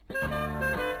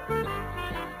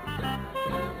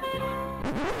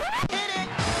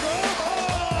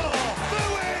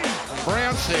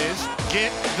says,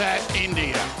 get that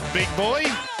India. Big boy.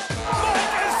 Call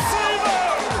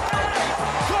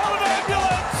an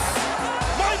ambulance!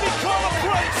 Maybe call a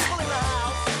police!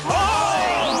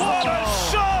 Oh, what a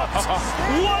shot!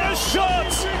 What a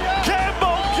shot!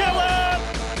 Campbell killer!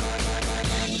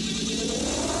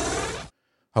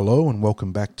 Hello and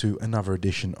welcome back to another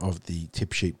edition of the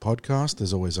Tip Sheet Podcast.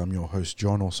 As always, I'm your host,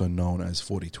 John, also known as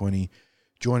 4020.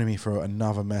 Joining me for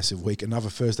another massive week, another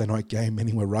Thursday night game,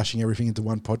 meaning we're rushing everything into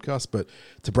one podcast. But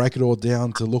to break it all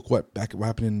down, to look what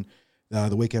happened in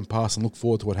the weekend past and look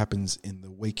forward to what happens in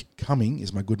the week coming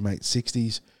is my good mate,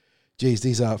 Sixties. Geez,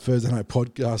 these are Thursday night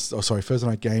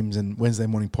games and Wednesday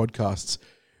morning podcasts.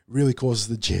 Really causes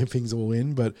the jam things all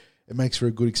in, but it makes for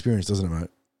a good experience, doesn't it, mate?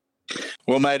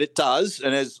 Well, mate, it does.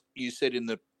 And as you said in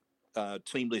the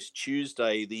team list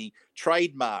Tuesday, the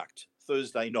trademarked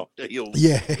Thursday night Eels.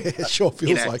 Yeah, it sure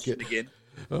feels like it. Again.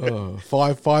 Oh,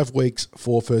 five weeks,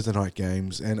 4 Thursday night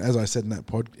games, and as I said in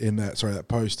that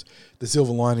post, the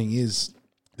silver lining is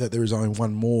that there is only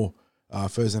one more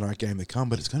Thursday night game to come,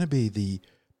 but it's going to be the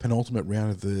penultimate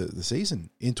round of the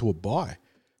season into a bye.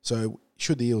 So,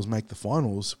 should the Eels make the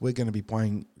finals, we're going to be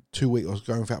playing 2 weeks, or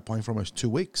going without playing for almost 2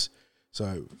 weeks.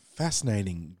 So,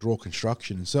 fascinating draw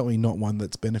construction, and certainly not one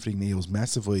that's benefiting the Eels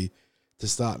massively to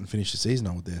start and finish the season,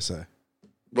 I would dare say.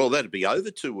 Well, that'd be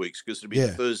over 2 weeks because it'd be the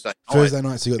Thursday night. Thursday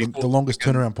night, so you got the longest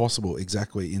turnaround possible,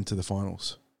 exactly, into the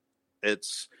finals.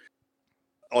 It's,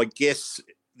 I guess,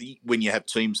 when you have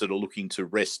teams that are looking to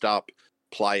rest up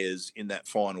players in that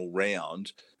final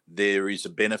round, there is a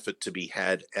benefit to be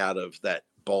had out of that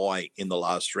bye in the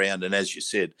last round. And as you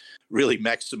said, really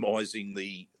maximising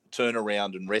the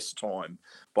turnaround and rest time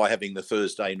by having the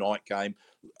Thursday night game.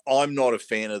 I'm not a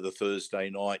fan of the Thursday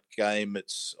night game.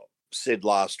 It's said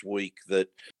last week that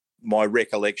my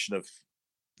recollection of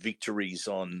victories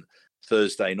on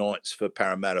Thursday nights for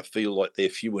Parramatta feel like they're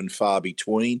few and far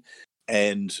between.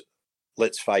 And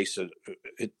let's face it,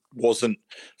 it wasn't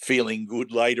feeling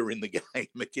good later in the game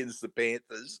against the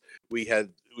Panthers. We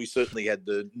certainly had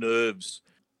the nerves.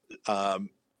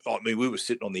 We were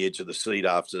sitting on the edge of the seat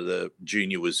after the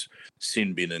junior was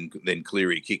sin bin and then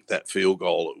Cleary kicked that field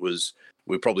goal.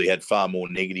 We probably had far more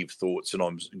negative thoughts, and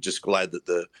I'm just glad that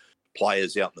the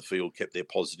players out in the field kept their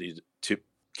positivity,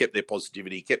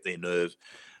 kept their nerve,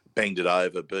 banged it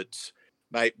over. But,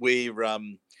 mate, we're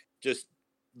just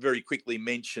very quickly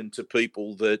mentioned to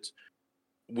people that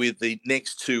with the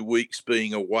next 2 weeks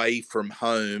being away from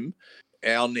home,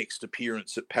 our next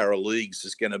appearance at Paraleagues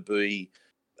is going to be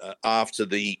after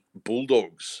the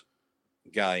Bulldogs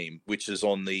game, which is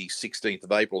on the 16th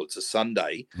of April. It's a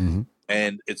Sunday. Mm-hmm.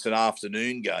 And it's an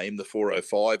afternoon game, the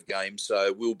 4:05 game.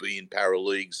 So we'll be in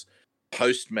Paraleagues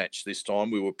post-match this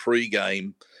time. We were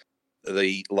pre-game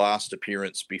the last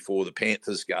appearance before the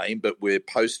Panthers game, but we're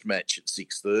post-match at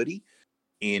 6:30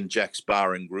 in Jack's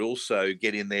Bar and Grill. So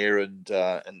get in there and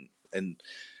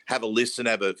have a listen,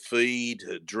 have a feed,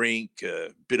 a drink,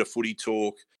 a bit of footy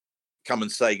talk. Come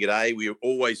and say g'day. We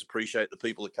always appreciate the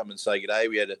people that come and say g'day.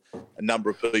 We had a number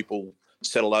of people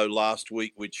said hello last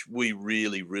week, which we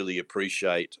really, really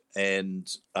appreciate. And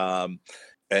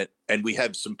we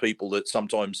have some people that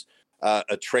sometimes are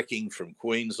trekking from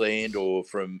Queensland or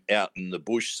from out in the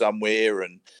bush somewhere,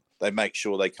 and they make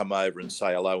sure they come over and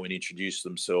say hello and introduce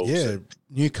themselves. Yeah,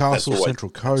 Newcastle,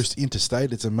 Central Coast,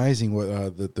 interstate. It's amazing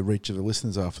what the reach of the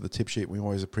listeners are for the tip sheet. We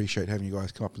always appreciate having you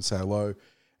guys come up and say hello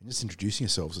and just introducing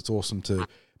yourselves. It's awesome to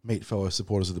meet fellow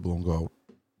supporters of the Blue and Gold.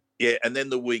 Yeah, and then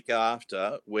the week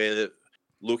after, we're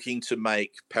looking to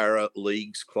make Para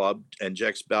Leagues Club and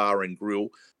Jack's Bar and Grill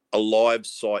a live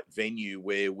site venue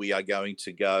where we are going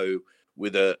to go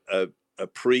with a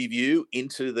preview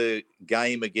into the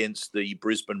game against the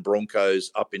Brisbane Broncos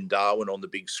up in Darwin on the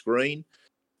big screen,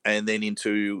 and then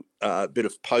into a bit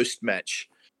of post-match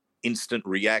instant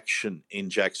reaction in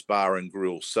Jack's Bar and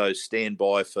Grill. So stand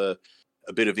by for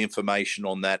a bit of information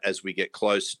on that as we get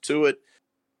closer to it.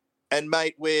 And,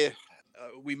 mate,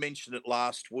 we mentioned it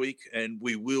last week, and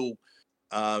we will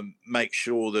make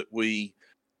sure that we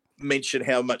mention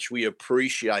how much we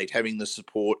appreciate having the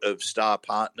support of star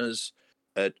partners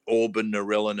at Auburn,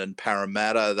 Narellan and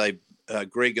Parramatta.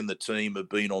 Greg and the team have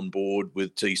been on board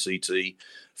with TCT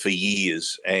for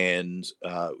years, and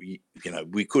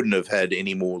we couldn't have had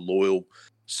any more loyal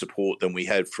support than we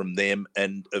had from them.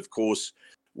 And, of course,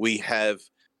 we have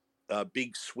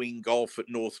Big Swing Golf at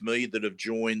Northmead that have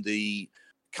joined the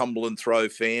Cumberland Throw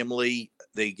family.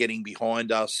 They're getting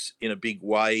behind us in a big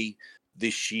way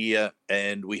this year,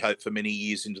 and we hope for many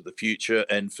years into the future.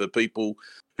 And for people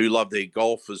who love their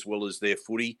golf as well as their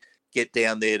footy, get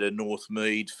down there to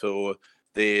Northmead for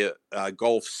their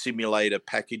golf simulator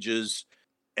packages.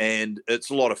 and it's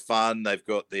a lot of fun. They've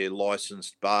got their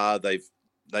licensed bar.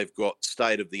 They've got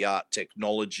state-of-the-art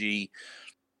technology.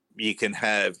 You can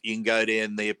go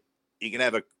down there. You can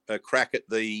have a crack at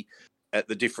the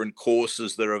different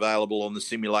courses that are available on the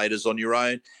simulators on your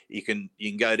own. You can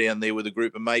go down there with a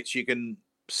group of mates. You can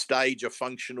stage a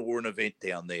function or an event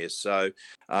down there. So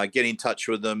get in touch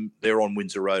with them. They're on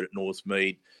Windsor Road at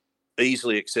Northmead,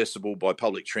 easily accessible by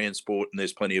public transport, and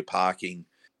there's plenty of parking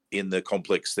in the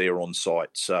complex there on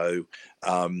site. So,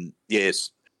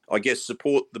 yes, I guess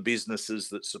support the businesses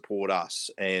that support us,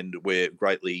 and we're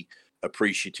greatly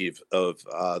appreciative of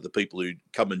the people who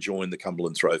come and join the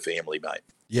Cumberland Throw family, mate.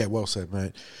 Yeah, well said,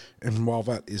 mate. And while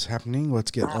that is happening,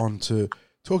 let's get on to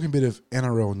talking a bit of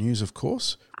NRL news, of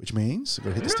course, which means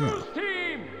we've got to hit this down.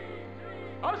 Team,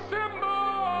 assemble!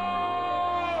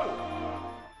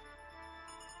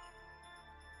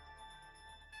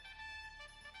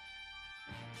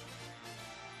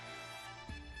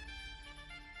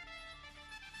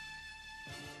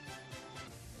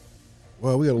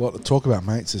 Well, we got a lot to talk about,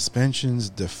 mate. Suspensions,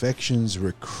 defections,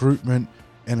 recruitment,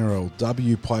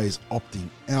 NRLW players opting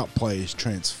out, players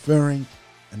transferring.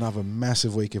 Another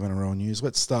massive week of NRL news.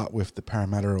 Let's start with the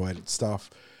Parramatta-related stuff.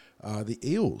 The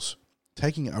Eels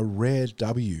taking a rare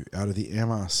W out of the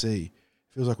MRC.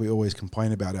 Feels like we always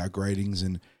complain about our gradings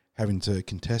and having to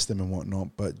contest them and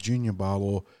whatnot, but Junior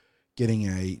Paulo getting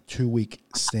a 2-week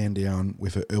stand down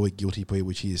with an early guilty plea,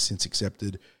 which he has since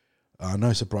accepted.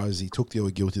 No surprise he took the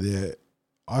early guilty there.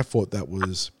 I thought that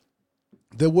was...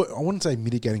 I wouldn't say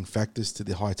mitigating factors to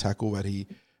the high tackle that he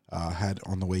had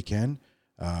on the weekend.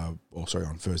 On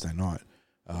Thursday night.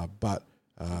 But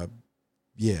a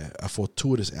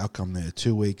fortuitous outcome there.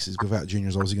 2 weeks is without Junior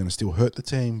is obviously going to still hurt the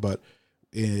team, but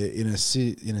in a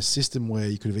system where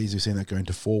you could have easily seen that going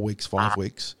to 4 weeks, 5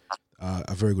 weeks,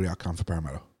 a very good outcome for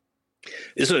Parramatta.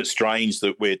 Isn't it strange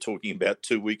that we're talking about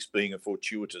 2 weeks being a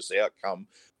fortuitous outcome,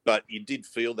 but you did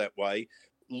feel that way?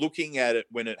 Looking at it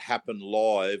when it happened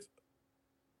live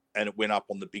and it went up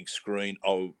on the big screen,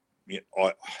 I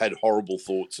had horrible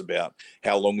thoughts about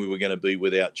how long we were going to be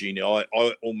without Junior.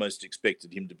 I almost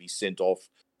expected him to be sent off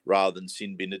rather than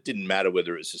sin bin. It didn't matter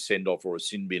whether it's a send-off or a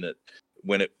sin bin.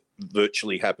 When it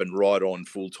virtually happened right on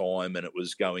full time and it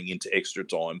was going into extra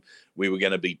time, we were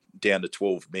going to be down to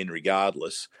 12 men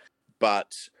regardless.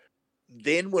 But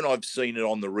then when I've seen it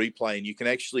on the replay and you can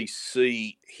actually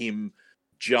see him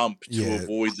jump to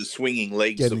avoid the swinging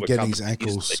legs getting his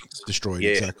ankles destroyed.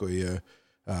 Yeah. Exactly.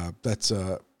 That's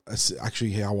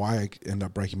actually how I ended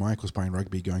up breaking my ankles playing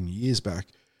rugby going years back,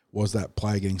 was that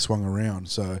player getting swung around.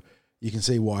 So you can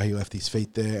see why he left his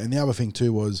feet there. And the other thing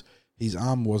too was his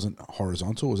arm wasn't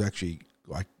horizontal; it was actually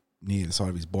like near the side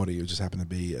of his body. It just happened to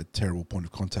be a terrible point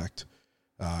of contact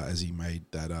as he made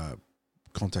that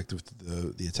contact with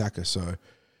the attacker. So.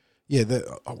 Yeah,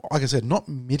 like I said, not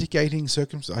mitigating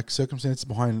circumstances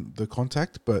behind the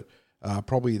contact, but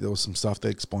probably there was some stuff that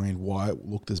explained why it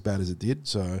looked as bad as it did.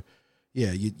 So,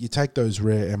 yeah, you take those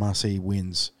rare MRC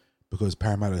wins because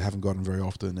Parramatta haven't gotten very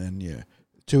often. And,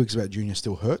 2 weeks without Junior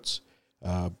still hurts.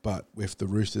 But with the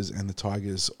Roosters and the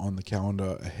Tigers on the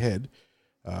calendar ahead,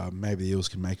 maybe the Eels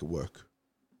can make it work.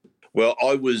 Well,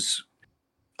 I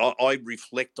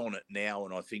reflect on it now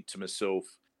and I think to myself,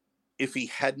 if he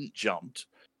hadn't jumped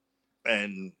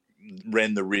and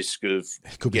ran the risk of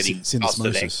getting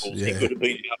busted ankles, he could have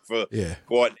been out for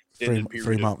quite an extended period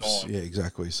 3 months. Of time. Yeah,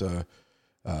 exactly. So,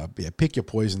 pick your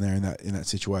poison there in that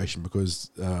situation because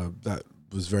that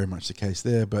was very much the case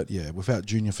there. But without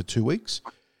Junior for 2 weeks,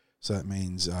 so that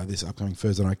means this upcoming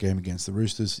Thursday night game against the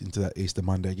Roosters into that Easter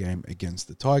Monday game against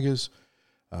the Tigers.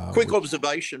 Quick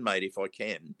observation, mate, if I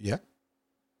can. Yeah.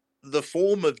 The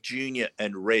form of Junior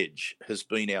and Reg has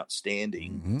been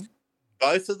outstanding. Mm-hmm.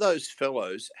 Both of those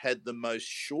fellows had the most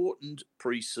shortened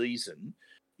pre-season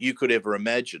you could ever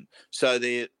imagine. So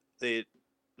they're the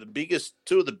biggest,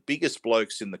 two of the biggest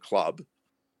blokes in the club.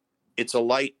 It's a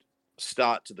late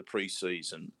start to the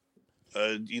pre-season.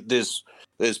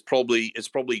 It's probably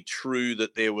true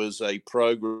that there was a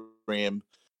program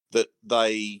that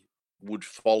they would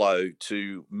follow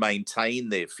to maintain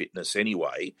their fitness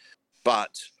anyway,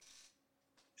 but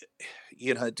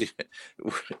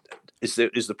is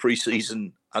the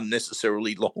preseason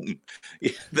unnecessarily long?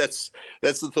 That's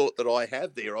the thought that I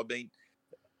have there. I mean,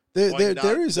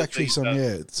 there is actually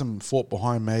some thought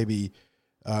behind maybe,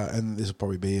 and this will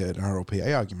probably be an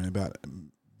RLPA argument about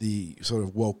the sort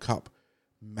of World Cup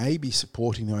maybe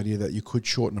supporting the idea that you could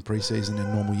shorten a preseason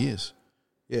in normal years.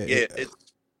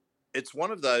 It's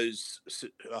one of those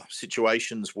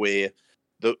situations where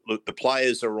the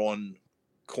players are on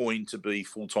coin to be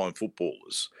full-time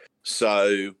footballers.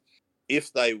 So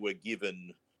if they were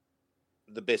given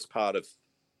the best part of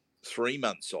 3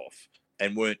 months off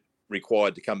and weren't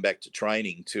required to come back to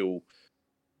training till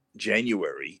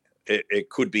January, it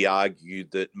could be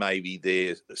argued that maybe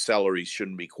their salaries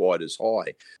shouldn't be quite as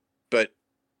high. But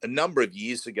a number of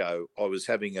years ago, I was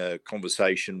having a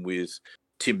conversation with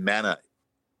Tim Manor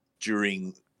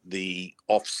during the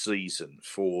off season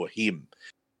for him,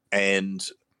 and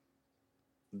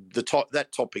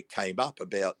that topic came up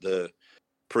about the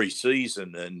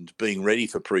pre-season and being ready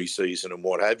for pre-season and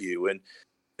what have you. And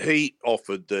he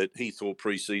offered that he thought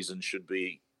pre-season should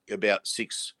be about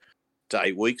 6 to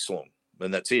 8 weeks long,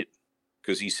 and that's it.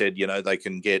 Because he said, they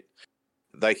can get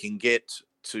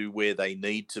to where they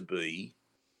need to be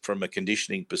from a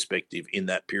conditioning perspective in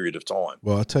that period of time.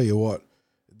 Well, I tell you what,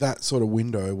 that sort of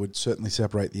window would certainly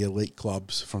separate the elite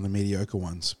clubs from the mediocre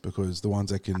ones, because the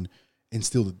ones that can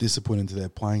instill the discipline into their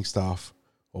playing staff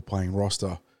or playing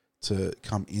roster to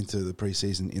come into the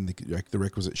preseason in the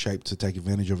requisite shape to take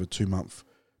advantage of a 2-month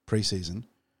preseason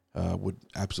would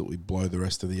absolutely blow the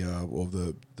rest of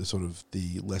the sort of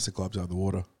the lesser clubs out of the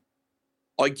water.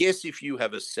 I guess if you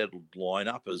have a settled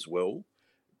lineup as well,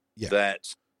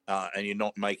 that and you're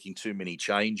not making too many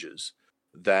changes,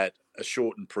 that a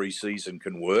shortened preseason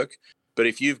can work. But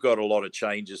if you've got a lot of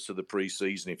changes to the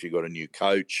preseason, if you've got a new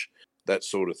coach, that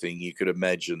sort of thing, you could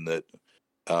imagine that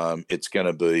it's going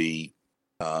to be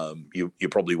you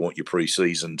probably want your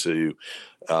preseason to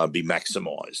be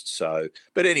maximised. So,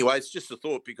 but anyway, it's just a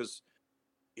thought, because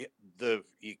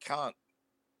you can't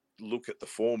look at the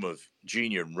form of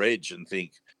Junior and Reg and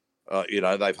think,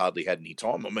 they've hardly had any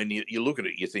time. I mean, you look at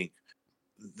it, you think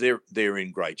they're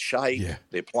in great shape,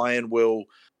 they're playing well,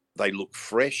 they look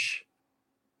fresh,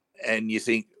 and you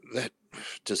think,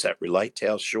 does that relate to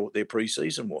how short their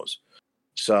preseason was?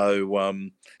 So,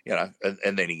 and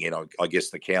then again, I guess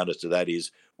the counter to that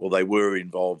is, well, they were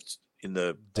involved in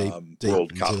the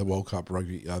World Cup. The World Cup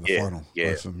rugby, the final.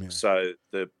 Yeah. Both of them, So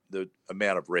the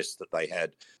amount of rest that they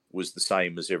had was the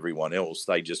same as everyone else.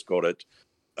 They just got it.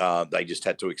 They just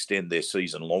had to extend their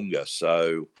season longer.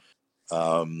 So,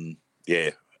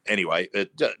 Anyway,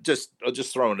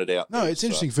 just throwing it out. No, it's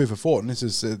interesting food for thought, and this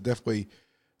is definitely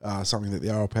something that the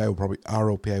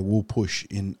RLPA will push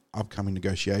in upcoming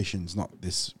negotiations, not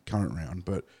this current round,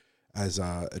 but as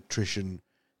attrition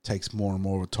takes more and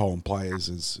more of a toll on players,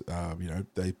 as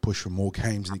they push for more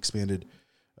games and expanded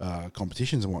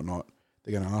competitions and whatnot,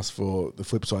 they're going to ask for the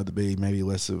flip side to be maybe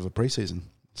less of a preseason.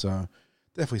 So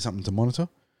definitely something to monitor.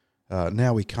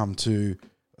 Now we come to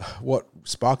what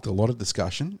sparked a lot of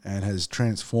discussion and has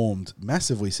transformed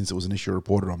massively since it was initially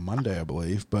reported on Monday, I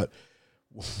believe. But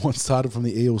what started from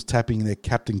the Eels tapping their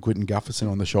captain, Quinton Gufferson,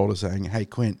 on the shoulder saying, "Hey,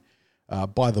 Quint,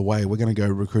 by the way, we're going to go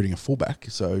recruiting a fullback,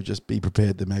 so just be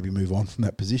prepared to maybe move on from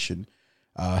that position,"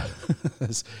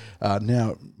 has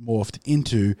now morphed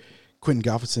into Quinton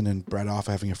Gufferson and Brad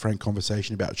Arthur having a frank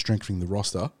conversation about strengthening the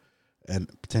roster and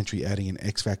potentially adding an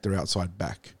X-factor outside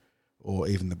back or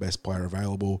even the best player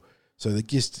available. So the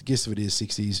gist of it is,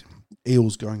 60s,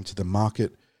 Eels going to the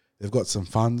market. They've got some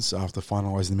funds after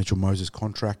finalising the Mitchell Moses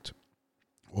contract,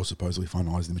 or supposedly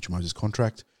finalising the Mitchell Moses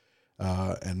contract,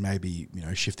 and maybe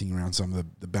shifting around some of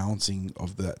the balancing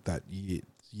of that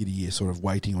year-to-year sort of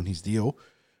waiting on his deal.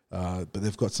 But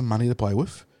they've got some money to play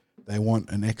with. They want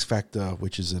an X factor,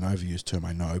 which is an overused term,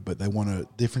 I know, but they want a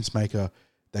difference maker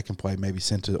that can play maybe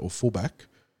centre or fullback.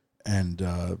 And,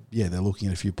 they're looking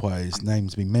at a few players.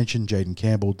 Names being mentioned: Jaden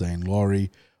Campbell, Dane Laurie.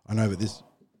 I know that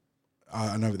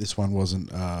this one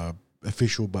wasn't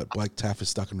official, but Blake Taff is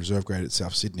stuck in reserve grade at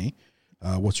South Sydney.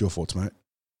 What's your thoughts, mate?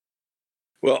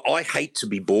 Well, I hate to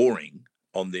be boring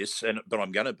on this, but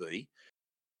I'm going to be.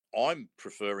 I'm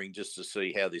preferring just to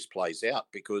see how this plays out,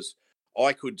 because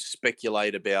I could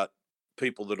speculate about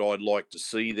people that I'd like to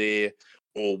see there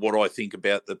or what I think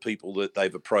about the people that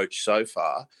they've approached so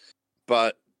far.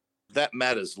 But that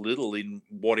matters little in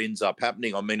what ends up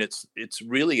happening. I mean, it's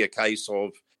really a case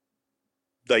of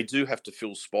they do have to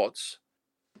fill spots.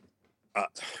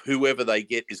 Whoever they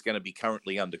get is going to be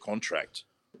currently under contract,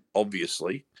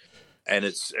 obviously, and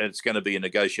it's going to be a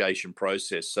negotiation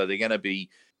process. So they're going to be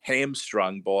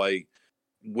hamstrung by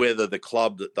whether the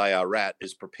club that they are at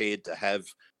is prepared to have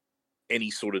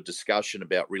any sort of discussion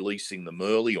about releasing them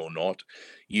early or not.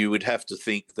 You would have to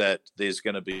think that there's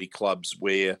going to be clubs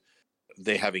where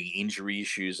they're having injury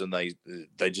issues and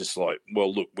they just like,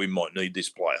 well, look, we might need this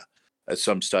player at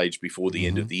some stage before the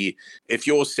end of the year. If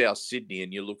you're South Sydney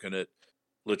and you're looking at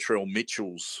Latrell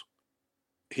Mitchell's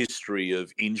history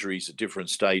of injuries at different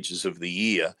stages of the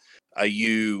year, are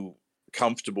you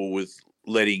comfortable with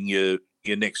letting your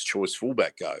next choice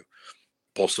fullback go?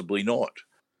 Possibly not.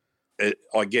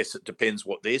 I guess it depends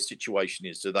what their situation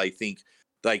is. Do they think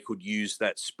they could use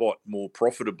that spot more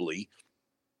profitably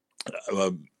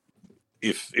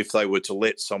if they were to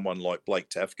let someone like Blake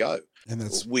Taaffe go. And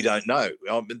we don't know.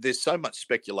 There's so much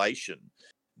speculation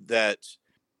that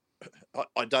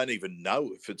I don't even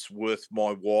know if it's worth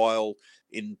my while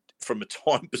from a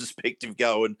time perspective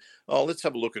going, let's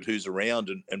have a look at who's around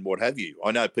and what have you.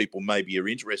 I know people maybe are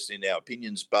interested in our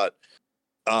opinions, but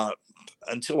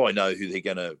until I know who they're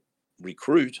going to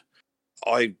recruit,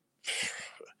 I'm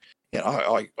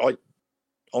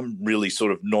really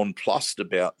sort of nonplussed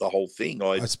about the whole thing.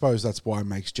 I suppose that's why it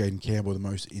makes Jaden Campbell the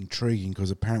most intriguing, because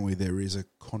apparently there is a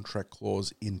contract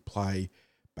clause in play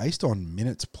based on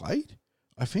minutes played,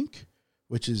 I think,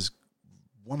 which is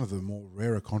one of the more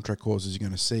rarer contract clauses you're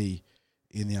going to see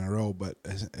in the NRL. But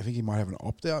I think he might have an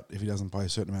opt-out if he doesn't play a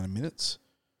certain amount of minutes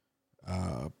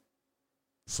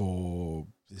for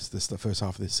the first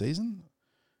half of this season.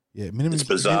 Yeah, minimum, it's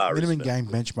bizarre, minimum game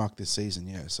benchmark this season,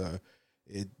 yeah. So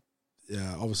it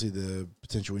obviously the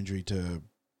potential injury to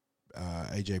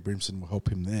AJ Brimson will help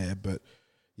him there, but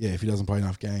yeah, if he doesn't play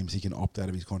enough games, he can opt out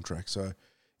of his contract. So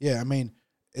yeah, I mean,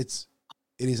 it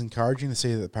is encouraging to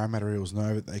see that the Parramatta Eels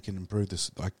know that they can improve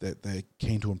this, like that they're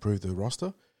keen to improve the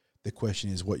roster. The question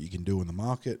is what you can do in the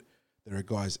market. There are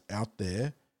guys out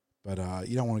there, but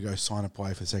you don't want to go sign a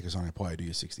player for the sake of signing a player, do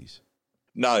you, 60s?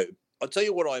 No. I'll tell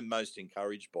you what I'm most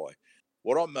encouraged by.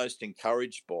 What I'm most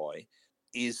encouraged by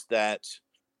is that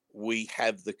we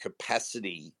have the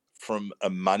capacity from a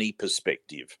money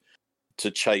perspective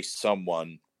to chase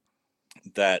someone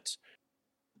that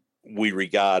we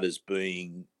regard as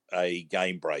being a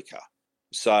game breaker.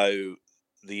 So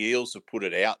the Eels have put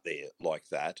it out there like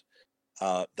that.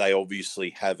 They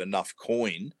obviously have enough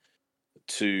coin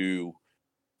to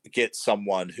get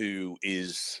someone who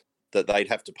is that they'd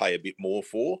have to pay a bit more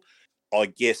for. I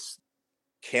guess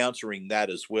countering that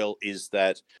as well is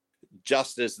that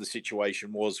just as the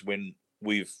situation was when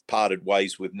we've parted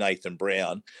ways with Nathan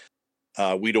Brown,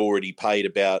 we'd already paid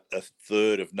about a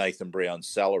third of Nathan Brown's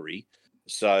salary.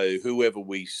 So whoever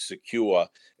we secure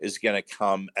is going to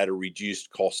come at a reduced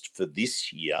cost for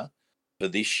this year,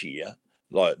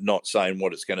 like not saying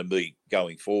what it's going to be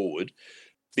going forward,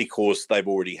 because they've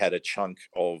already had a chunk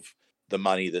of the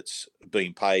money that's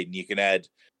been paid, and you can add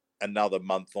another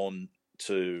month on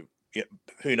to,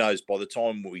 who knows, by the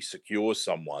time we secure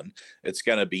someone, it's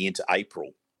going to be into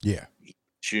April. Yeah.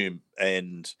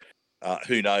 And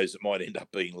who knows, it might end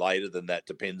up being later than that.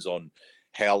 Depends on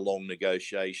how long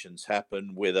negotiations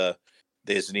happen, whether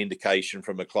there's an indication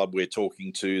from a club we're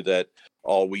talking to that,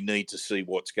 we need to see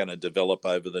what's going to develop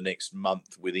over the next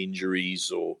month with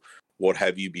injuries or what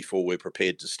have you before we're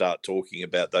prepared to start talking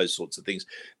about those sorts of things.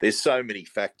 There's so many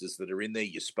factors that are in there.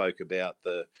 You spoke about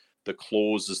the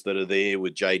clauses that are there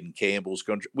with Jaden Campbell's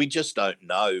contract. We just don't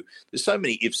know. There's so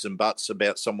many ifs and buts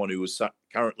about someone who is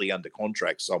currently under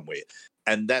contract somewhere.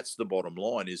 And that's the bottom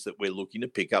line, is that we're looking to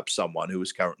pick up someone who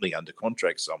is currently under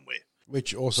contract somewhere.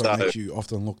 Which also makes you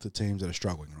often look to teams that are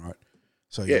struggling, right?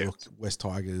 So you look West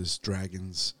Tigers,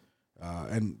 Dragons,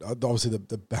 and obviously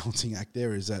the balancing act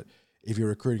there is that if you're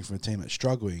recruiting from a team that's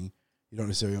struggling, you're not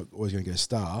necessarily always going to get a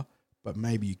star, but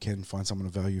maybe you can find someone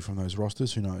of value from those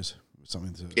rosters. Who knows?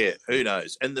 Who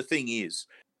knows? And the thing is,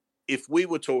 if we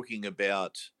were talking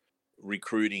about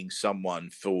recruiting someone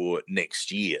for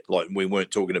next year, like we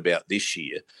weren't talking about this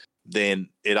year, then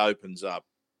it opens up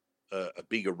a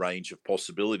bigger range of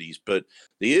possibilities. But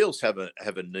the Eels have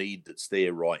a need that's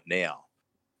there right now,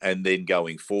 and then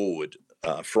going forward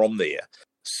from there.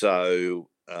 So,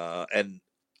 and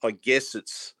I guess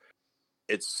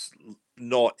it's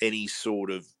not any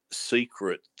sort of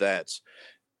secret that,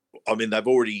 I mean,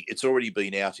 it's already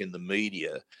been out in the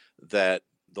media that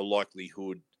the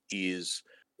likelihood is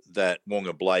that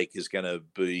Wonga Blake is going to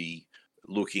be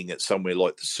looking at somewhere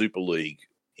like the Super League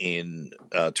in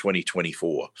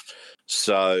 2024.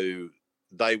 So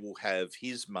they will have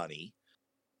his money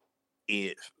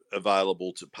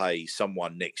available to pay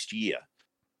someone next year.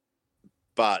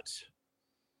 But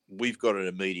we've got an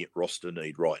immediate roster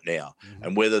need right now. Mm-hmm.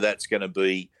 And whether that's going to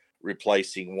be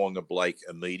replacing Wonga Blake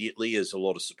immediately, as a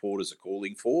lot of supporters are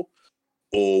calling for,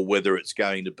 or whether it's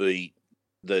going to be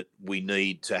that we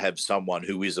need to have someone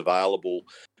who is available.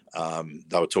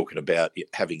 They were talking about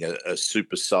having a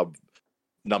super sub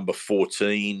number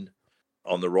 14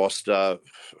 on the roster.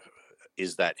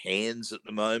 Is that hands at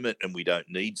the moment, and we don't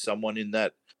need someone in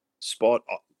that spot?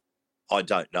 I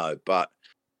don't know, but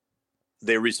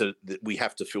we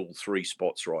have to fill 3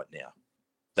 spots right now.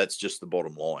 That's just the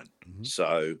bottom line. Mm-hmm.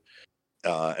 So,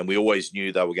 and we always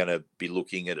knew they were going to be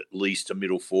looking at least a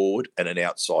middle forward and an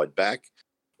outside back.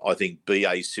 I think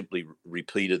BA simply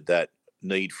repeated that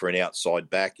need for an outside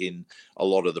back in a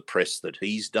lot of the press that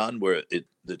he's done, where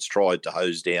that's tried to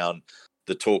hose down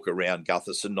the talk around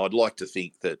Gutherson. I'd like to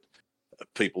think that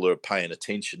people are paying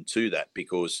attention to that,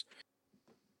 because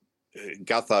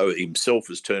Gutho himself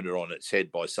has turned it on its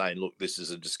head by saying, look, this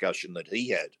is a discussion that he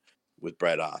had with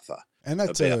Brad Arthur. And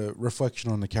that's a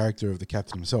reflection on the character of the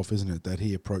captain himself, isn't it? That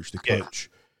he approached the coach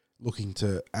looking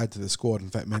to add to the squad. In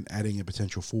fact, meant adding a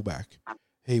potential fullback.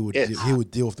 He would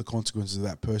deal with the consequences of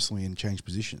that personally and change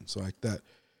positions. Like, that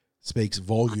speaks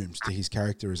volumes to his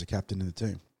character as a captain of the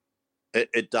team.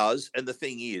 It does. And the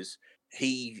thing is,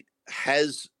 he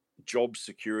has job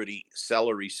security,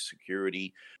 salary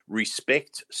security,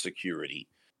 respect security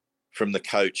from the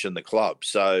coach and the club.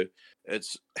 So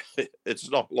it's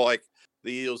not like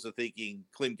the Eels are thinking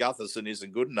Clint Gutherson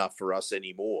isn't good enough for us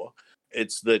anymore.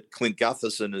 It's that Clint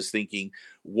Gutherson is thinking,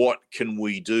 what can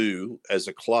we do as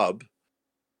a club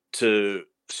to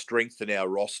strengthen our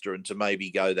roster and to maybe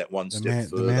go that one step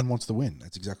further? The man wants to win.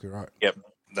 That's exactly right. Yep,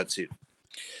 that's it.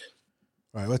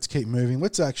 All right, let's keep moving.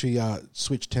 Let's actually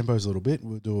switch tempos a little bit.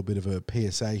 We'll do a bit of a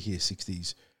PSA here,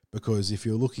 60s, because if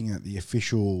you're looking at the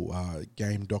official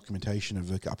game documentation of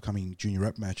the upcoming junior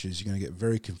rep matches, you're going to get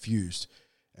very confused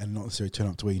and not necessarily turn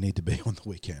up to where you need to be on the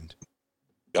weekend.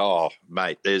 Oh,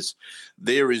 mate,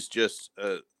 there is just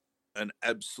an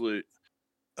absolute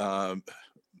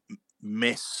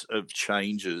mess of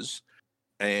changes,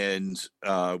 and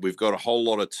we've got a whole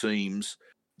lot of teams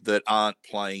that aren't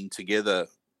playing together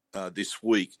this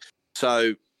week.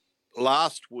 So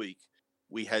last week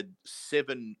we had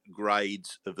 7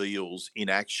 grades of Eels in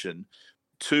action.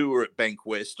 2 were at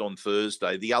Bankwest on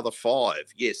Thursday. The other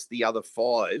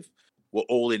 5 were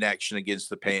all in action against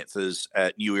the Panthers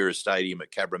at New Era Stadium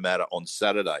at Parramatta on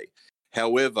Saturday.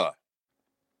 However,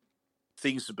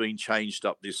 things have been changed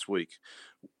up this week.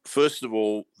 First of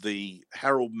all, the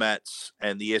Harold Matts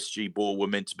and the SG Ball were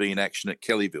meant to be in action at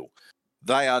Kellyville.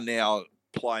 They are now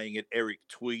playing at Eric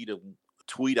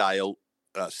Tweedale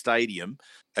Stadium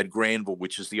at Granville,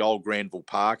 which is the old Granville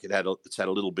Park. It's had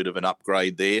a little bit of an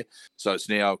upgrade there, so it's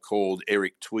now called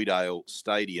Eric Tweedale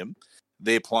Stadium.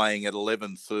 They're playing at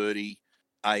 11:30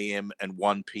 a.m. and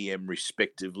 1 p.m.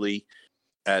 respectively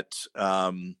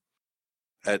on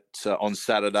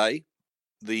Saturday.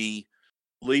 The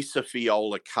Lisa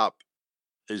Fiola Cup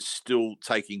is still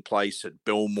taking place at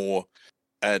Belmore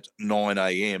at 9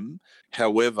 a.m.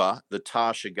 However, the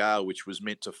Tarsha Gale, which was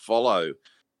meant to follow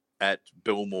at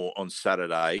Belmore on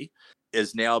Saturday,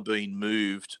 has now been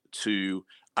moved to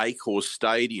Acor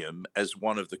Stadium as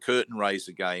one of the curtain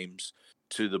raiser games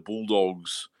to the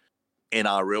Bulldogs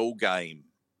NRL game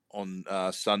on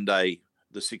Sunday.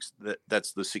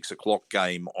 That's the 6 o'clock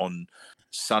game on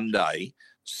Sunday.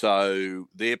 So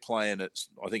they're playing at,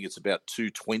 I think it's about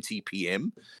 2:20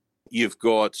 p.m. You've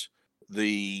got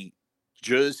the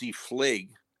Jersey Flegg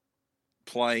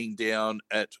playing down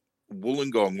at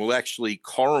Wollongong, well, actually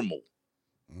Corrimal,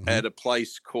 at a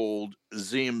place called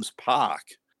Ziems Park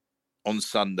on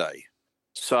Sunday.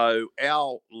 So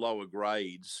our lower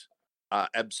grades are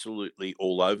absolutely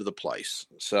all over the place.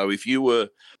 So if you were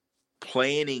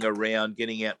planning around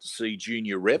getting out to see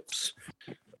junior reps,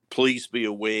 please be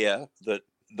aware that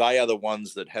they are the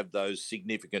ones that have those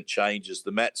significant changes.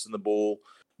 The Mats and the Ball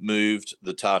moved,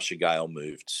 the Tarsha Gale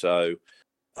moved. So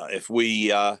if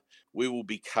we will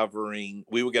be covering,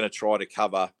 we were going to try to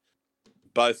cover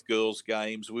both girls'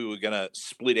 games. We were going to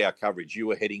split our coverage. You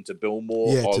were heading to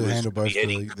Belmore. Yeah, to handle both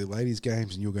the ladies'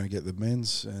 games, and you were going to get the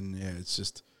men's. And, yeah, it's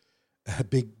just a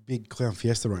big clown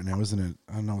fiesta right now, isn't it?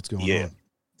 I don't know what's going on.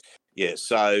 Yeah,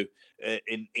 so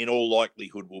in all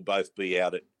likelihood, we'll both be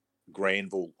out at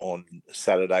Granville on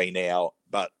Saturday now,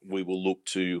 but we will look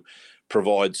to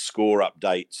provide score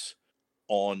updates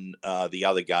on the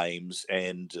other games,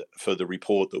 and for the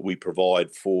report that we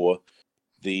provide for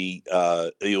the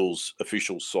Eels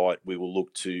official site, we will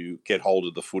look to get hold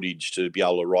of the footage to be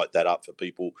able to write that up for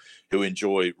people who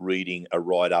enjoy reading a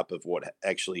write-up of what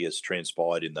actually has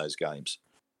transpired in those games.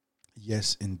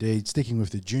 Yes, indeed. Sticking with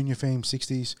the junior theme,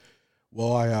 60s,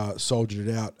 while I soldiered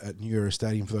it out at New Era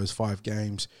Stadium for those 5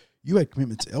 games, you had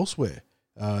commitments elsewhere.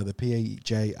 The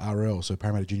PJRL, so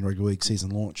Parramatta Junior Rugby League season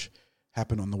launch,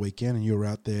 happened on the weekend, and you were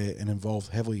out there and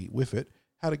involved heavily with it.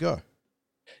 How'd it go?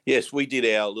 Yes, we did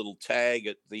our little tag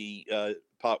at the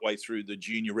partway through the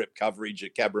junior rep coverage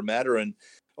at Parramatta, and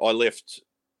I left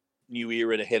New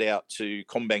Era to head out to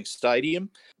Combank Stadium.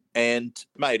 And,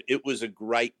 mate, it was a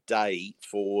great day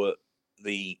for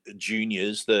the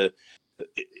juniors.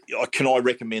 Can I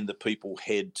recommend that people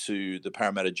head to the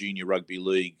Parramatta Junior Rugby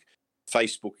League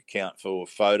Facebook account for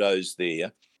photos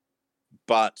there?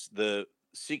 But the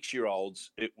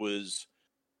 6-year-olds, it was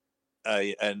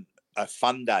an a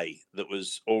fun day that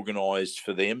was organised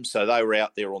for them. So they were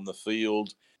out there on the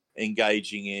field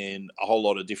engaging in a whole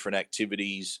lot of different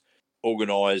activities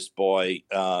organised by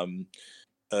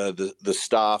the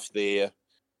staff there,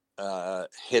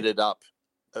 headed up,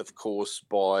 of course,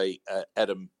 by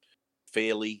Adam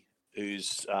Fairley,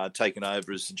 who's taken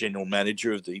over as the general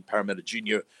manager of the Parramatta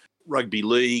Junior Rugby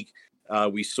League.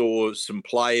 We saw some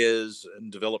players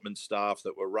and development staff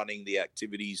that were running the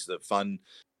activities, the fun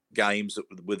games that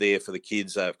were there for the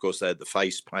kids. Of course, they had the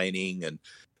face painting and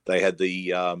they had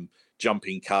the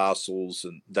jumping castles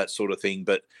and that sort of thing.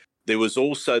 But there was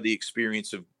also the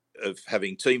experience of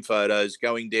having team photos,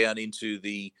 going down into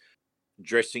the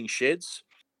dressing sheds.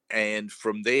 And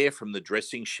from there, from the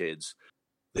dressing sheds,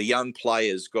 the young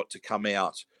players got to come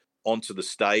out onto the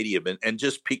stadium and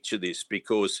just picture this,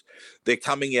 because they're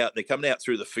coming out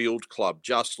through the field club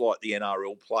just like the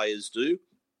NRL players do.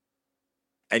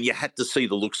 And you had to see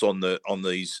the looks on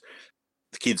these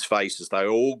kids' faces. They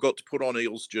all got to put on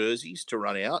Eels jerseys to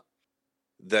run out.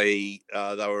 They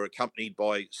were accompanied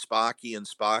by Sparky and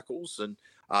Sparkles, and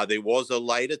there was a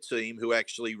later team who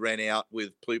actually ran out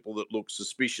with people that looked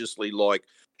suspiciously like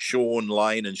Sean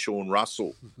Lane and Sean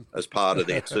Russell as part of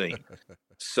their team.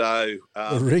 So,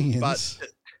 but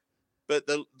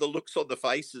the looks on the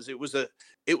faces, it was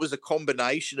a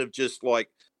combination of just like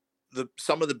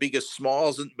some of the biggest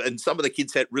smiles, and some of the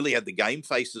kids had the game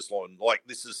faces on, like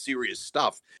this is serious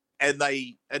stuff. And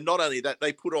not only that,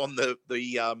 they put on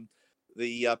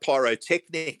the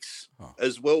pyrotechnics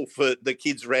as well for the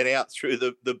kids. Ran out through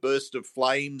the burst of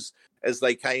flames as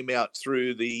they came out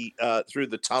through the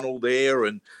tunnel there,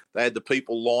 and they had the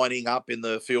people lining up in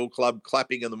the field club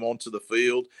clapping them onto the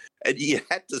field, and you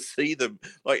had to see them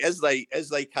like as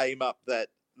they came up the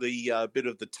bit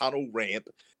of the tunnel ramp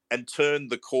and turned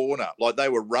the corner, like they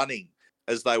were running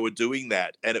as they were doing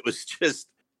that. And it was just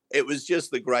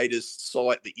the greatest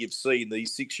sight that you've seen.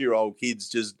 These 6-year-old kids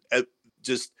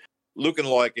just looking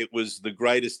like it was the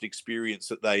greatest experience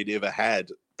that they'd ever had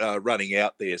running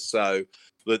out there. So,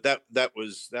 but that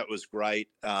was great.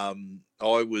 I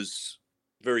was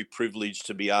very privileged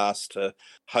to be asked to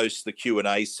host the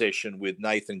Q&A session with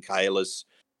Nathan Kalis,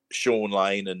 Sean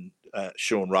Lane, and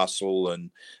Sean Russell,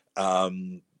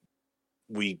 and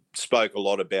we spoke a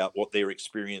lot about what their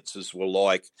experiences were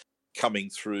like coming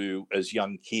through as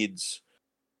young kids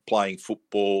playing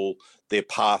football, their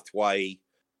pathway,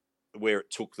 where it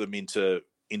took them into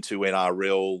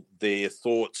NRL, their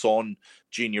thoughts on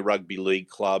junior rugby league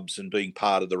clubs and being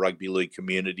part of the rugby league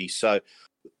community. So,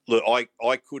 look,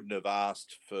 I couldn't have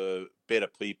asked for better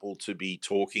people to be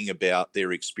talking about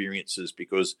their experiences,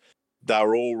 because they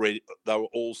were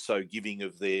all so giving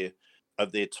of their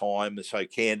time, so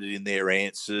candid in their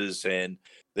answers, and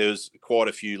there was quite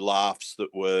a few laughs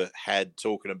that were had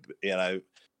talking about,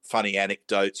 funny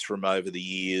anecdotes from over the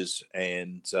years.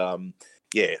 And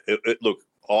look,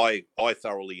 I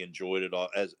thoroughly enjoyed it.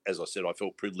 As I said, I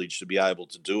felt privileged to be able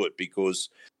to do it because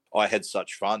I had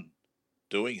such fun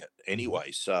doing it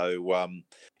anyway. So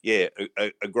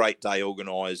a great day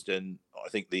organised, and I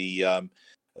think the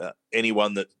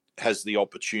anyone that has the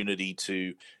opportunity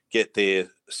to get their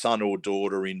son or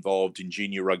daughter involved in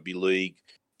junior rugby league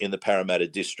in the Parramatta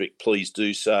district, please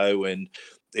do so. And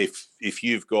if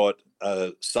you've got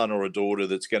a son or a daughter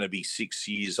that's going to be 6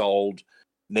 years old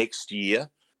next year,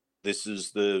 this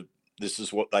is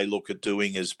what they look at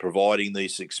doing, is providing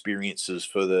these experiences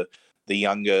for the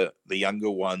younger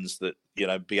ones that,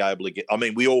 be able to get. I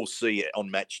mean, we all see it on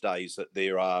match days that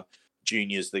there are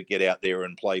juniors that get out there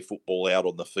and play football out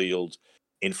on the field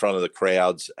in front of the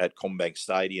crowds at CommBank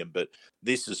Stadium. But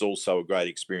this is also a great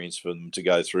experience for them to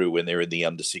go through when they're in the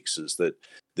under sixes, that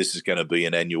this is going to be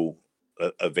an annual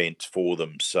event for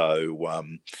them. So,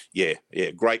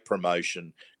 great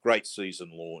promotion, great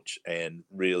season launch, and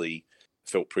really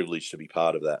felt privileged to be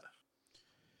part of that.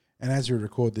 And as we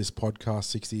record this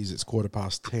podcast, 60s, it's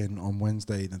 10:15 on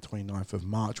Wednesday, the 29th of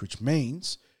March, which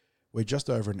means we're just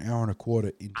over an hour and a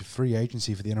quarter into free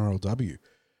agency for the NRLW.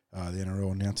 The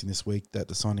NRL announcing this week that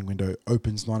the signing window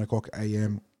opens 9 o'clock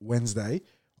a.m. Wednesday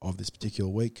of this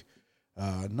particular week.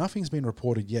 Nothing's been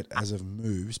reported yet as of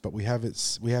moves, but we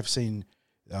have seen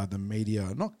the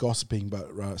media not gossiping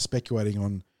but speculating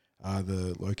on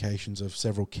the locations of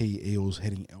several key Eels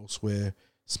heading elsewhere.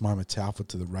 Smima Talford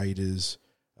to the Raiders.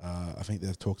 I think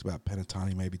they've talked about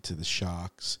Penatani maybe to the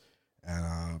Sharks,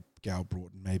 and Gal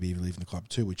Broughton maybe even leaving the club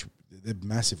too, which they're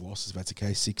massive losses if that's the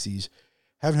case. 60s.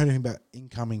 Haven't heard anything about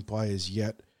incoming players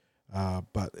yet,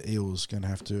 but Eels going to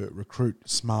have to recruit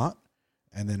smart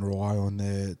and then rely on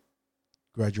their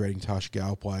graduating Tarsha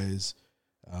Gale players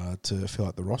to fill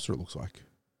out the roster, it looks like.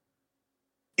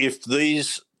 If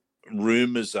these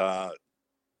rumours are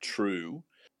true,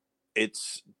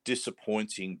 it's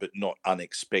disappointing but not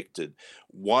unexpected.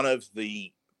 One of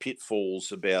the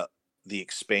pitfalls about the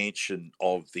expansion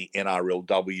of the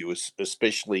NRLW,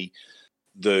 especially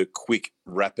the quick,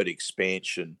 rapid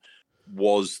expansion,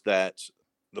 was that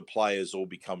the players all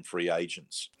become free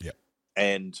agents. Yeah.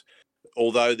 And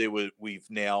although we've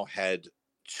now had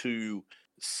 2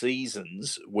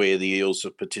 seasons where the Eels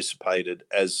have participated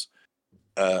as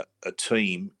a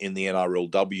team in the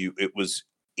NRLW, it was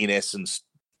in essence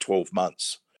 12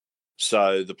 months.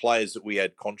 So the players that we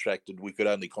had contracted, we could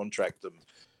only contract them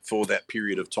for that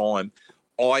period of time.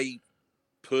 I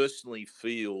personally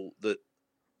feel that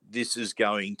this is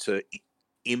going to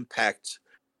impact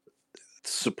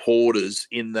supporters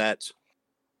in that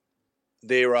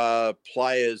there are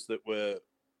players that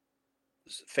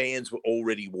fans were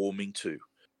already warming to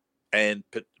and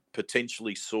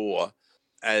potentially saw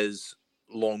as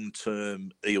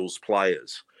long-term Eels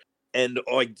players. And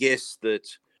I guess that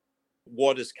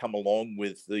what has come along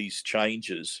with these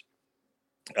changes,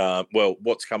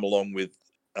 what's come along with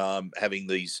having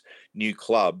these new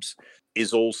clubs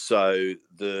is also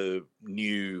the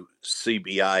new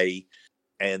CBA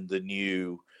and the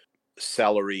new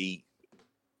salary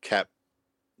cap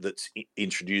that's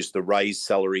introduced, the raised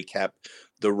salary cap,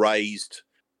 the raised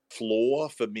floor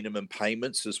for minimum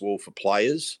payments as well for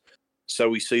players. So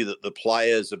we see that the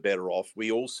players are better off.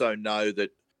 We also know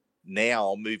that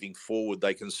now, moving forward,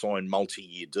 they can sign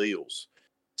multi-year deals.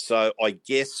 So I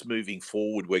guess moving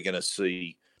forward, we're going to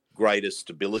see greater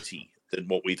stability than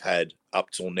what we've had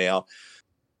up till now.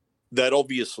 That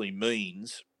obviously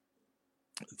means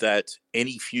that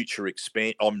any future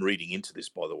I'm reading into this,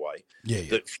 by the way,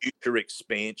 that future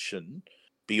expansion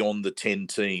beyond the 10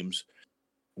 teams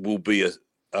will be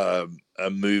a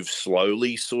move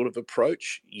slowly sort of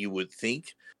approach, you would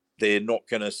think. They're not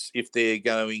going to, if they're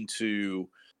going to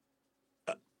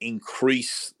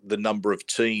increase the number of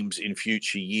teams in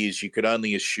future years, you could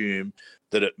only assume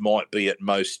that it might be at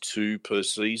most 2 per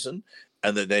season,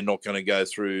 and that they're not going to go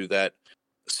through that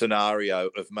scenario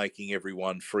of making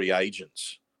everyone free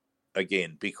agents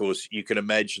again, because you can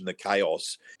imagine the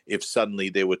chaos if suddenly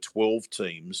there were 12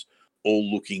 teams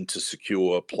all looking to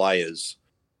secure players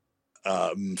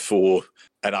for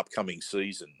an upcoming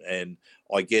season. And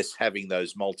I guess having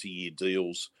those multi-year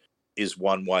deals is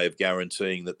one way of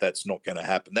guaranteeing that that's not going to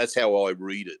happen. That's how I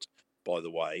read it, by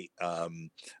the way. And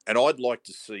I'd like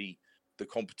to see the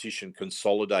competition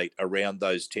consolidate around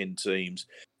those 10 teams,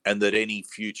 and that any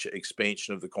future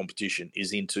expansion of the competition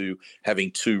is into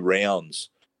having 2 rounds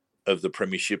of the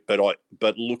premiership. But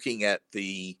looking at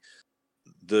the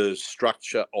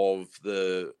structure of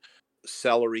the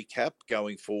salary cap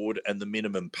going forward and the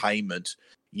minimum payment,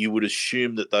 you would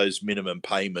assume that those minimum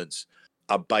payments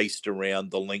are based around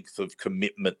the length of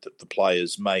commitment that the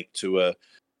players make to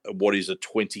what is a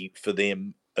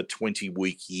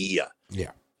 20-week year.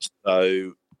 Yeah.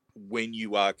 So when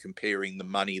you are comparing the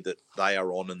money that they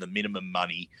are on and the minimum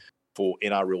money for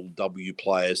NRLW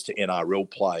players to NRL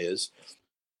players,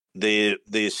 they're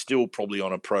still probably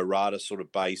on a pro rata sort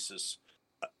of basis,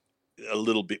 a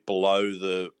little bit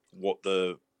below what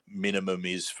the minimum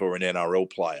is for an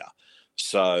NRL player.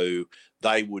 So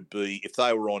they would be, if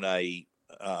they were on a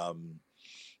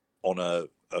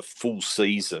full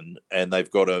season and they've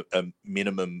got a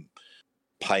minimum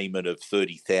payment of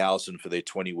 30,000 for their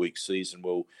 20-week season,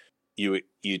 well, you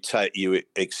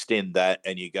extend that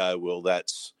and you go, well,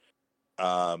 that's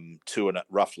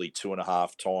roughly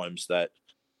 2.5 times that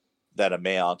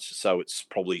amount. So it's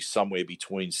probably somewhere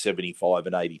between 75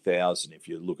 and 80,000 if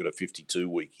you look at a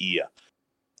 52-week year.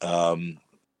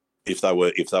 If they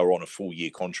were on a full year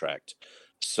contract.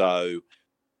 So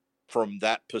from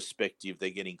that perspective, they're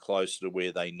getting closer to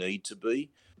where they need to be.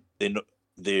 Then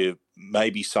there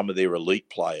maybe some of their elite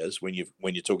players, when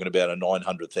you're talking about a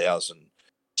 900,000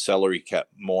 salary cap,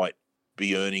 might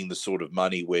be earning the sort of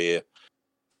money where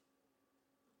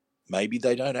maybe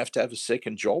they don't have to have a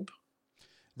second job.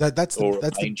 That's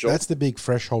the big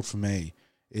threshold for me,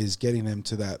 is getting them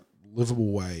to that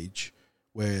livable wage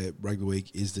where rugby league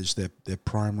is just their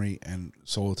primary and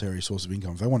solitary source of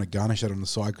income. If they want to garnish that on the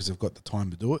side because they've got the time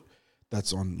to do it,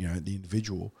 that's on the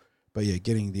individual. But yeah,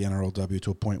 getting the NRLW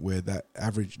to a point where that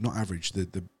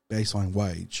the baseline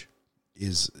wage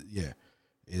is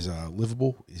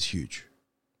livable is huge.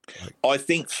 I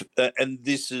think, and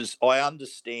I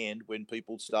understand when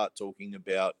people start talking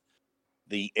about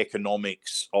the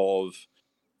economics of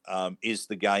is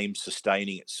the game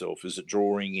sustaining itself? Is it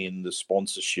drawing in the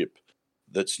sponsorship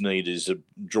that's needed? Is it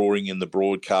drawing in the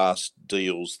broadcast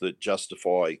deals that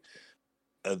justify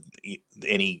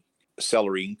any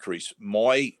salary increase.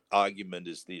 My argument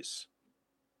is this: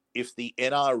 if the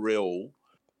NRL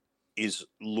is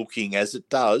looking, as it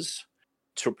does,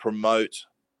 to promote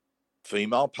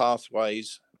female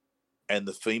pathways and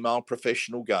the female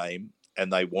professional game,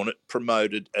 and they want it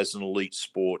promoted as an elite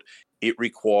sport, it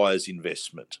requires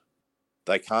investment.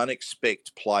 They can't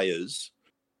expect players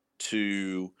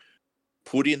to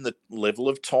put in the level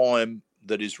of time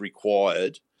that is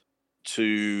required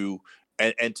to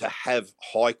and to have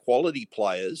high quality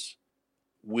players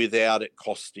without it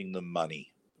costing them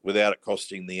money, without it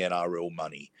costing the NRL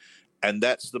money. And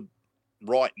that's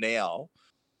right now,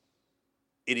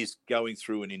 it is going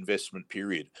through an investment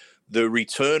period. The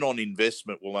return on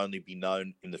investment will only be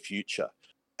known in the future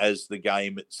as the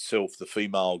game itself, the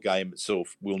female game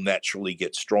itself, will naturally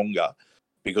get stronger,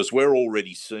 because we're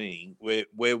already seeing,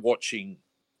 we're watching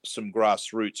some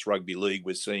grassroots rugby league.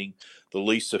 We're seeing the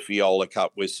Lisa Fiola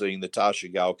Cup. We're seeing the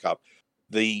Tarsha Gale Cup.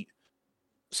 The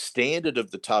standard of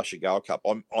the Tarsha Gale Cup,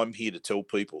 I'm here to tell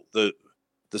people, the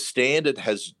standard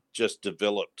has just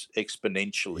developed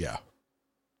exponentially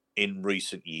in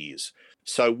recent years.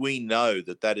 So we know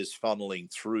that is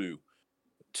funneling through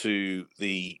to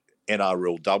the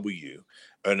NRLW,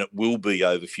 and it will be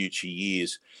over future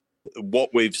years. What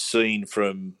we've seen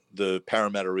from the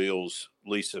Parramatta Eels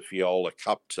Lisa Fiola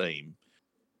Cup team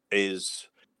is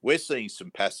we're seeing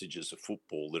some passages of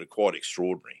football that are quite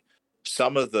extraordinary.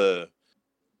 Some of the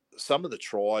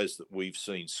tries that we've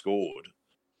seen scored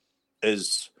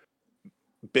is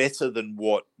better than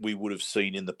what we would have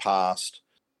seen in the past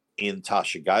in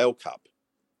Tarsha Gale Cup.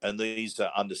 And these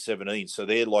are under 17, so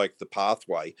they're like the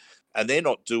pathway, and they're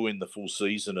not doing the full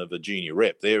season of a junior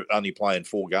rep. They're only playing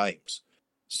 4 games.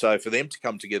 So for them to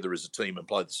come together as a team and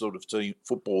play the sort of team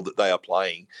football that they are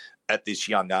playing at this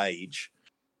young age,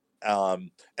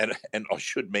 and I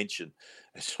should mention,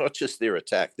 it's not just their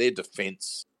attack; their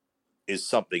defence is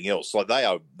something else. Like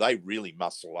they really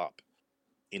muscle up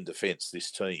in defence,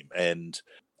 this team, and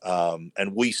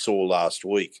we saw last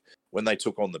week when they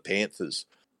took on the Panthers.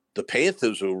 The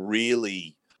Panthers were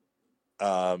really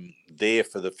there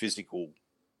for the physical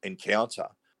encounter,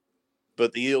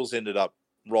 but the Eels ended up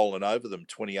rolling over them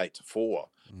 28-4,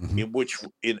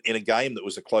 in a game that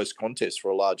was a close contest for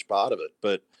a large part of it.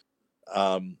 But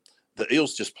the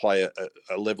Eels just play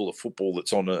a level of football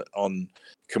that's on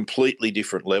completely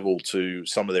different level to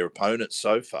some of their opponents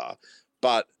so far.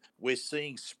 But we're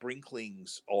seeing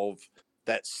sprinklings of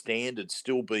that standard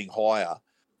still being higher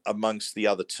amongst the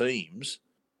other teams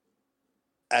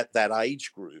at that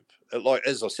age group. Like,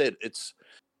 as I said,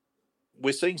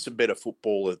 we're seeing some better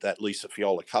football at that Lisa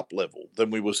Fiola Cup level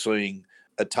than we were seeing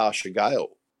at Tarsha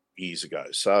Gale years ago.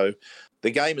 So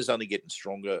the game is only getting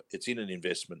stronger. It's in an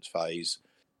investment phase.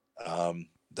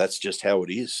 That's just how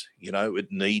it is. You know,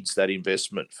 it needs that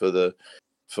investment for the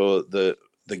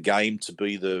game to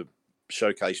be the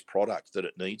showcase product that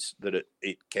it needs, that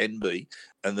it can be,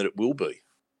 and that it will be.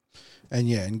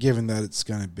 And given that it's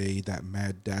going to be that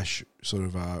mad dash sort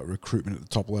of recruitment at the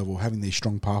top level, having these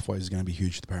strong pathways is going to be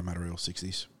huge to the Parramatta Eels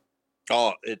 60s.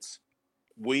 Oh,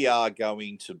 we are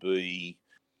going to be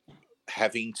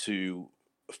having to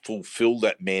fulfill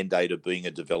that mandate of being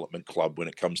a development club when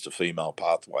it comes to female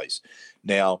pathways.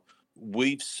 Now,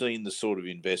 we've seen the sort of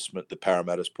investment the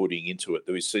Parramatta's putting into it.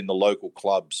 We've seen the local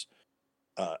clubs,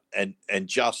 and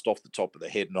just off the top of the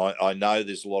head, and I know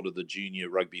there's a lot of the junior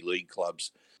rugby league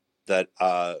clubs that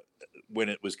when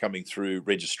it was coming through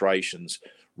registrations,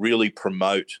 really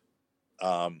promote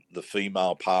the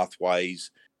female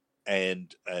pathways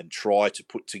and try to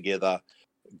put together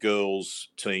girls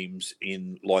teams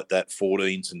in like that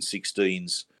 14s and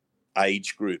 16s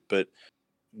age group. But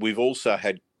we've also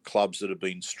had clubs that have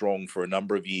been strong for a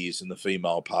number of years in the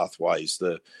female pathways.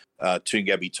 The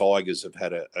Toongabbie Tigers have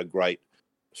had a great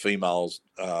females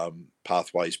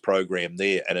pathways program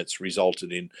there, and it's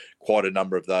resulted in quite a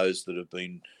number of those that have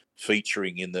been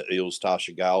featuring in the Eels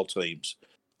Tarsha Gale teams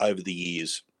over the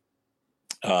years.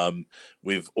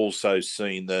 We've also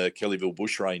seen the Kellyville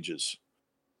Bushrangers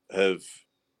have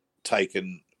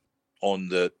taken on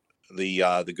the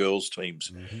girls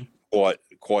teams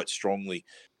quite strongly,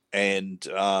 and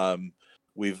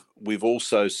we've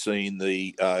also seen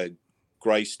the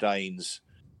Greystanes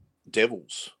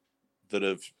Devils that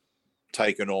have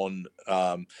taken on,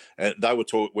 and they were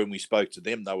when we spoke to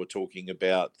them, they were talking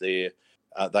about they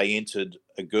entered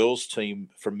a girls team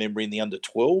from memory in the under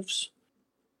 12s,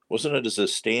 wasn't it, as a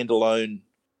standalone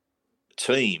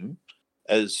team,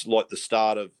 as like the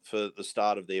start of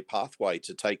their pathway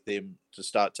to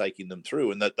start taking them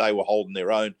through, and that they were holding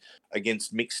their own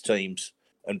against mixed teams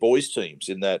and boys teams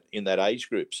in that age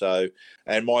group. So,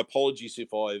 and my apologies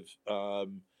if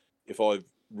I've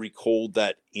recalled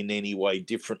that in any way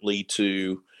differently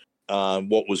to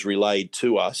what was relayed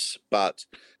to us. But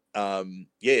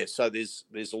so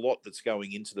there's a lot that's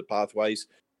going into the pathways,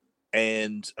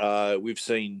 and we've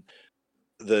seen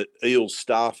that Eels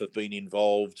staff have been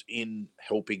involved in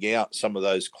helping out some of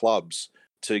those clubs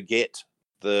to get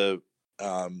the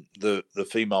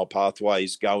female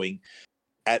pathways going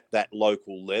at that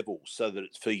local level, so that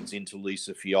it feeds into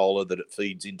Lisa Fiola, that it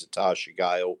feeds into Tarsha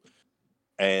Gale,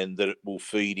 and that it will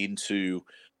feed into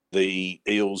the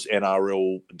Eels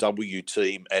NRLW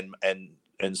team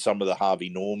and some of the Harvey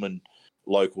Norman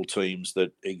local teams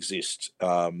that exist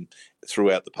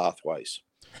throughout the pathways.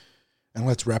 And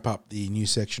let's wrap up the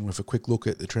news section with a quick look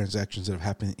at the transactions that have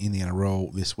happened in the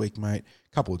NRL this week, mate.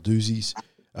 A couple of doozies.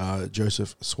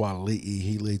 Joseph Suaalii,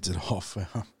 he leads it off.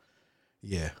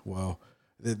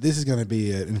 This is going to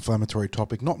be an inflammatory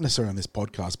topic, not necessarily on this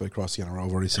podcast, but across the NRL.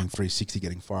 I've already seen 360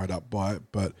 getting fired up by it.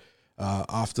 But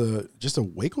after just a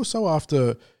week or so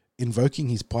after invoking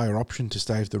his player option to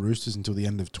stay with the Roosters until the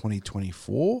end of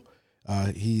 2024,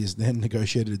 he has then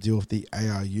negotiated a deal with the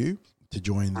ARU to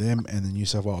join them and the New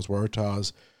South Wales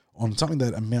Waratahs on something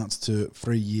that amounts to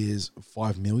 3 years,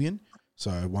 $5 million, so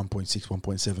 1.6,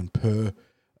 1.7 per,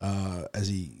 as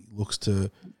he looks to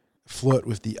flirt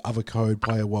with the other code,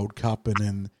 play a World Cup, and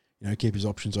then keep his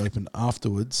options open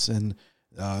afterwards. And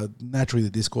naturally, the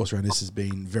discourse around this has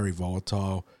been very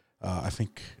volatile. I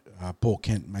think Paul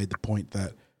Kent made the point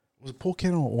that was it Paul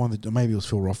Kent or maybe it was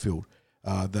Phil Rothfield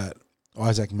that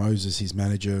Isaac Moses, his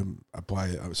manager,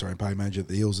 player manager that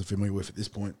the Eels are familiar with at this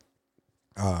point,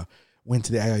 went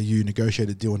to the ARU,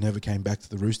 negotiated a deal, and never came back to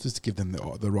the Roosters to give them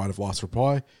the right of last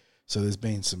reply. So there's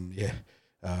been some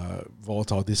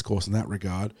volatile discourse in that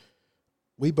regard.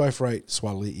 We both rate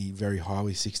Suaalii very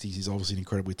highly. 60s. He's obviously an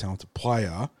incredibly talented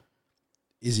player.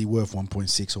 Is he worth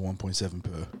 1.6 or 1.7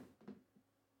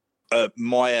 per?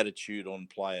 My attitude on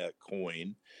player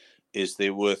coin is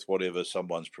they're worth whatever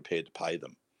someone's prepared to pay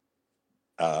them.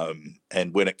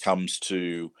 And when it comes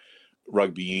to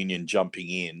rugby union jumping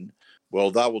in,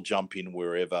 well, they will jump in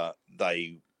wherever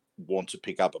they want to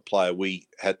pick up a player. We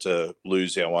had to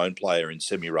lose our own player in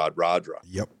Semirad Radra.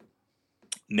 Yep.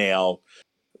 Now,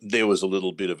 there was a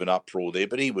little bit of an uproar there,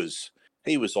 but he was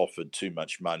offered too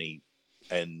much money,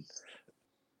 and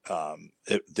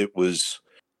it was.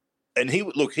 And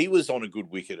he was on a good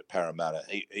wicket at Parramatta.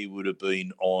 He would have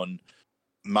been on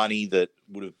money that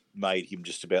would have made him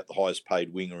just about the highest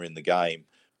paid winger in the game,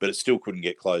 but it still couldn't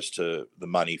get close to the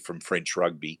money from French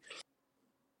rugby.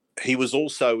 He was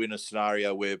also in a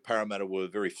scenario where Parramatta were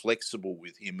very flexible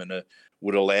with him and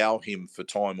would allow him for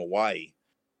time away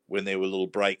when there were little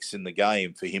breaks in the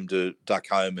game for him to duck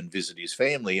home and visit his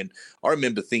family. And I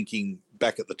remember thinking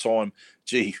back at the time,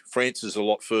 gee, France is a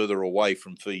lot further away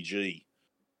from Fiji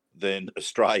than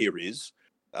Australia is.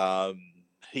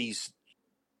 He's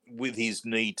with his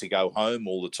need to go home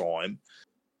all the time.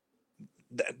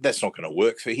 That's not going to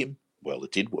work for him. Well,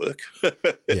 it did work.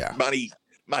 Yeah.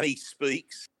 Money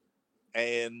speaks,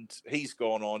 and he's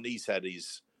gone on. He's had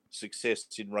his success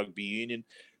in rugby union.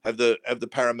 Have the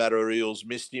Parramatta Eels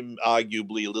missed him?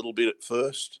 Arguably a little bit at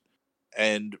first,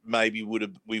 and maybe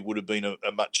we would have been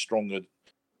a much stronger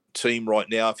team right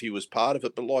now if he was part of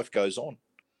it. But life goes on,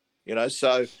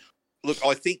 So, look,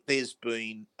 I think there's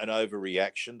been an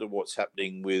overreaction to what's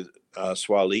happening with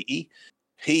Suaalii.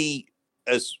 He,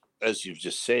 as you've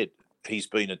just said, he's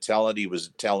been a talent. He was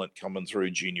a talent coming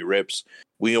through junior reps.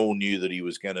 We all knew that he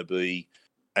was going to be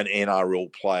an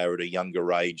NRL player at a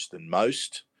younger age than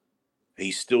most.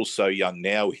 He's still so young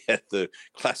now. We had the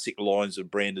classic lines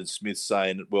of Brandon Smith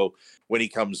saying, well, when he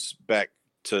comes back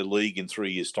to league in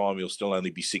 3 years' time, he'll still only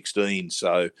be 16,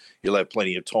 so he'll have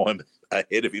plenty of time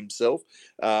ahead of himself.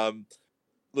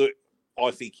 Look,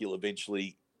 I think he'll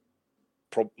eventually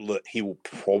he will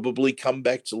probably come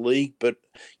back to league, but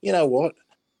you know what?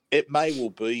 It may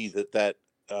well be that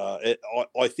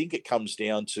I think it comes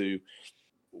down to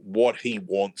what he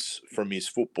wants from his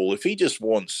football. If he just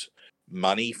wants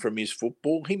money from his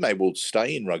football, he may well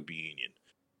stay in rugby union,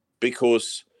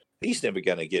 because he's never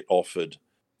going to get offered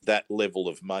that level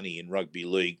of money in rugby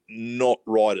league, not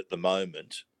right at the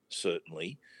moment,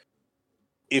 certainly.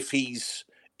 If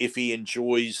he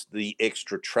enjoys the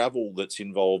extra travel that's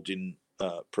involved in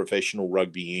professional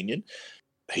rugby union,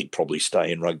 he'd probably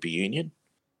stay in rugby union.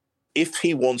 If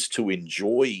he wants to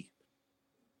enjoy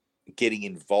getting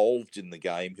involved in the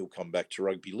game, he'll come back to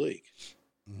rugby league.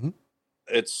 Mm-hmm.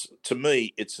 To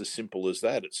me, it's as simple as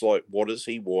that. It's like, what does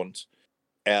he want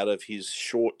out of his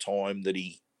short time that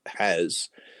he has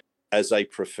as a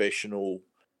professional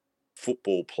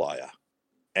football player?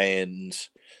 And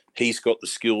he's got the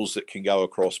skills that can go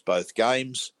across both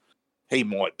games. he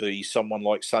might be someone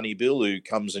like Sonny Bill who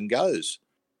comes and goes.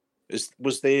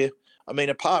 Was there? I mean,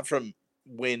 apart from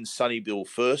when Sonny Bill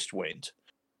first went,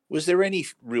 was there any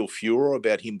real furor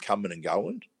about him coming and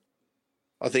going?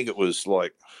 I think it was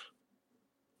like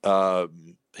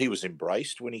he was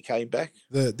embraced when he came back.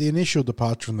 The initial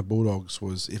departure from the Bulldogs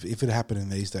was, if it happened in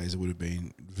these days, it would have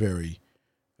been very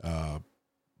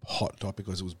hot topic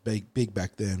because it was big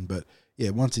back then. But yeah,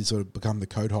 once he sort of become the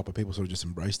code hopper, people sort of just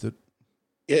embraced it.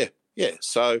 Yeah.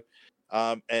 So,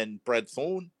 and Brad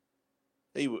Thorne,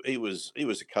 he was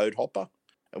a code hopper,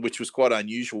 which was quite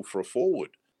unusual for a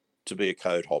forward to be a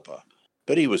code hopper.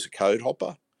 But he was a code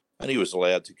hopper, and he was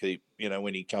allowed to keep.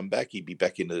 When he come back, he'd be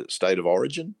back in the state of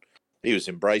origin. He was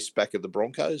embraced back at the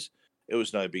Broncos. It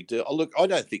was no big deal. Look, I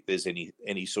don't think there's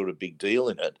any sort of big deal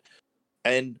in it,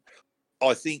 and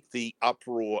I think the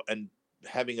uproar and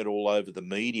having it all over the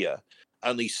media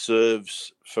only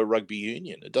serves for rugby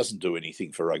union. It doesn't do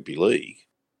anything for rugby league.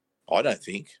 I don't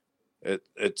think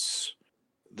it's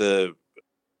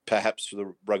perhaps for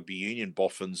the rugby union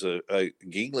boffins are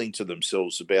giggling to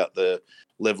themselves about the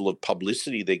level of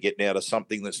publicity they're getting out of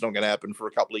something that's not going to happen for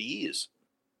a couple of years.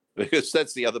 Because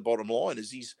that's the other bottom line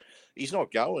is he's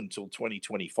not going until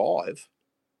 2025.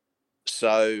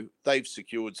 So they've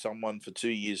secured someone for 2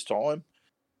 years' time.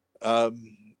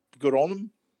 Good on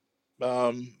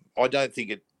them. I don't think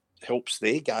it helps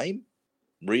their game,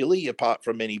 really, apart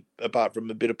from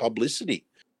a bit of publicity.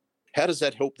 How does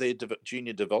that help their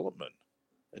junior development?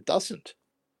 It doesn't.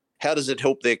 How does it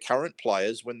help their current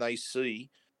players when they see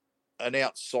an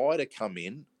outsider come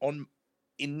in on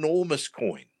enormous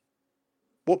coin?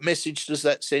 What message does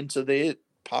that send to their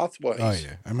pathways? Oh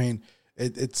yeah, I mean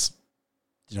it's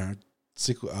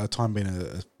time being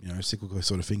a cyclical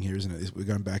sort of thing here, isn't it? We're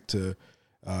going back to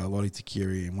Lottie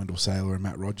Takiri and Wendell Saylor and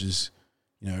Matt Rogers,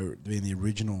 being the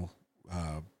original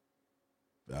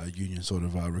union sort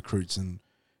of recruits and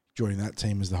joining that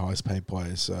team as the highest paid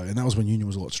players. And that was when union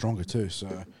was a lot stronger too.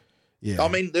 So yeah, I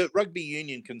mean the rugby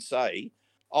union can say,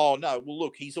 oh, no, well,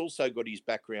 look, he's also got his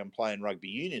background playing rugby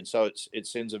union, so it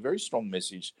sends a very strong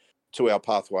message to our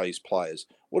pathways players.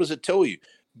 What does it tell you?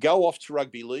 Go off to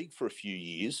rugby league for a few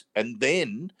years, and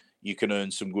then you can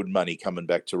earn some good money coming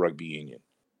back to rugby union.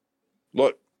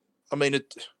 Look, I mean,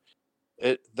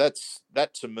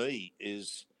 that to me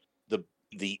is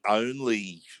the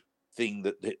only thing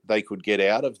that they could get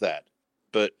out of that.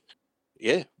 But,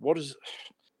 yeah,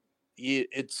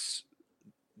 it's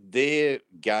their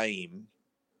game.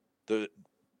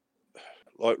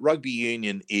 Rugby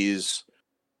union is,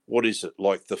 what is it,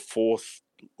 like the fourth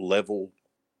level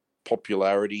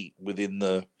popularity within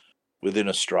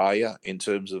Australia in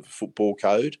terms of football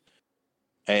code.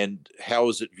 And how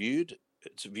is it viewed?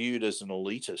 It's viewed as an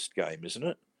elitist game, isn't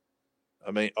it?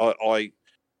 I mean, I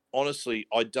honestly,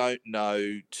 I don't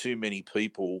know too many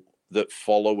people that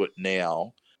follow it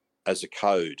now as a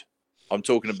code. I'm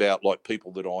talking about like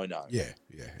people that I know. Yeah,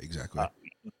 exactly.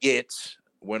 Yet,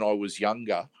 when I was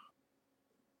younger,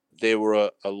 there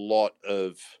were a lot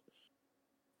of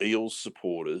Eels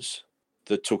supporters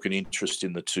that took an interest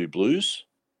in the Two Blues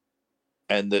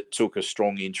and that took a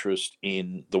strong interest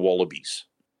in the Wallabies.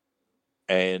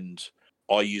 And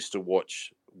I used to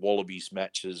watch Wallabies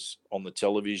matches on the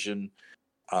television.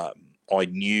 I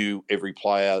knew every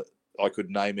player. I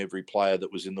could name every player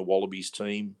that was in the Wallabies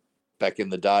team back in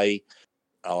the day.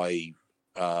 I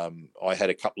had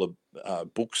a couple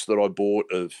of books that I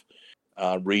bought of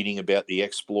reading about the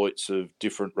exploits of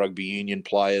different rugby union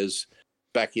players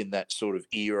back in that sort of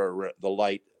era, the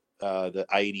late the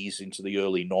 80s into the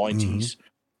early 90s. Mm-hmm.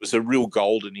 It was a real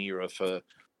golden era for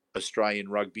Australian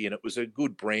rugby, and it was a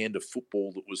good brand of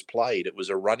football that was played. It was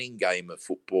a running game of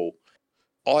football.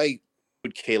 I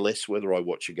would care less whether I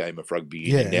watch a game of rugby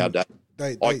union nowadays.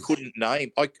 I couldn't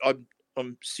name.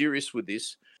 I'm serious with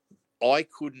this. I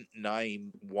couldn't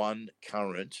name one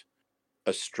current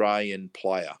Australian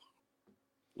player.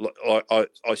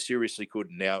 I seriously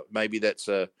couldn't. Now, maybe that's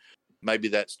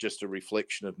just a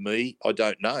reflection of me. I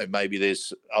don't know. Maybe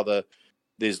there's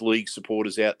league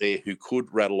supporters out there who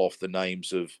could rattle off the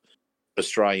names of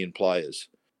Australian players.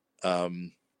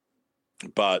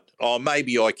 But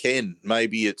maybe I can.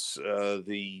 Maybe it's what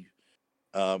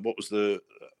was the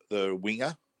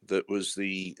winger that was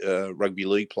the rugby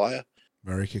league player?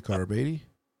 Marika Korobidi.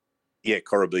 Yeah,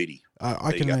 Korobidi.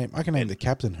 I can name the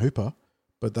captain Hooper,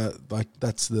 but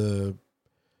that's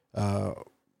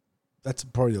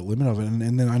probably the limit of it.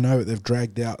 And then I know that they've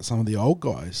dragged out some of the old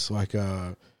guys like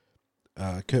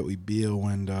Kurtwee Beale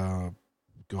and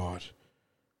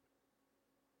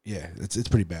it's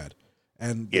pretty bad.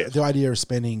 And the idea of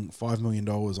spending $5 million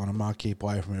on a marquee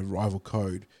player from a rival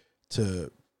code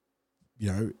to,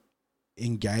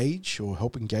 engage or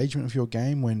help engagement of your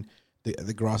game when at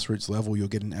the grassroots level you're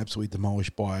getting absolutely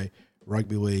demolished by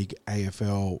rugby league,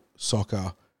 AFL,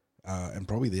 soccer, and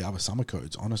probably the other summer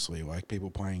codes, honestly. Like,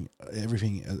 people playing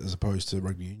everything as opposed to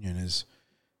rugby union it's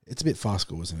a bit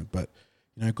farcical, isn't it? But,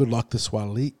 good luck to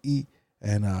Suaalii,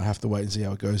 and have to wait and see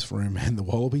how it goes for him and the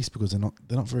Wallabies, because they're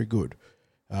not very good.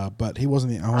 But he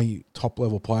wasn't the only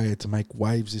top-level player to make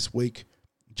waves this week.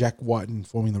 Jack Wighton,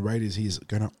 forming the Raiders, he's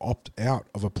going to opt out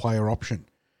of a player option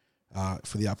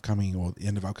for the upcoming or the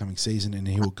end of upcoming season, and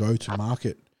he will go to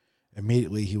market.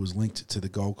 Immediately, he was linked to the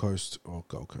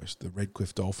the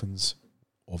Redcliffe Dolphins,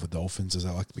 or the Dolphins as they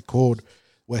like to be called,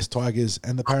 West Tigers,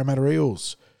 and the Parramatta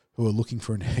Eels, who are looking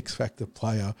for an X-Factor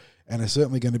player and are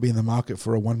certainly going to be in the market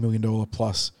for a $1 million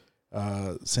plus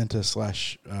centre /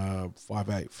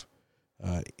 5'8"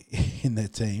 in their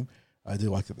team. I do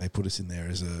like that they put us in there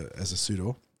as a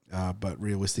suitor, but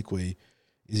realistically,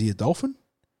 is he a Dolphin?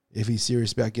 If he's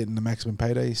serious about getting the maximum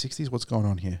payday 60s, what's going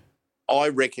on here? I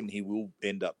reckon he will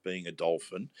end up being a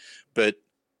Dolphin,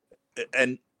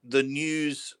 and the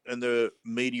news and the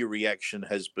media reaction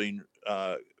has been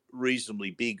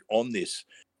reasonably big on this.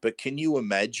 But can you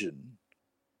imagine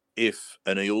if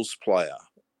an Eels player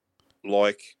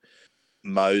like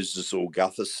Moses or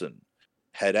Gutherson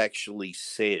had actually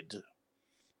said,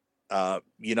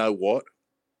 you know what,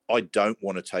 I don't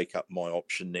want to take up my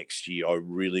option next year.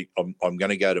 I'm going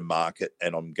to go to market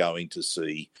and I'm going to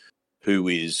see who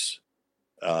is,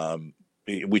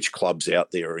 which clubs out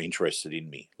there are interested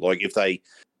in me. Like, if they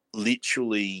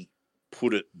literally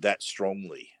put it that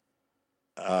strongly,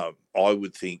 I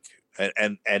would think,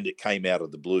 and it came out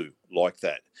of the blue like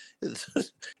that,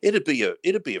 it'd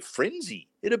be a frenzy.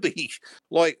 It'd be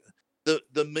like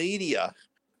the media.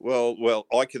 Well,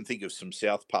 I can think of some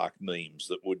South Park memes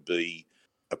that would be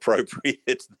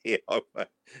appropriate there. I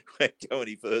won't go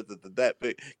any further than that.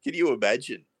 But can you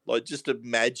imagine? Like, just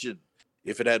imagine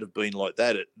if it had been like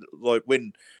that. Like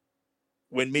when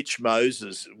Mitch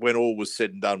Moses, when all was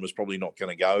said and done, was probably not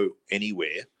going to go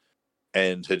anywhere,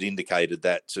 and had indicated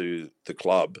that to the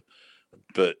club.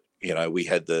 But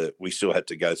we still had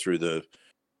to go through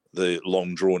the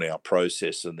long drawn out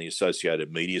process and the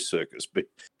associated media circus. But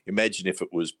imagine if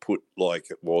it was put like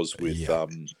it was with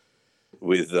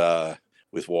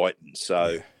Wighton.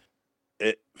 So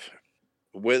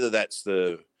whether that's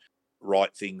the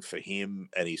right thing for him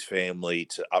and his family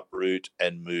to uproot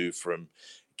and move from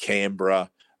Canberra,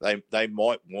 they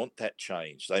might want that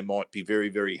change. They might be very,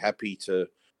 very happy to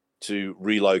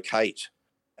relocate.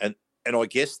 And I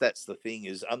guess that's the thing,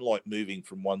 is unlike moving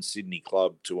from one Sydney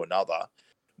club to another,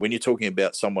 when you're talking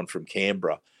about someone from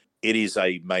Canberra, it is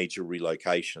a major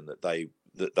relocation that they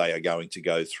are going to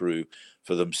go through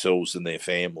for themselves and their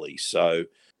family. So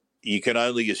you can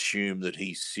only assume that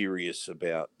he's serious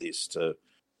about this, to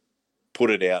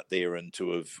put it out there and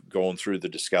to have gone through the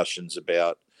discussions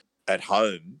at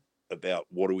home about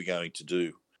what are we going to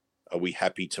do? Are we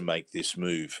happy to make this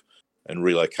move and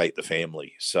relocate the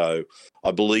family? So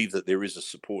I believe that there is a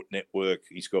support network.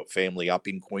 He's got family up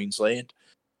in Queensland.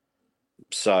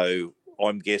 So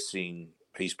I'm guessing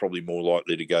he's probably more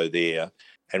likely to go there.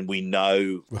 And we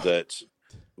know that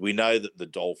the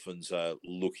Dolphins are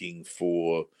looking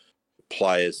for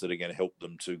players that are going to help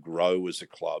them to grow as a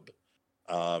club.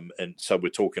 And so we're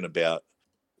talking about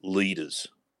leaders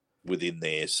within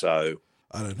there. So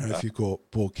I don't know if you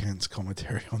caught Paul Kent's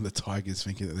commentary on the Tigers,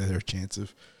 thinking that there's a chance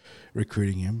of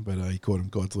recruiting him, but he called them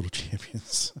God's little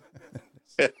champions.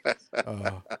 I'm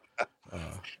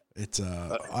at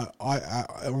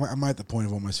the point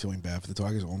of almost feeling bad for the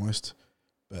Tigers, almost.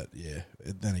 But yeah,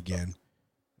 then again,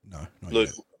 no. Look,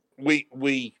 we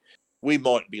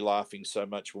might be laughing so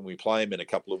much when we play them in a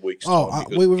couple of weeks. We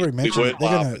already mentioned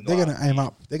they're going to aim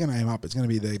up. They're going to aim up. It's going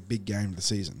to be their big game of the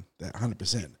season, that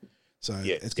 100%. So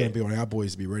it's going to be on our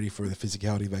boys to be ready for the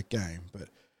physicality of that game. But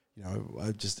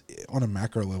I just, on a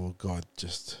macro level, God,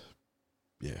 just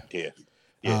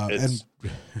and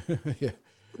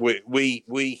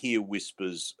we hear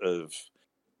whispers of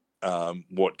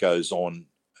what goes on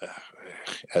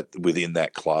within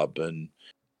that club, and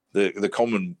the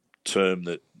common term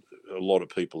that a lot of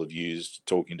people have used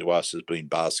talking to us has been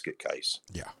basket case.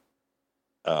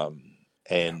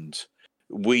 And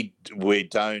we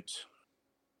don't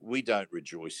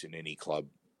rejoice in any club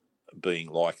being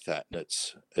like that. And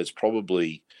it's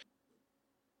probably,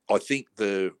 I think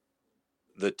the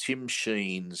Tim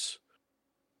Sheen's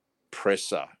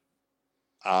presser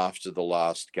after the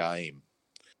last game,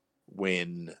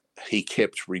 when he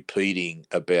kept repeating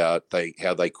about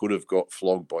how they could have got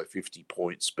flogged by 50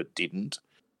 points but didn't,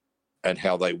 and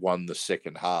how they won the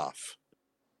second half,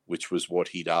 which was what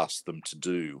he'd asked them to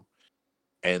do,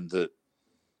 and that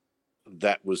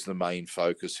that was the main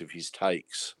focus of his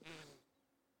takes.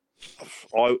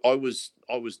 I was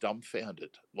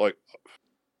dumbfounded. Like,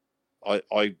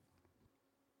 I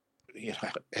you know,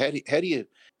 how do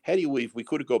you we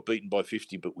could have got beaten by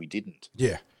 50, but we didn't.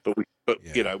 Yeah.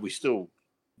 You know, we still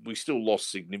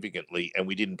lost significantly, and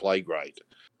we didn't play great.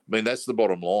 I mean, that's the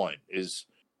bottom line. Is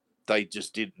they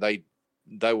just did they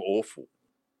were awful.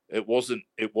 It wasn't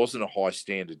a high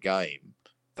standard game.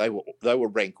 They were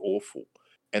rank awful,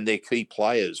 and their key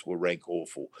players were rank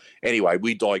awful. Anyway,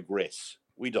 we digress.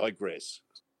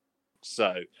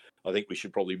 So I think we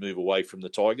should probably move away from the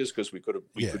Tigers, because we could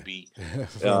be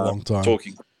for a long time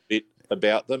talking a bit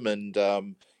about them, and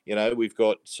you know, we've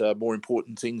got more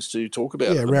important things to talk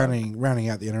about. Yeah, rounding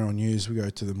out the NRL news, we go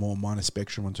to the more minor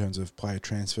spectrum in terms of player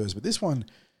transfers. But this one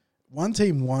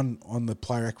team won on the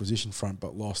player acquisition front,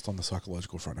 but lost on the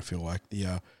psychological front. I feel like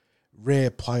the rare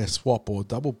player swap, or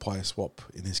double player swap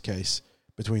in this case,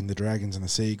 between the Dragons and the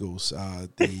Seagulls.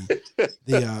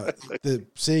 The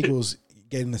Seagulls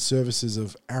getting the services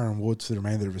of Aaron Woods for the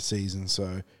remainder of the season.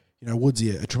 So, you know, Woodsy,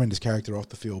 a tremendous character off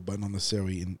the field, but not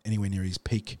necessarily anywhere near his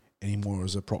peak anymore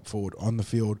as a prop forward on the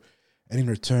field. And in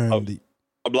return,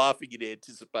 I'm laughing in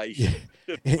anticipation.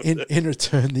 Yeah, in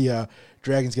return, the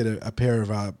Dragons get a pair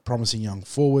of promising young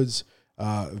forwards,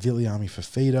 Viliami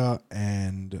Fafita,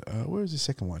 and where is the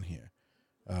second one here?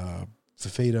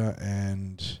 Fafita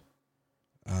and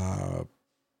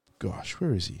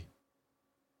where is he?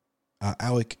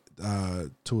 Alec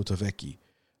Tuataveki.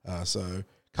 So a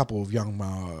couple of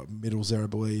young middles there, I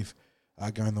believe,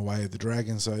 going the way of the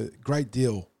Dragons. So great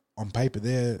deal on paper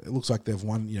there. It looks like they've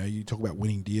won. You know, you talk about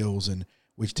winning deals and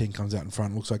which team comes out in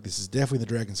front. It looks like this is definitely the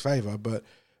Dragons' favour, but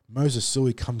Moses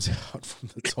Suaalii comes out from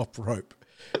the top rope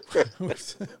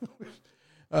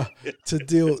to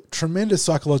deal tremendous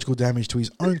psychological damage to his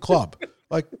own club.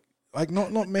 Like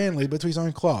not Manly, but to his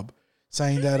own club,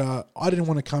 saying that I didn't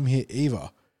want to come here either,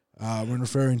 when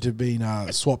referring to being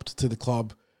swapped to the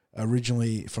club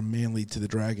originally from Manly to the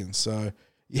Dragons. So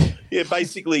yeah,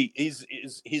 basically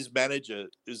his manager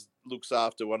looks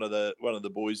after one of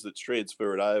the boys that's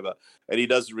transferred over, and he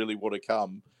doesn't really want to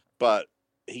come, but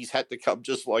he's had to come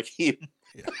just like him.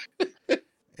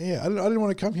 Yeah, I didn't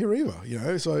want to come here either, you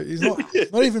know. So he's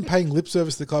not even paying lip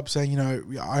service to the club, saying, you know,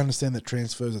 I understand that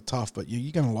transfers are tough, but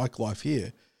you're going to like life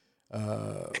here.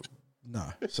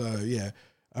 No. So, yeah,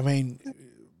 I mean,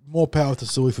 more power to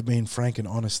Suaalii for being frank and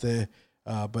honest there.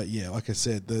 But, yeah, like I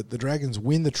said, the Dragons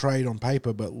win the trade on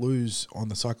paper but lose on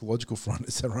the psychological front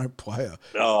as their own player.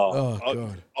 Oh,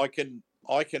 God.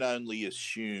 I can only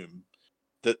assume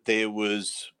that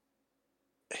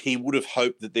he would have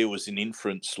hoped that there was an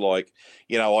inference like,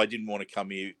 you know, I didn't want to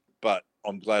come here, but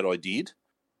I'm glad I did.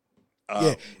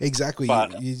 Yeah, exactly.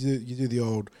 But, you do the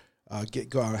old how to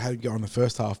go on the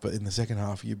first half, but in the second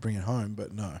half you bring it home.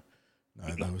 But no,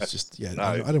 that was just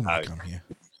I didn't want to come here.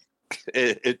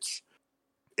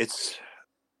 It's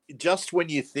just when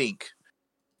you think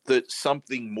that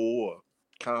something more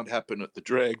can't happen at the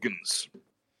Dragons,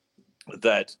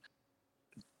 that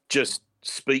just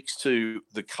speaks to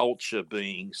the culture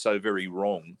being so very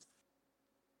wrong.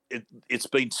 It's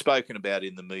been spoken about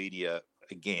in the media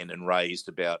again and raised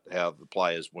about how the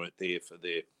players weren't there for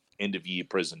their end-of-year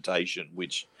presentation,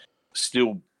 which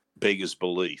still beggars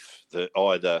belief that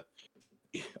either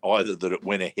that it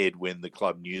went ahead when the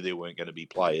club knew there weren't going to be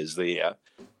players there,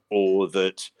 or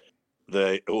that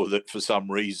for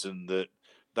some reason that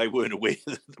they weren't aware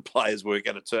that the players weren't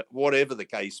going to turn. Whatever the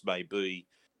case may be,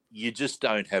 you just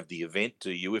don't have the event,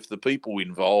 do you? If the people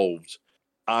involved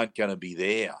aren't going to be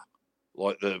there,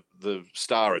 like the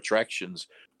star attractions,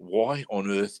 why on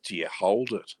earth do you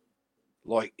hold it?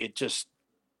 Like, it just,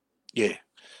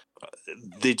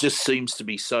 there just seems to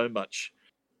be so much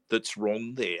that's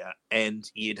wrong there.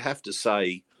 And you'd have to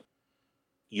say,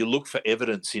 you look for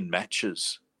evidence in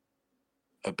matches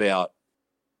about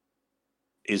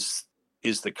is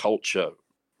the culture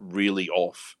really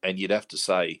off? And you'd have to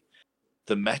say,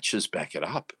 the matches back it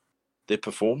up, their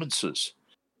performances.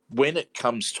 When it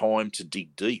comes time to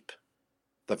dig deep,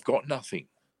 they've got nothing.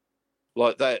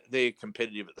 Like they're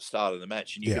competitive at the start of the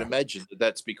match, and you can imagine that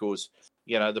that's because,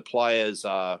 you know, the players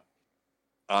are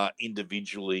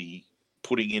individually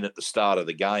putting in at the start of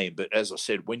the game. But as I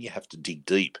said, when you have to dig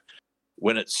deep,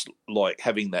 when it's like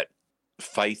having that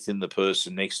faith in the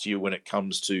person next to you, when it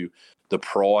comes to the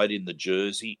pride in the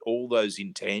jersey, all those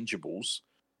intangibles,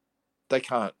 they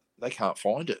can't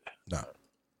find it. No.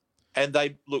 And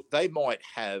they might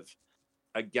have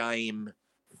a game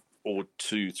or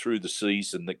two through the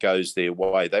season that goes their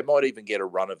way. They might even get a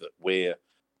run of it where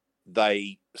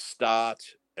they start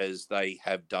as they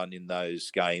have done in those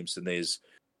games, and there's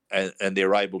and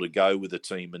they're able to go with a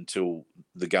team until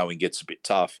the going gets a bit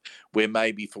tough, where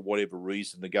maybe for whatever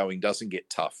reason the going doesn't get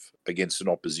tough against an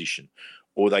opposition,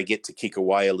 or they get to kick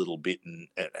away a little bit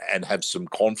and have some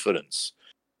confidence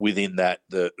within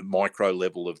the micro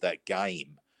level of that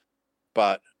game.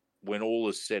 But when all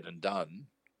is said and done,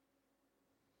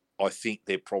 I think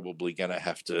they're probably going to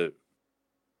have to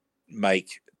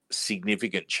make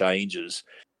significant changes,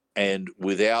 and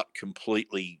without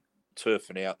completely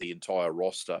turfing out the entire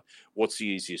roster, what's the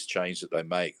easiest change that they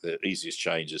make? The easiest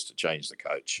change is to change the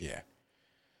coach. Yeah.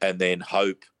 And then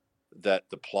hope that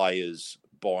the players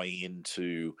buy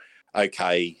into,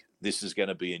 okay, this is going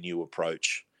to be a new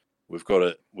approach. We've got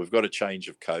a change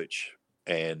of coach,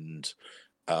 and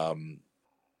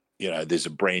there's a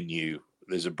brand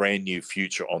new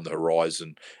future on the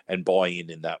horizon, and buy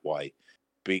in that way.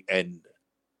 And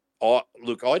I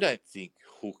don't think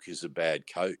Hook is a bad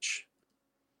coach.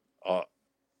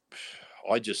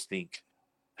 I just think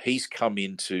he's come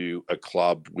into a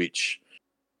club which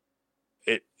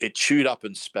it chewed up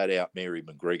and spat out Mary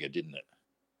McGregor, didn't it,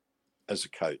 as a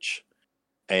coach?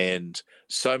 And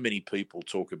so many people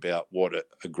talk about what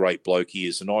a great bloke he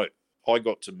is, and I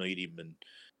got to meet him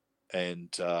and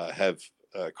have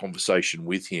a conversation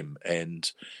with him,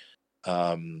 and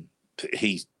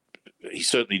he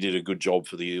certainly did a good job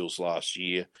for the Eels last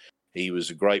year. He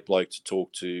was a great bloke to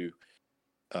talk to.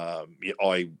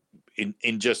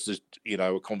 In just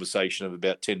a conversation of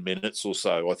about 10 minutes or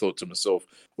so, I thought to myself,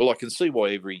 well, I can see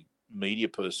why every media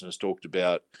person has talked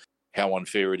about how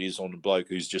unfair it is on a bloke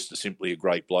who's just simply a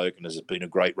great bloke and has been a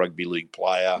great rugby league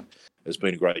player, has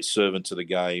been a great servant to the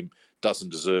game, doesn't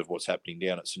deserve what's happening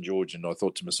down at St. George. And I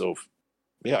thought to myself,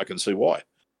 yeah, I can see why.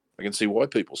 I can see why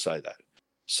people say that.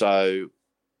 So,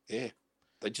 yeah,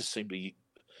 they just seem to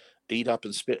eat up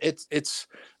and spit. It's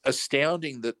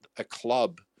astounding that a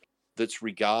club that's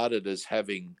regarded as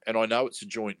having, and I know it's a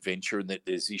joint venture and that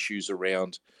there's issues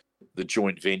around the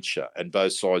joint venture and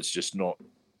both sides just not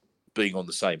being on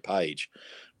the same page,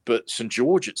 but St.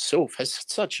 George itself has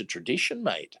such a tradition,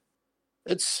 mate.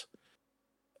 At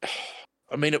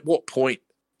what point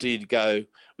did you go,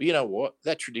 well, you know what,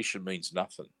 that tradition means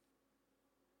nothing?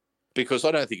 Because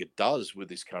I don't think it does with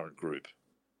this current group.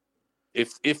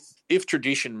 If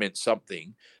tradition meant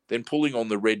something, then pulling on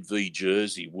the red V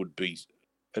jersey would be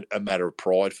a matter of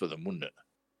pride for them, wouldn't it?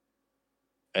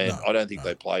 And I don't think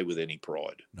they play with any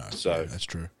pride. No, so yeah, that's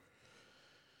true.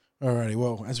 Alrighty,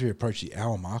 well, as we approach the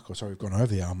hour mark, we've gone over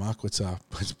the hour mark. Let's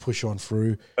push on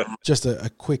through. Just a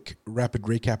quick, rapid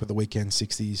recap of the weekend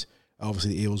 60s.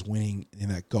 Obviously, the Eels winning in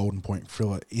that Golden Point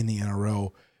thriller in the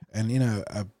NRL, and in a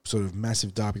sort of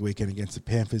massive derby weekend against the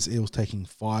Panthers. Eels taking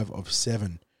 5 of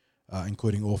 7.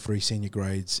 Including all 3 senior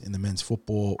grades in the men's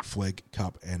football, Flegg,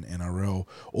 Cup, and NRL.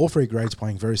 All 3 grades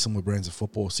playing very similar brands of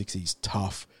football. 60s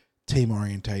tough,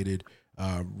 team-orientated,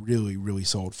 really, really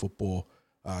solid football.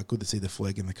 Good to see the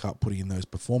Flegg and the Cup putting in those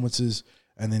performances.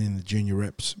 And then in the junior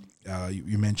reps,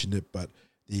 you mentioned it, but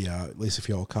the Lisa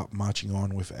Fiala Cup marching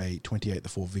on with a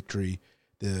 28-4 victory.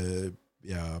 The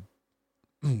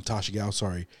Tarsha Gale,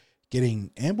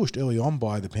 getting ambushed early on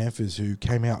by the Panthers, who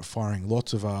came out firing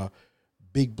lots of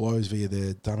big blows via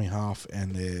their dummy half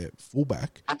and their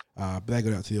fullback. But they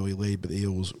got out to the early lead, but the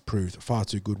Eels proved far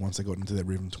too good once they got into their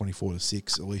rhythm,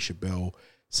 24-6. Alicia Bell,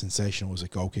 sensational as a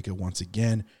goal kicker once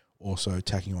again, also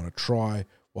tacking on a try,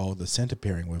 while the centre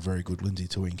pairing were very good, Lindsay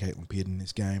Tui and Caitlin Pearden in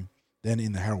this game. Then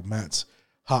in the Harold Matts,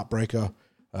 heartbreaker,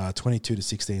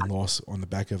 22-16 loss on the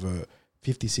back of a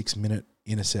 56-minute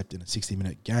intercept in a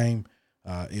 60-minute game.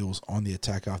 Eels on the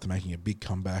attack after making a big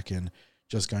comeback and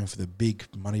just going for the big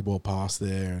money ball pass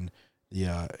there, and the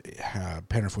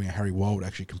Penrith winger Harry Wold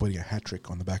actually completing a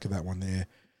hat-trick on the back of that one there.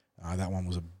 That one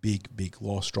was a big, big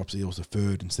loss, drops the Eels to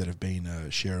third instead of being a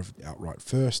share of outright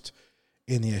first.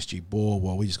 In the SG ball,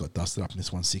 we just got dusted up in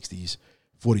this one, 60s,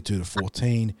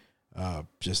 42-14.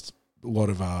 Just a lot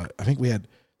of, I think we had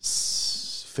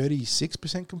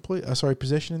 36%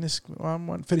 possession in this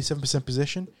one, 37%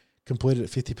 possession, completed at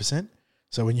 50%.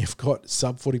 So when you've got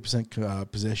sub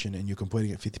 40% possession and you're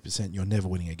completing at 50%, you're never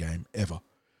winning a game, ever.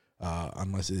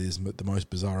 Unless it is the most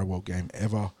bizarre world game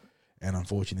ever. And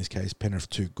unfortunately, in this case, Penrith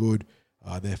too good.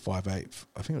 They're 5'8".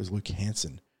 I think it was Luke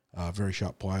Hansen, very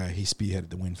sharp player. He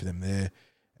spearheaded the win for them there.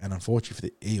 And unfortunately for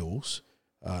the Eels,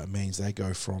 it means they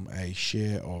go from a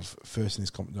share of first in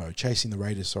this chasing the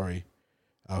Raiders, if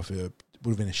it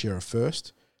would have been a share of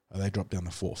first, they dropped down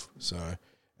to fourth.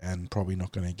 And probably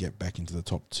not going to get back into the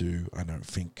top 2, I don't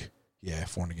think. Yeah,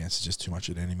 for and against is just too much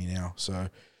of an enemy now. So,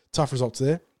 tough results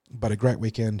there, but a great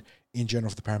weekend in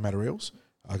general for the Parramatta Eels.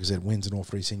 Like I said, wins in all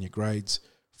 3 senior grades.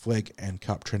 Flegg and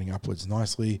Cup trending upwards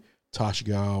nicely. Tarsha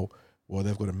Gale Well,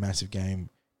 they've got a massive game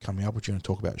coming up, which we're going to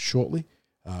talk about shortly.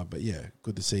 But yeah,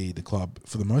 good to see the club,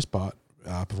 for the most part,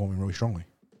 performing really strongly.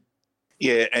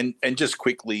 Yeah, and just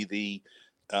quickly, the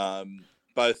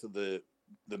both of the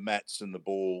Mats and the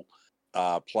Ball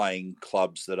are playing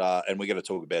clubs that are, and we're going to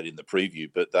talk about it in the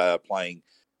preview, but they are playing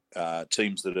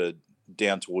teams that are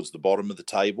down towards the bottom of the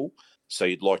table. So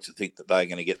you'd like to think that they're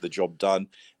going to get the job done.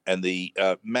 And the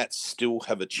Mats still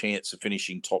have a chance of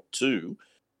finishing top two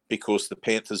because the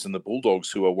Panthers and the Bulldogs,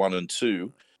 who are 1 and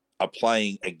 2, are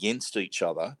playing against each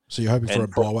other. So you're hoping for a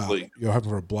blowout. You're hoping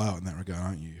for a blowout in that regard,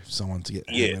 aren't you? Someone to get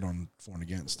hammered on for and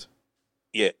against.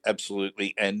 Yeah,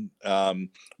 absolutely. And,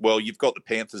 well, you've got the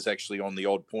Panthers actually on the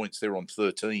odd points. They're on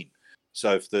 13.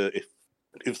 So if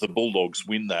the Bulldogs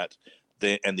win that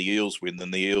and the Eels win,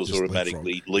 then the Eels Just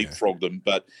automatically leapfrog them.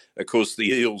 But, of course, the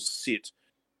Eels sit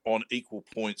on equal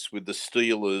points with the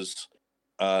Steelers,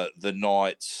 the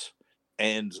Knights,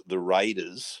 and the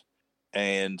Raiders.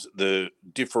 And the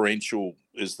differential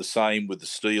is the same with the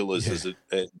Steelers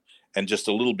and just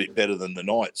a little bit better than the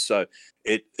Knights. So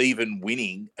even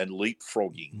winning and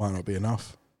leapfrogging might not be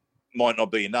enough. Might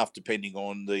not be enough depending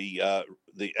on the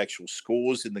actual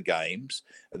scores in the games.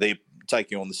 They're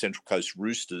taking on the Central Coast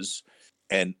Roosters,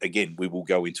 and again we will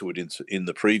go into it in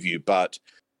the preview. But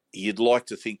you'd like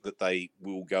to think that they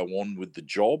will go on with the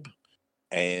job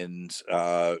and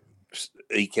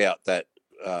eke out that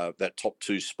top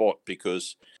two spot,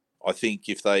 because I think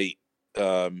if they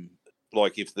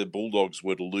if the Bulldogs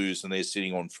were to lose and they're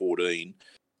sitting on 14,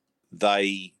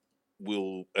 they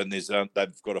will, and they've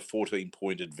got a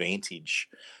 14-point advantage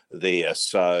there.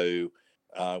 So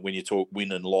when you talk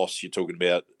win and loss, you're talking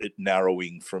about it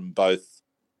narrowing from both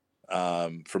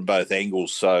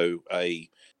angles. So I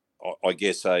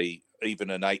guess even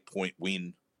an 8-point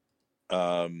win,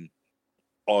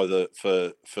 either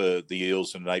for the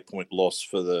Eels and an 8-point loss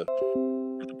for the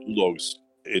Bulldogs,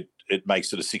 it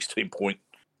makes it a 16-point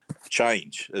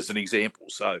change as an example.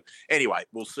 So anyway,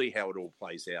 we'll see how it all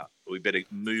plays out. We better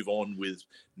move on with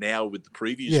the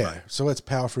previews. Yeah, mate. So let's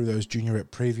power through those junior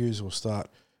rep previews. We'll start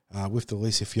with the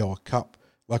Lisa Fiala Cup.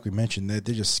 Like we mentioned, they're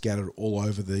just scattered all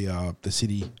over the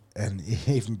city and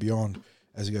even beyond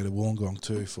as we go to Wollongong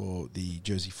too for the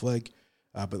Jersey Flag.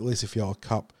 But the Lisa Fiala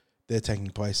Cup, they're taking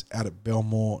place out at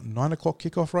Belmore. 9 o'clock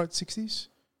kickoff, right, 60s?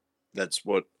 That's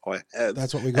what I have.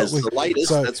 That's what we got. As the latest.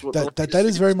 So that's what that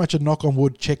is very much a knock on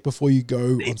wood, check before you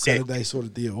go on Saturday sort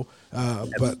of deal.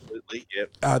 Absolutely,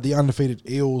 yep. The undefeated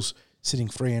Eels sitting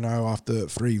 3-0 after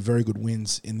 3 very good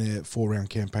wins in their 4-round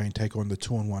campaign take on the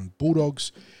 2-1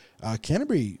 Bulldogs.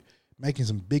 Canterbury making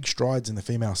some big strides in the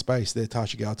female space. Their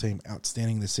Tarsha Gale team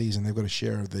outstanding this season. They've got a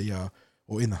share of the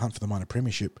or in the hunt for the minor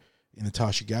premiership in the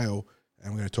Tarsha Gale,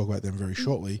 and we're going to talk about them very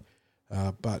shortly.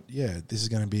 But yeah, this is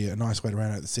going to be a nice way to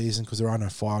round out the season because there are no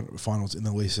finals in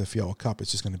the Lisa Fiala Cup.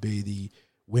 It's just going to be the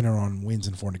winner on wins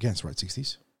and for and against, right,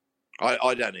 60s?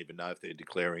 I don't even know if they're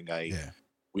declaring a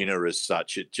winner as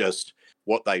such. It just,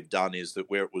 what they've done is that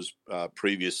where it was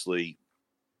previously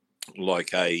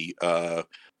like a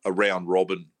round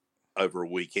robin over a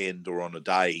weekend or on a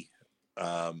day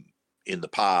in the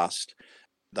past,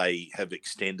 they have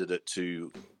extended it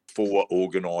to 4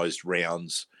 organised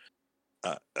rounds,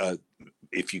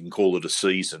 if you can call it a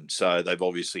season. So they've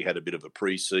obviously had a bit of a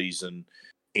pre-season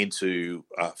into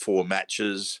 4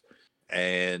 matches,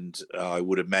 and I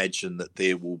would imagine that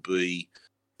there will be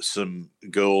some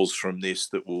girls from this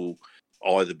that will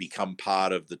either become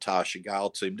part of the Tarsha Gale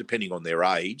team, depending on their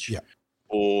age,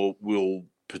 or will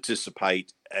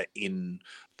participate in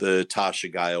the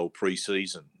Tarsha Gale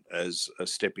pre-season as a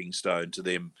stepping stone to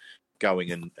them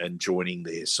going and joining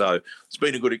there. So it's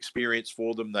been a good experience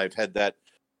for them. They've had that,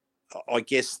 I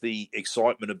guess, the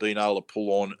excitement of being able to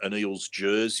pull on an Eels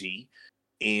jersey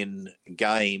in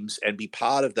games and be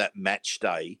part of that match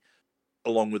day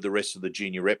along with the rest of the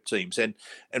junior rep teams. And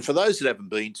for those that haven't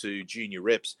been to junior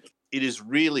reps, it is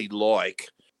really like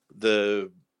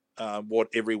the what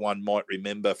everyone might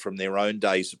remember from their own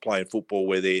days of playing football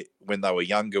when they were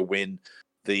younger, when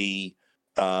the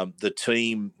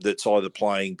team that's either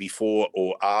playing before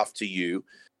or after you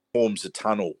forms a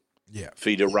tunnel for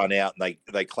you to run out, and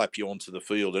they clap you onto the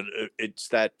field. And it's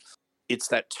that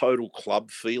total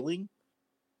club feeling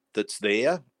that's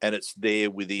there, and it's there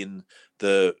within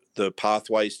the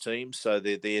Pathways team. So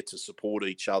they're there to support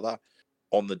each other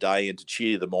on the day and to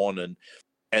cheer them on.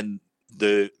 And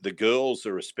the girls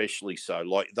are especially so.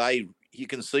 Like you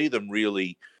can see them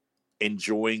really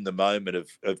enjoying the moment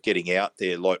of getting out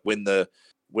there. Like when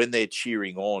they're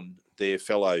cheering on their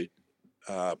fellow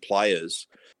players,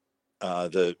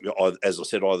 as I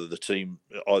said, either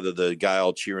the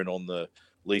Gale cheering on the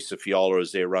Lisa Fiola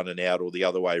as they're running out, or the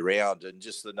other way around, and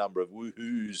just the number of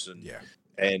woohoos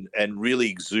and really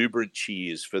exuberant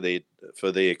cheers for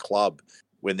their club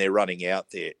when they're running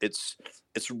out there. It's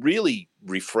really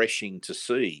refreshing to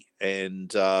see, and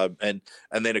then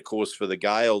of course for the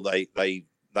Gale, they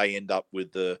end up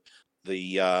with the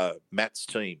Matt's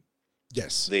team.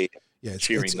 Yes. Yeah,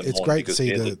 it's great to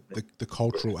see the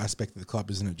cultural aspect of the club,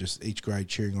 isn't it? Just each grade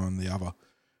cheering on the other.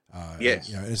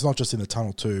 Yes. And it's not just in the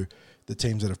tunnel too. The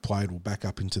teams that have played will back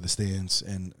up into the stands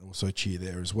and also cheer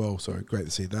there as well. So great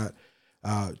to see that.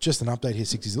 Just an update here,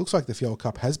 60s. It looks like the Fiola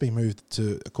Cup has been moved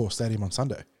to Accor Stadium on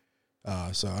Sunday.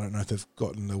 So I don't know if they've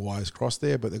gotten the wires crossed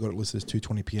there, but they've got it listed as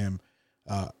 2:20 p.m.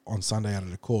 On Sunday out of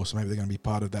Accor. So maybe they're going to be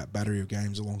part of that battery of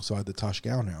games alongside the Tarsha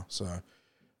Gale now. So...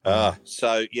 I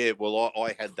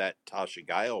had that Tarsha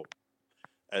Gale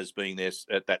as being there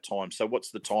at that time. So what's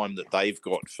the time that they've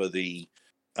got for the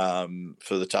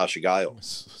Tarsha Gale?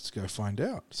 Let's go find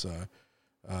out. So,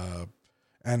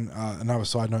 another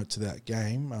side note to that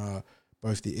game,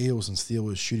 both the Eels and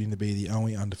Steelers shooting to be the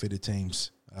only undefeated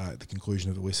teams at the conclusion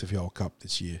of the West Fiola Cup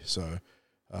this year. So,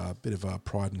 a bit of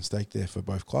pride and stake there for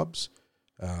both clubs.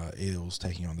 Eels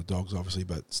taking on the Dogs, obviously,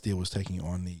 but Steelers taking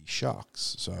on the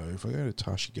Sharks. So if I go to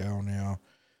Tarsha Gale now,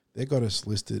 they got us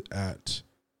listed at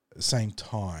the same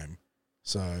time.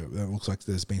 So it looks like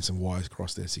there's been some wires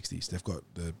crossed there, 60s. They've got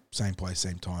the same place,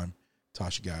 same time,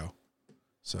 Tarsha Gale.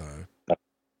 So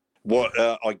what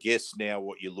I guess now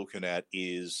what you're looking at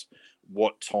is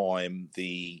what time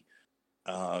the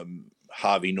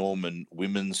Harvey Norman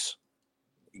women's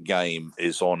game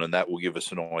is on, and that will give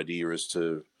us an idea as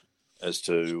to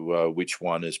which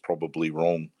one is probably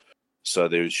wrong. So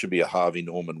there should be a Harvey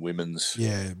Norman women's.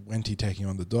 Yeah, Wenty taking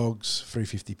on the Dogs,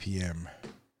 3:50 p.m.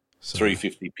 So.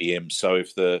 3:50 p.m. So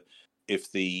if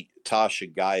the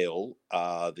Tarsha Gale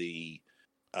are the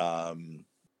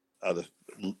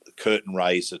curtain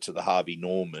raiser to the Harvey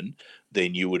Norman,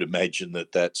 then you would imagine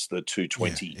that that's the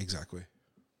 2:20. Yeah, exactly.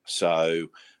 So.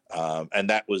 And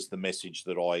that was the message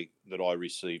that I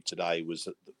received today, was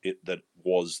that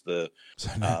was the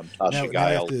Tarsha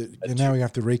Gale. Now we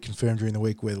have to reconfirm during the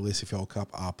week where the Lisa Fiola Cup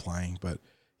are playing, but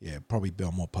yeah, probably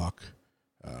Belmore Park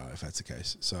if that's the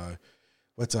case. So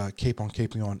let's keep on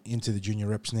keeping on into the junior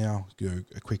reps now. Do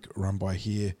a quick run by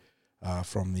here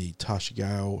from the Tarsha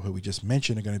Gale, who we just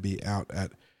mentioned are going to be out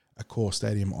at Accor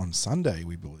Stadium on Sunday,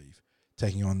 we believe,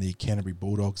 taking on the Canterbury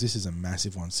Bulldogs. This is a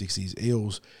massive 160s.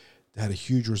 Eels had a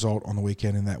huge result on the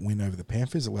weekend in that win over the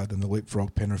Panthers, allowed them to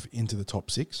leapfrog Penrith into the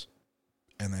top six,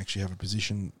 and they actually have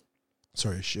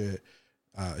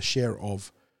a share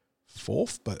of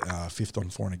fourth, but fifth on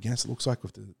for and against, it looks like,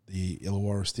 with the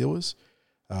Illawarra Steelers.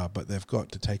 But they've got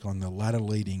to take on the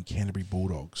ladder-leading Canterbury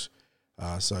Bulldogs.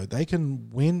 So they can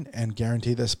win and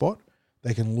guarantee their spot.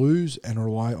 They can lose and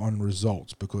rely on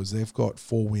results because they've got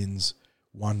 4 wins,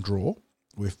 1 draw,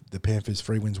 with the Panthers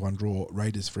 3 wins, 1 draw,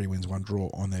 Raiders 3 wins, 1 draw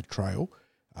on their trail,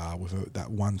 with that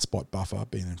 1 spot buffer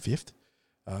being in 5th.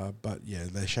 But yeah,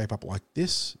 they shape up like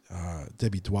this.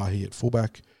 Debbie Dwahi at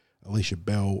fullback, Alicia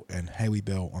Bell and Hayley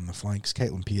Bell on the flanks,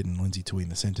 Caitlin Peard and Lindsay Tui in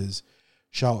the centres,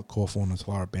 Charlotte Cawthorn and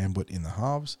Talara Bambut in the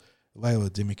halves, Layla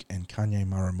Dimmick and Kanye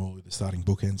Maramuli, the starting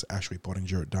bookends, Ashley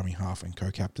Pottinger at dummy half and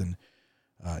co-captain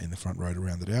in the front row to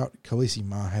round it out, Khaleesi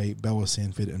Mahe, Bella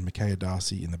Sanford and Micaiah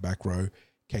Darcy in the back row,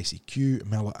 Casey Q,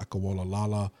 Mela Akawala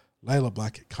Lala, Layla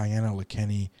Black, Kayana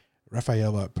Lekeni,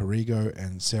 Rafaela Perigo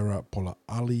and Sarah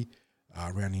Suaalii,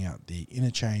 rounding out the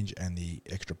interchange and the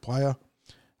extra player.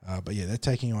 But yeah, they're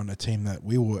taking on a team that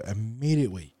we were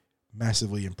immediately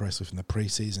massively impressed with in the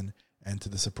preseason, and to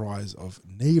the surprise of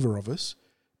neither of us,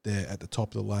 they're at the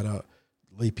top of the ladder,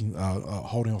 leaping,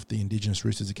 holding off the Indigenous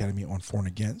Roosters Academy on for and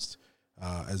against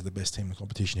as the best team in the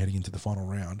competition heading into the final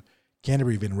round.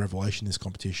 Canterbury have been a revelation in this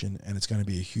competition, and it's going to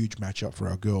be a huge matchup for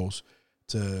our girls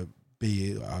to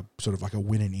be sort of like a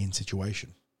win and in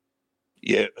situation.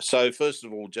 Yeah, so first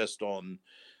of all, just on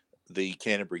the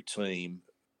Canterbury team,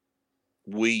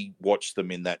 we watched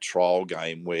them in that trial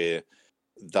game where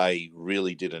they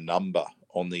really did a number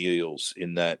on the Eels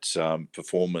in that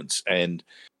performance. And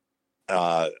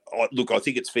look, I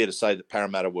think it's fair to say that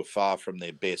Parramatta were far from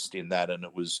their best in that, and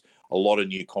it was a lot of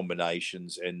new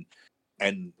combinations,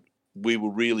 and we were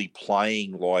really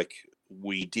playing like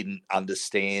we didn't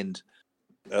understand,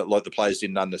 like the players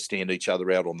didn't understand each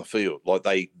other out on the field. Like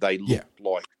they looked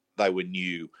like they were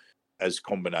new as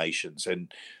combinations.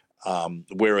 And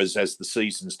whereas as the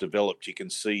season's developed, you can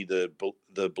see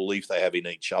the belief they have in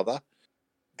each other.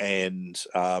 And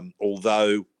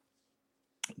although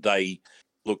they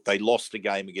lost a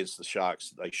game against the Sharks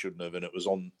that they shouldn't have, and it was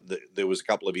there was a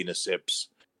couple of intercepts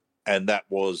And that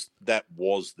was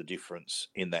the difference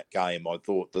in that game. I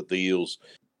thought that the Eels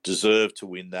deserved to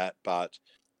win that, but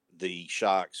the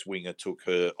Sharks winger took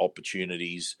her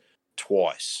opportunities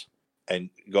twice and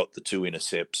got the 2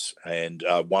 intercepts. And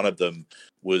one of them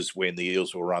was when the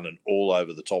Eels were running all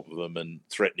over the top of them and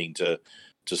threatening to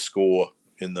score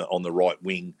on the right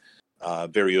wing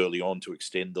very early on to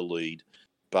extend the lead.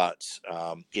 But,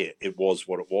 it was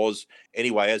what it was.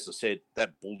 Anyway, as I said,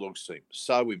 that Bulldogs team,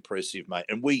 so impressive, mate.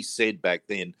 And we said back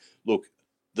then, look,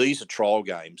 these are trial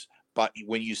games, but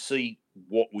when you see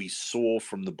what we saw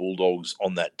from the Bulldogs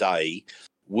on that day,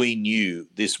 we knew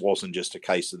this wasn't just a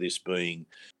case of this being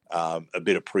a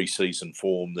bit of pre-season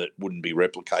form that wouldn't be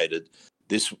replicated.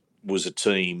 This was a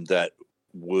team that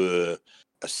were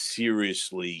a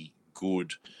seriously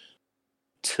good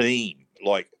team.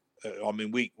 Like,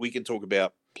 we can talk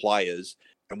about players,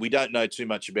 and we don't know too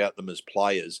much about them as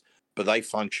players, but they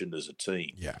functioned as a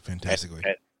team. Yeah, fantastically.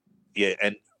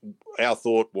 And our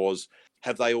thought was,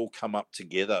 have they all come up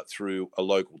together through a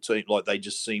local team? Like, they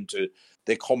just seem to,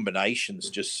 their combinations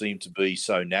just seem to be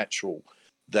so natural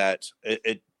that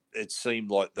it seemed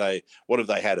like what have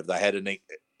they had?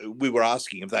 We were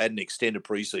asking if they had an extended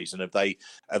preseason,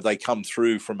 have they come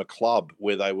through from a club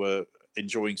where they were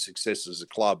enjoying success as a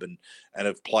club and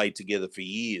have played together for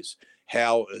years?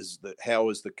 How has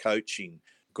the coaching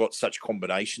got such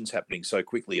combinations happening so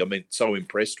quickly? I mean, so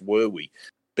impressed were we.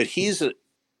 But here's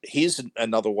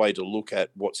another way to look at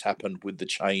what's happened with the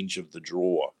change of the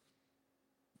draw.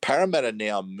 Parramatta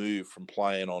now move from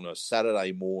playing on a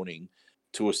Saturday morning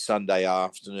to a Sunday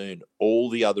afternoon. All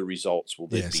the other results will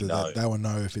then be known. They will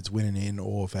know if it's winning in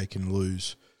or if they can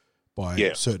lose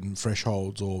by certain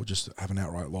thresholds or just have an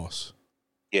outright loss.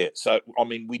 Yeah, so, I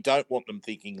mean, we don't want them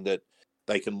thinking that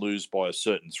they can lose by a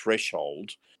certain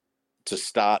threshold to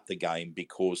start the game,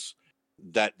 because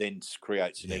that then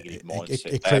creates a negative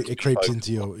mindset. It creeps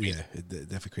into your, it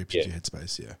definitely creeps into your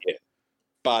headspace, Yeah.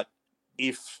 But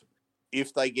if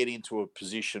they get into a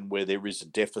position where there is a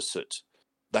deficit,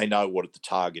 they know what the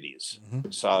target is.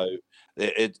 Mm-hmm. So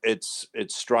it's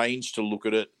strange to look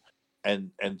at it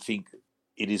and think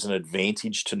it is an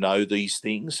advantage to know these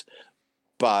things,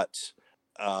 but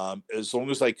as long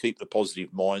as they keep the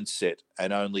positive mindset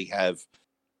and only have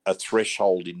a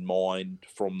threshold in mind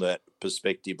from that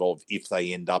perspective of if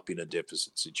they end up in a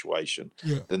deficit situation,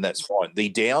 then that's fine. The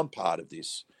down part of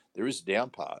this, there is a down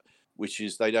part, which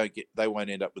is they won't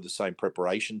end up with the same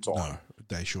preparation time. No, a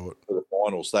day short for the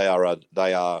finals. They are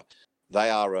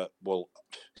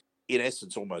in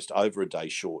essence almost over a day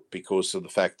short because of the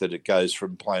fact that it goes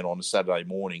from playing on a Saturday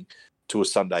morning to a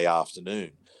Sunday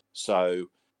afternoon. So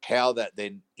how that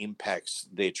then impacts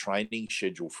their training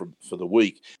schedule for the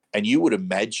week. And you would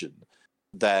imagine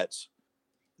that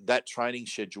training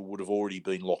schedule would have already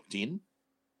been locked in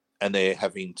and they're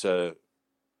having to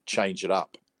change it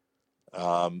up.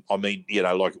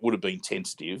 It would have been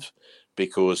tentative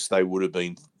because they would have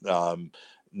been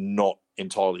not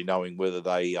entirely knowing whether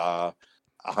they are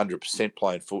 100%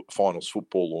 playing finals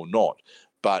football or not.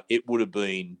 But it would have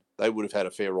been, they would have had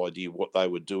a fair idea of what they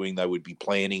were doing. They would be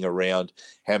planning around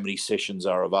how many sessions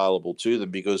are available to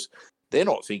them, because they're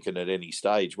not thinking at any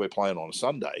stage we're playing on a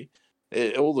Sunday.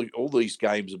 All these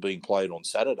games are being played on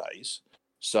Saturdays.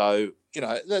 So,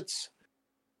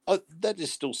 that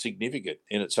is still significant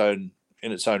in its own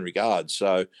regard.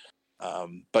 So,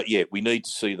 but yeah, we need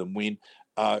to see them win.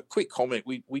 Quick comment: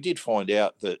 we did find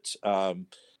out that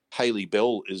Hayley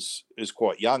Bell is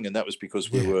quite young, and that was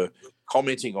because we were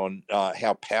commenting on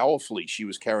how powerfully she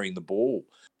was carrying the ball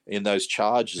in those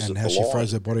charges and at how the she line.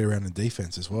 throws her body around in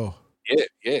defence as well.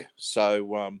 Yeah.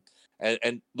 So,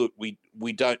 and look, we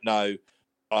don't know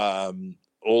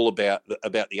all about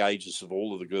the ages of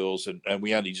all of the girls, and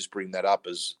we only just bring that up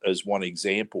as one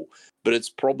example. But it's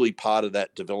probably part of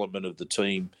that development of the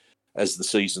team as the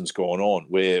season's gone on,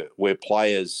 where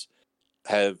players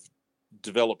have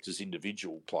developed as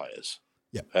individual players,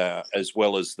 as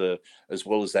well as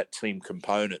that team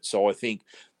component. So I think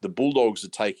the Bulldogs are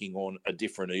taking on a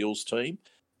different Eels team,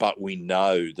 but we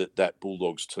know that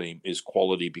Bulldogs team is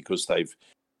quality because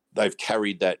they've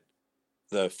carried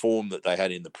the form that they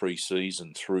had in the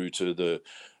pre-season through to the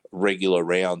regular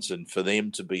rounds, and for them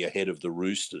to be ahead of the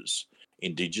Roosters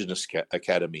Indigenous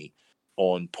Academy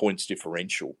on points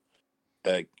differential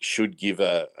should give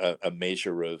a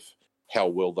measure of how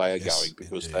well they are going,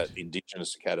 because that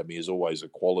Indigenous Academy is always a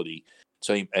quality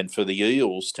team. And for the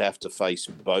Eels to have to face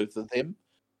both of them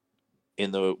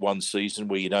in the one season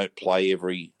where you don't play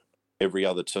every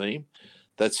other team,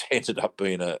 that's ended up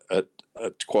being a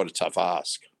quite a tough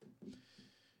ask.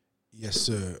 Yes,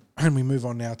 sir. And we move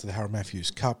on now to the Harold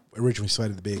Matthews Cup, originally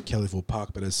slated to be at Kellyville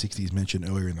Park, but as 60s mentioned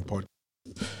earlier in the podcast,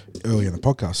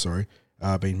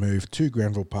 been moved to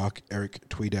Granville Park, Eric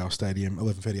Tweedale Stadium,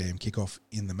 11:30am kickoff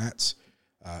in the mats.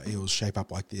 Eels shape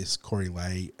up like this: Corey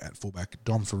Lay at fullback,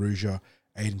 Dom Ferrugia,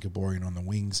 Aidan Gaborian on the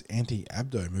wings. Antti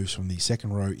Abdo moves from the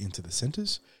second row into the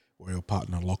centres, where he'll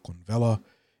partner Lachlan Vella.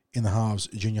 In the halves,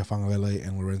 Junior Fangalele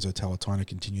and Lorenzo Talatona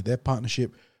continue their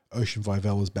partnership. Ocean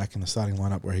Vivela's back in the starting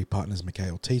lineup where he partners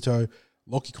Mikhail Tito.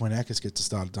 Lockie Koinakis gets to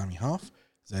start at dummy half.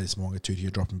 Zadis Monga-Tutia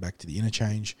dropping back to the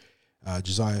interchange.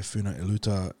 Josiah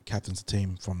Funa-Iluta captains the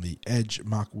team from the edge.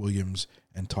 Mark Williams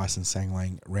and Tyson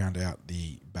Sanglang round out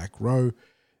the back row.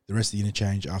 The rest of the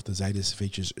interchange after Zadis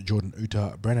features Jordan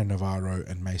Uta, Brandon Navarro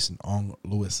and Mason Ong.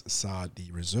 Lewis Sard,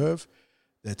 the reserve.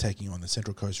 They're taking on the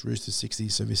Central Coast Roosters 60.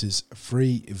 So this is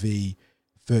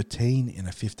 3v13 in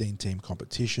a 15-team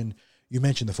competition. You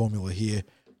mentioned the formula here.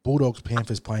 Bulldogs,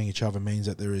 Panthers playing each other means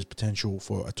that there is potential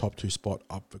for a top 2 spot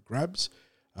up for grabs.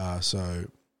 So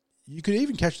you could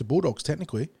even catch the Bulldogs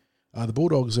technically. The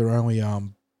Bulldogs are only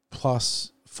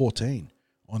plus 14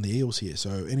 on the Eels here.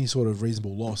 So any sort of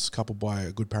reasonable loss coupled by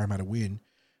a good Parramatta win.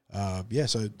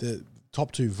 So the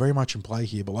top 2 very much in play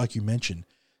here. But like you mentioned,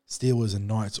 Steelers and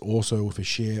Knights also with a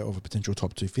share of a potential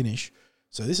top 2 finish.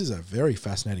 So this is a very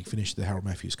fascinating finish to the Harold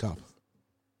Matthews Cup.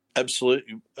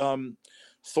 Absolutely.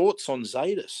 Thoughts on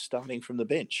Zadis starting from the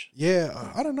bench?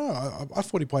 Yeah, I don't know. I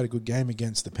thought he played a good game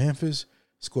against the Panthers,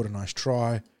 scored a nice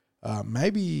try.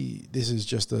 Maybe this is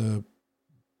just I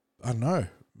don't know.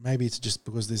 Maybe it's just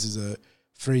because this is a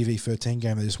 3v13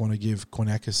 game. They just want to give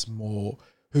Koinakis more,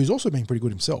 who's also been pretty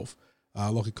good himself.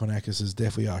 Lockie Koinakis has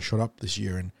definitely shot up this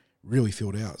year and really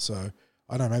filled out. So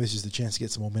I don't know. Maybe it's just a chance to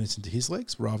get some more minutes into his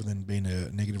legs rather than being a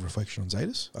negative reflection on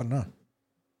Zadis. I don't know.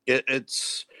 You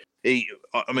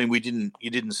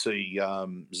didn't see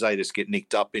Zadis get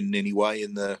nicked up in any way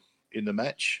in the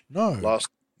match. No,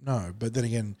 but then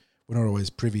again, we're not always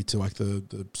privy to like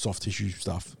the soft tissue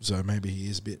stuff. So maybe he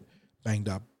is a bit banged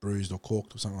up, bruised, or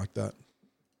corked, or something like that.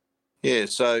 Yeah.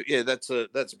 So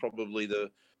that's probably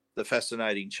the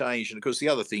fascinating change. And of course, the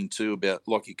other thing too about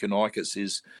Lockie Koinakis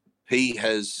is he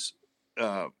has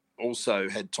also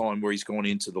had time where he's gone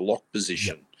into the lock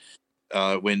position. Yep.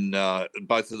 When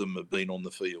both of them have been on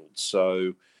the field.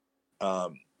 So,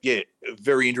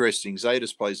 very interesting.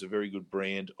 Zadis plays a very good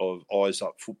brand of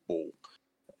eyes-up football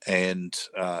and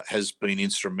has been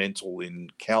instrumental in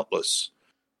countless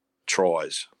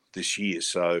tries this year,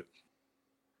 so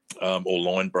or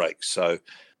line breaks. So,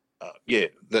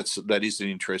 that is an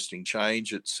interesting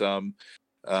change. It's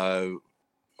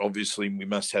obviously we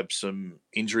must have some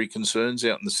injury concerns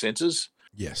out in the centres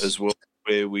as well.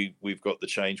 Where we've got the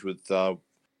change with the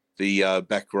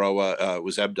back rower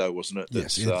was Abdo, wasn't it?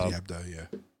 Yes, Abdo, yeah.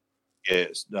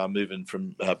 Yes, moving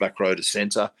from back row to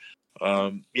centre.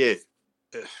 As you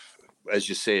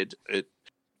said, it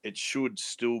should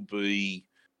still be.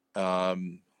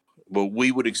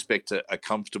 We would expect a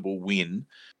comfortable win,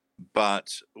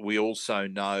 but we also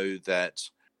know that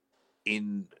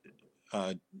in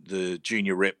the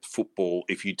junior rep football,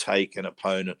 if you take an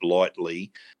opponent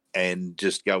lightly and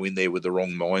just go in there with the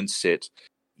wrong mindset,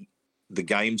 the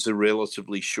games are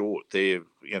relatively short. They're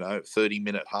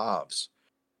 30-minute halves.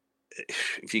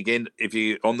 If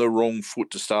you're on the wrong foot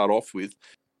to start off with,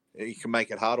 you can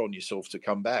make it hard on yourself to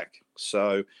come back.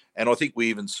 So, and I think we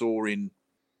even saw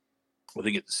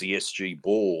it's the SG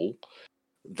Ball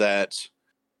that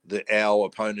our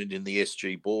opponent in the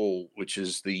SG Ball, which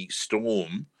is the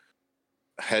Storm,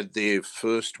 had their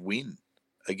first win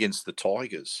against the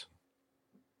Tigers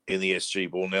in the SG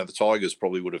Ball. Now, the Tigers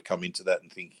probably would have come into that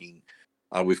and thinking,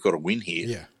 we've got a win here.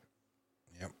 Yeah.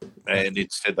 Yep. And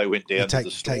instead they went down to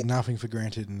the Storm. Take nothing for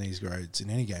granted in these grades, in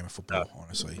any game of football,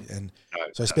 honestly. And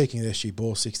speaking of SG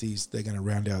Ball 60s, they're going to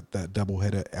round out that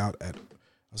doubleheader out at, I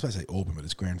was about to say Auburn, but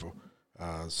it's Granville.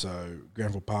 So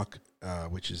Granville Park,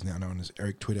 which is now known as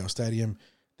Eric Tweedale Stadium,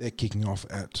 they're kicking off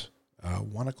at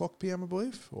 1 o'clock p.m., I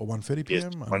believe, or 1:30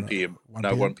 p.m.? Yes, 1 p.m.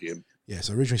 1 p.m. Yeah,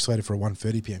 so originally slated for a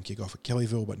 1:30 p.m. kickoff at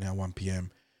Kellyville, but now 1 p.m.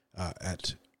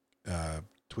 At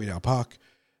Tweedale Park.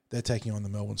 They're taking on the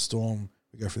Melbourne Storm.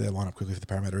 We go for their lineup quickly for the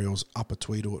Parramatta Eels. Upper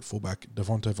Tweedle at fullback,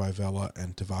 Devonto Vivella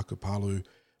and Tavaku Paulo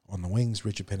on the wings,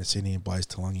 Richard Penasini and Blaze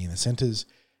Talangi in the centres,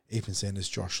 Ethan Sanders,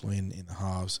 Josh Lynn in the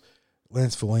halves.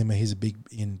 Lance Falima, he's a big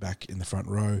in back in the front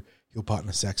row. He'll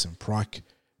partner Saxon Pryke,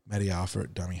 Matty Arthur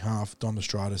at dummy half, Don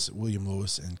Destratus, William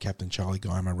Lewis and Captain Charlie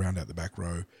Geimer round out the back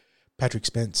row. Patrick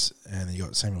Spence, and then you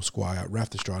got Samuel Squire,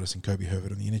 Ralph Destratus and Kobe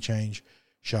Herbert on the interchange.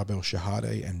 Charbel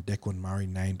Shahade and Declan Murray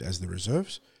named as the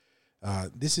reserves.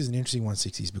 This is an interesting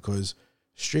 160s because,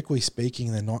 strictly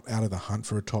speaking, they're not out of the hunt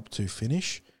for a top 2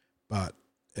 finish, but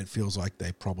it feels like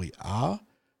they probably are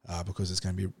because it's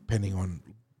going to be depending on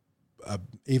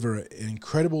either an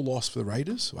incredible loss for the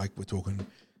Raiders, like we're talking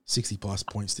 60-plus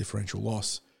points differential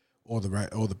loss, or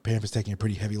the Panthers taking a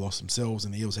pretty heavy loss themselves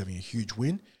and the Eels having a huge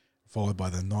win, followed by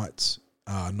the Knights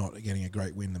not getting a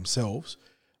great win themselves.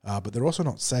 But they're also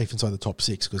not safe inside the top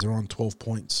 6 because they're on 12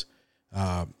 points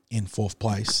in 4th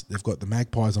place. They've got the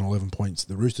Magpies on 11 points,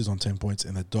 the Roosters on 10 points,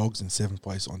 and the Dogs in 7th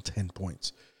place on 10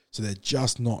 points. So they're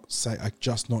just not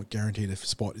guaranteed a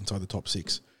spot inside the top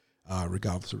 6,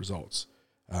 regardless of results.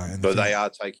 But they are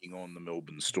taking on the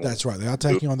Melbourne Storm. That's right. They are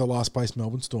taking on the last place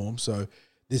Melbourne Storm. So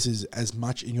this is as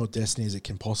much in your destiny as it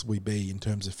can possibly be in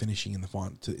terms of finishing in the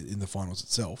finals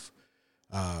itself.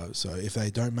 So if they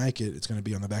don't make it, it's going to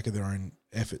be on the back of their own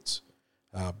efforts.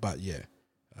 But yeah,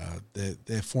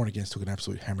 their for and against took an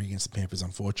absolute hammering against the Panthers,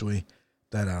 unfortunately.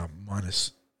 That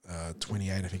minus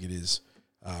 28, I think it is,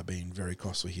 being very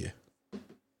costly here.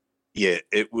 Yeah,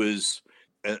 it was,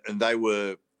 and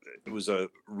it was a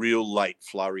real late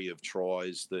flurry of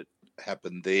tries that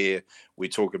happened there. We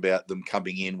talk about them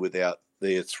coming in without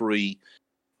their 3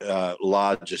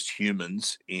 largest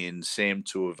humans in Sam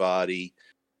Tuivasa,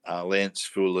 Lance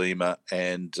Fulima,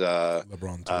 and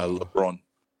LeBron.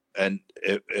 And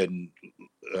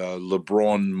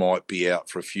LeBron might be out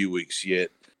for a few weeks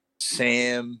yet.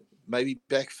 Sam maybe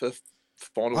back for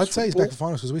finals. I'd say football. he's back for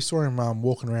finals because we saw him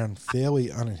walking around fairly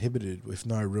uninhibited with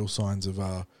no real signs of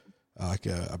like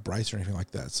a brace or anything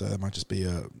like that. So that might just be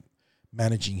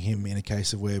managing him in a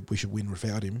case of where we should win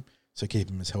without him. So keep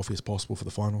him as healthy as possible for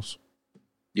the finals.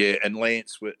 Yeah, and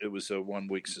Lance, it was a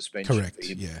 1-week suspension. Correct, for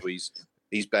him. yeah.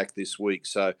 He's back this week.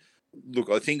 So, look,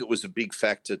 I think it was a big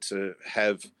factor to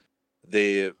have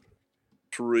their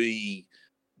 3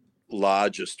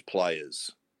 largest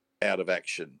players out of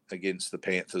action against the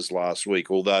Panthers last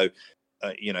week. Although,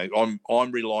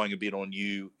 I'm relying a bit on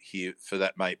you here for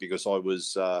that, mate, because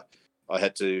I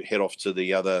had to head off to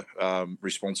the other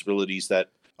responsibilities that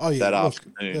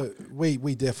afternoon.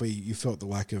 We definitely, you felt the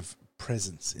lack of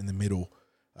presence in the middle,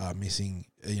 missing.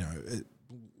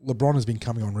 LeBron has been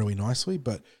coming on really nicely,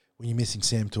 but when you're missing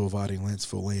Sam Tuivasa and Lance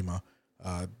Fulima,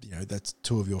 that's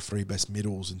 2 of your 3 best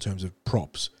middles in terms of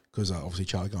props, because obviously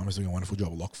Charlie Gomez is doing a wonderful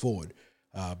job of lock forward.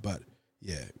 But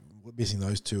yeah, missing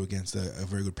those 2 against a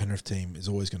very good Penrith team is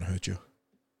always going to hurt you.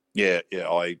 Yeah.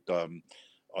 I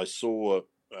saw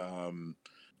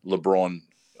LeBron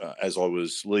as I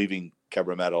was leaving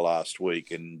Parramatta last week,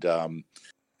 and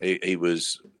he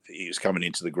was coming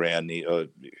into the ground.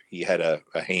 He had a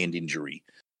hand injury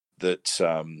that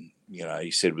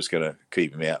he said was going to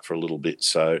keep him out for a little bit.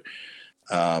 So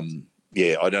I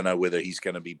don't know whether he's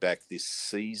going to be back this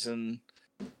season,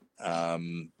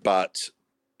 but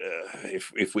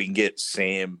if we can get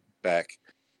Sam back,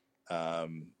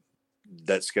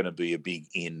 that's going to be a big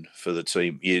in for the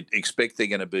team. You'd expect they're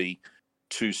going to be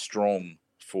too strong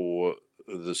for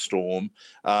the Storm.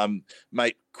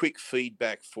 Mate, quick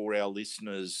feedback for our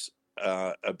listeners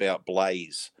about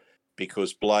Blaze,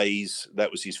 because Blaze, that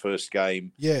was his first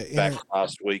game back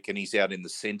last week, and he's out in the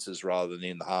centres rather than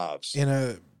in the halves. In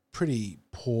a pretty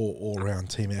poor all-round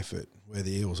team effort where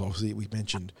the Eels, obviously, we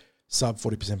mentioned sub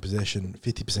 40% possession,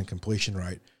 50% completion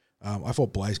rate. I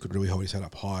thought Blaze could really hold his head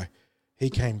up high. He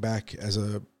came back as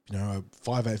a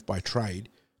 5'8" by trade,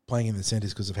 playing in the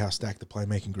centres because of how stacked the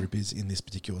playmaking group is in this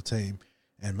particular team.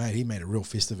 And, mate, he made a real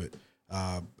fist of it.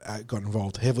 Got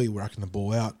involved heavily, working the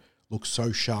ball out, looked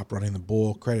so sharp running the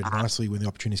ball, created nicely when the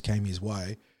opportunities came his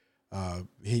way.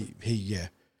 He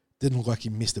didn't look like he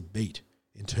missed a beat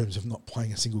in terms of not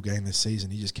playing a single game this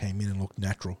season. He just came in and looked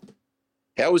natural.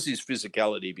 How was his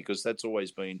physicality? Because that's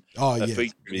always been a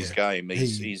feature of his game.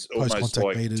 He's almost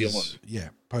like Dylan. Yeah,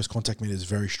 post-contact meter is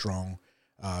very strong,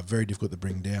 very difficult to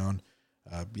bring down.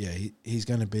 He's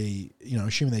going to be,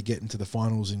 assuming they get into the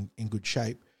finals in good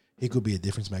shape, he could be a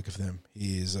difference maker for them.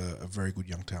 He is a very good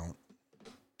young talent.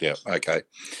 Yeah, okay.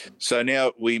 So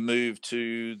now we move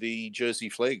to the Jersey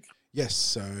Flegg. Yes,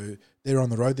 so they're on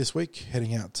the road this week,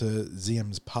 heading out to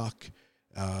Ziem's Park,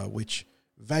 which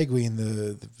vaguely in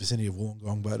the vicinity of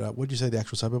Wollongong, but what did you say the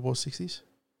actual suburb was, 60s?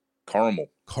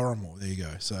 Corrimal, there you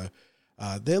go. So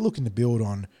they're looking to build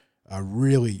on a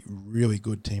really, really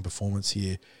good team performance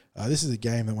here. This is a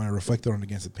game that when I reflected on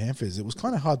against the Panthers, it was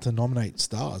kind of hard to nominate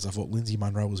stars. I thought Lindsay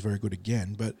Munro was very good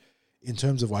again, but in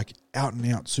terms of like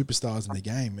out-and-out superstars in the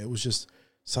game, it was just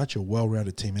such a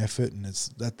well-rounded team effort, and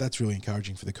that's really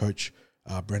encouraging for the coach,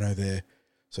 Breno, there.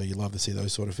 So you love to see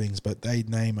those sort of things. But they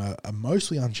name a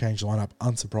mostly unchanged lineup,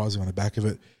 unsurprising on the back of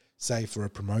it, save for a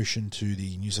promotion to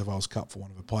the New South Wales Cup for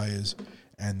one of the players,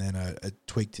 and then a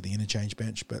tweak to the interchange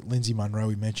bench. But Lindsay Munro,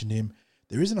 we mentioned him.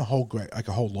 there isn't a whole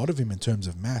lot of him in terms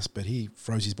of mass, but he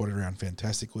throws his body around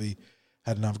fantastically.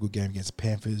 Had another good game against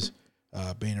Panthers,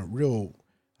 being a real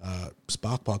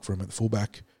spark plug for him at the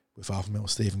fullback with Arthur Miller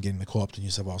Stephen getting the call up to New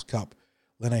South Wales Cup.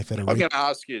 Lene Federico. I'm going to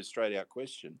ask you a straight out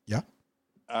question. Yeah.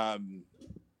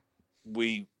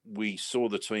 We saw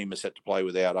the team has had to play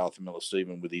without Arthur Miller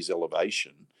Stephen with his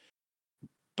elevation,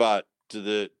 but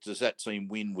does that team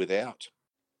win without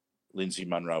Lindsay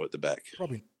Munro at the back?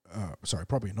 Probably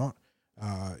not.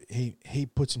 He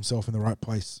puts himself in the right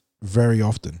place very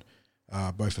often,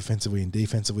 both offensively and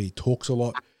defensively. He talks a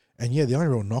lot, and the only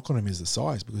real knock on him is the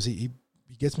size, because he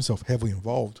gets himself heavily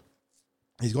involved.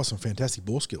 He's got some fantastic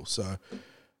ball skills. So,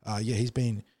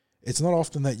 it's not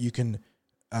often that you can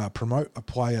promote a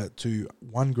player to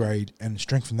one grade and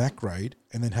strengthen that grade,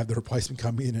 and then have the replacement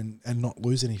come in and not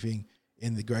lose anything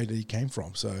in the grade that he came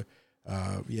from. So,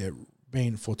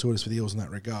 being fortuitous for the Eels in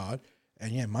that regard.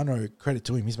 And Munro, credit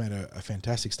to him, he's made a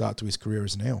fantastic start to his career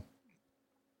as an Eel.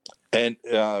 And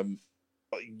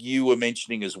you were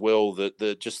mentioning as well that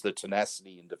the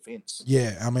tenacity in defence.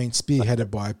 Yeah, I mean,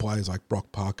 spearheaded by players like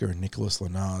Brock Parker and Nicholas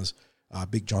Lenars.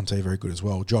 Big Jonte, very good as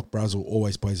well. Jock Brazel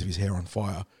always plays with his hair on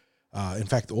fire. In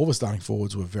fact, all the starting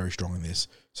forwards were very strong in this.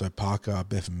 So Parker,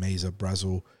 Bevan Meesa,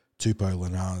 Brazel, Tupou,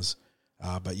 Lenars.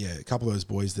 But a couple of those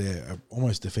boys there are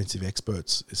almost defensive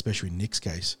experts, especially in Nick's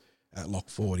case at lock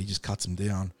forward. He just cuts them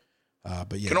down.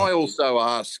 Can I also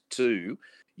ask too,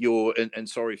 and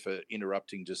sorry for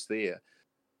interrupting just there,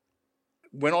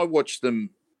 when I watched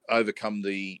them overcome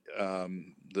the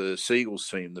Seagulls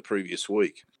team the previous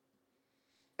week,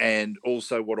 and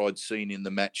also what I'd seen in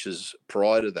the matches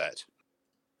prior to that,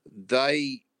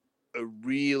 they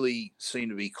really seem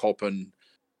to be copping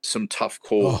some tough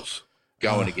calls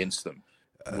going against them.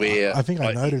 Where I think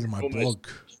I noted in my blog.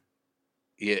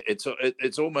 Yeah,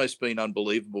 it's almost been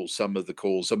unbelievable, some of the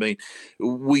calls. I mean,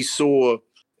 we saw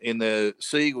in the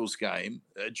Seagulls game,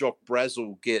 Jock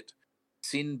Brazel get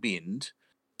sin-binned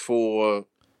for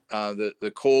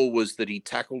the call was that he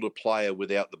tackled a player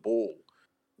without the ball,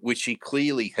 which he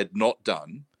clearly had not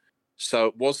done. So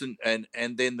it wasn't, and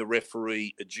then the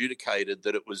referee adjudicated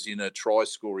that it was in a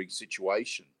try-scoring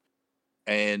situation.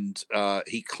 And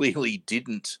he clearly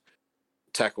didn't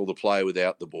tackle the player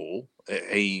without the ball.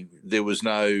 There was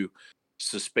no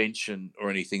suspension or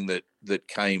anything that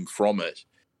came from it.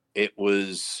 It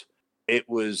was. I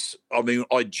mean,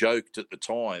 I joked at the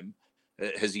time,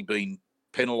 has he been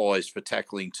penalised for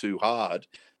tackling too hard?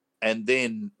 And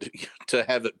then to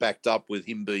have it backed up with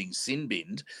him being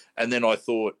sin-binned, and then I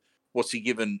thought, what's he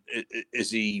given?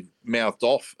 Is he mouthed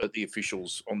off at the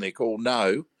officials on their call?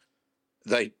 No,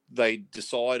 they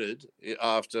decided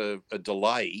after a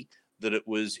delay that it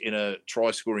was in a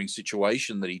try-scoring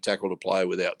situation that he tackled a player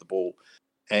without the ball.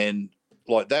 And,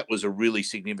 that was a really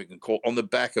significant call on the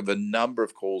back of a number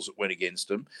of calls that went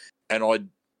against him. And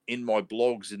in my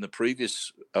blogs in the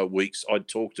previous weeks, I'd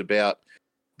talked about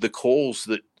the calls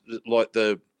that,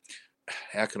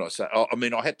 how can I say? I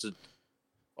mean,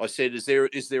 I said,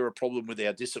 is there a problem with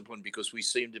our discipline? Because we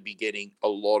seem to be getting a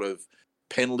lot of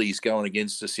penalties going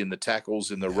against us in the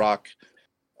tackles, in the ruck.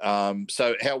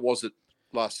 So how was it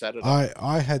last Saturday?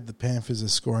 I had the Panthers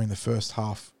as scoring the first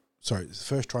try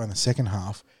in the second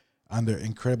half under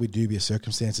incredibly dubious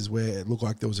circumstances where it looked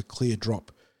like there was a clear drop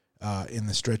in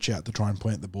the stretch out to try and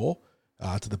plant the ball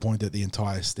to the point that the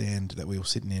entire stand that we were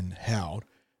sitting in howled,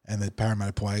 and the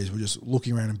Parramatta players were just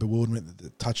looking around in bewilderment at the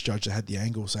touch judge that had the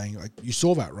angle saying, you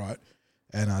saw that, right?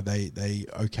 And they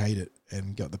okayed it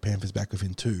and got the Panthers back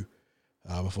within 2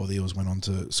 before the Eels went on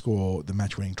to score the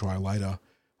match-winning try later,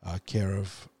 care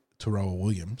of Tarsha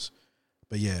Williams.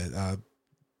 But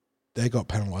they got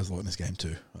penalised a lot in this game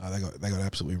too. They got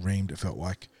absolutely reamed, it felt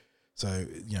like. So,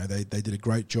 they did a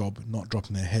great job not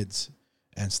dropping their heads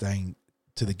and staying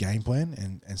to the game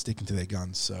plan and sticking to their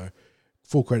guns. So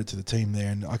full credit to the team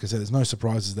there. And like I said, there's no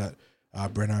surprises that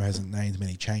Breno hasn't named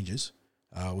many changes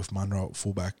with Munro at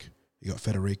fullback. You got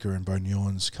Federica and Bo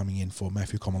Newlands coming in for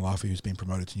Matthew Komalafu, who's been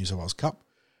promoted to New South Wales Cup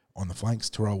on the flanks.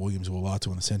 Terrell Williams or Latu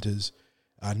on the centres.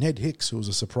 Ned Hicks, who was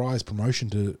a surprise promotion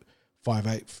to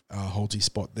 5'8", holds his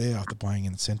spot there after playing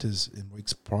in the centres in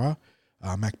weeks prior.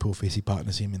 Mac Pilfisi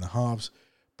partners him in the halves.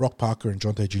 Brock Parker and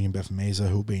Jonte Jr. and Bevan Meesa,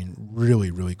 who have been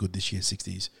really, really good this year,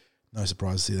 60s. No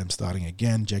surprise to see them starting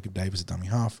again. Jacob Davis at dummy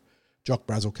half. Jock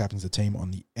Brazel captains the team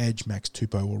on the edge. Max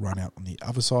Tupou will run out on the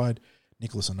other side.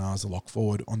 Nicholas Anars, the lock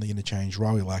forward. On the interchange,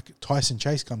 Riley Lack. Tyson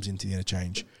Chase comes into the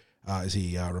interchange as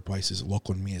he replaces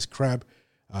Lachlan Mears-Crabbe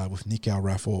with Nick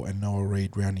Al-Raffle and Noah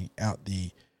Reid rounding out the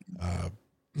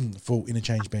full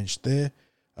interchange bench there.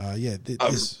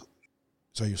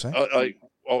 So you're saying?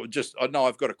 I know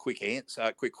I've got a quick answer,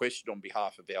 a quick question on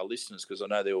behalf of our listeners, because I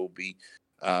know there will be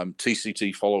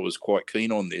TCT followers quite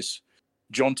keen on this.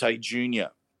 Jonte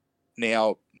Jr.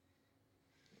 Now,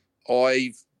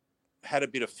 I've had a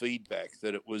bit of feedback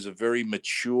that it was a very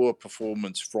mature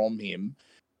performance from him,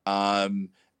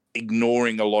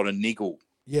 ignoring a lot of niggle.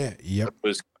 Yeah, that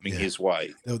was coming his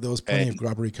way. There was plenty of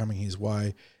grubbery coming his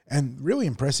way, and really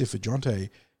impressive for Jonte.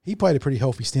 He played a pretty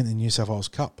healthy stint in the New South Wales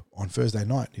Cup on Thursday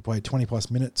night. He played 20-plus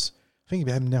minutes. I think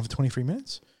he had him down for 23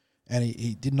 minutes, and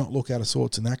he did not look out of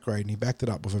sorts in that grade, and he backed it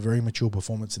up with a very mature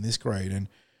performance in this grade. And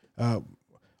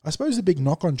I suppose the big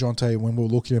knock on Jonte when we were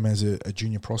looking at him as a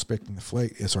junior prospect in the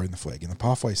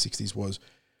Pathway 60s was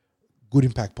good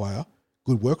impact player,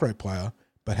 good work rate player,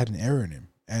 but had an error in him.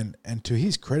 And to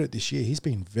his credit this year, he's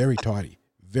been very tidy,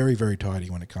 very, very tidy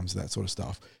when it comes to that sort of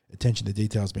stuff. Attention to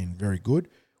detail has been very good.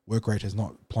 Work rate has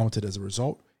not plummeted as a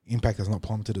result. Impact has not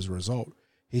plummeted as a result.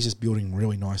 He's just building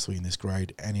really nicely in this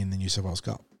grade and in the New South Wales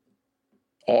Cup.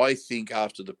 I think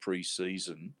after the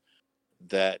pre-season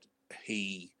that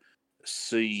he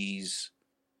sees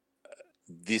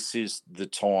this is the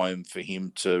time for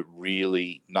him to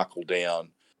really knuckle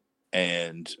down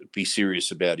and be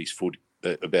serious about his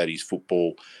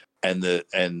football and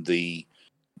the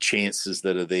chances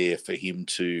that are there for him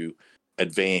to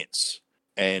advance.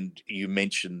 And you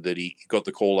mentioned that he got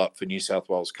the call up for New South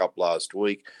Wales Cup last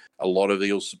week. A lot of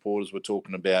Eels supporters were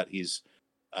talking about his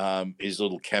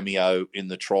little cameo in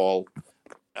the trial.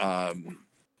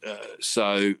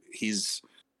 So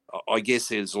I guess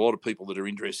there's a lot of people that are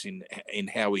interested in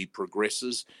how he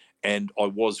progresses. And I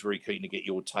was very keen to get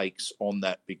your takes on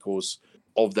that because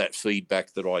of that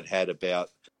feedback that I'd had about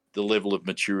the level of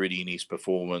maturity in his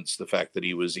performance, the fact that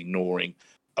he was ignoring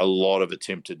a lot of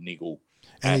attempted niggle.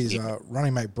 And his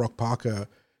running mate, Brock Parker,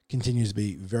 continues to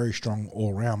be very strong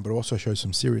all around, but also shows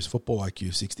some serious football IQ,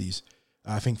 60s.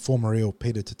 I think former Eel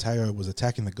Peter Tateo was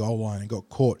attacking the goal line and got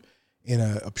caught in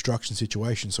an obstruction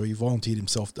situation, so he volunteered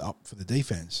himself up for the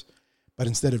defense. But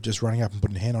instead of just running up and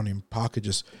putting a hand on him, Parker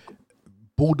just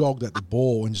bulldogged at the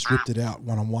ball and just ripped it out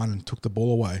one-on-one and took the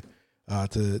ball away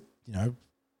to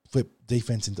flip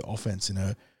defense into offense in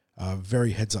a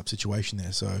very heads-up situation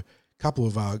there. So a couple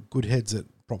of good heads that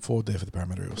prop forward there for the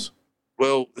Parramatta Eels.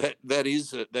 Well, that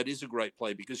is a great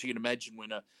play because you can imagine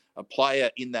when a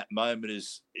player in that moment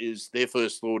is their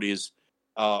first thought is,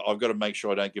 I've got to make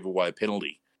sure I don't give away a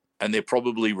penalty. And they're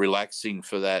probably relaxing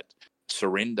for that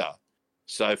surrender.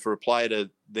 So for a player to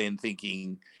then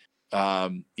thinking,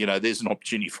 there's an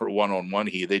opportunity for a one-on-one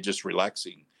here, they're just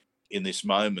relaxing in this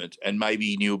moment. And maybe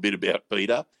he knew a bit about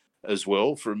Peter as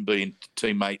well from being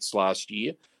teammates last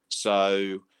year.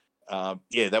 So,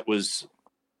 that was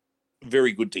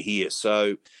very good to hear.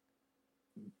 So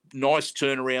nice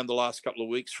turnaround the last couple of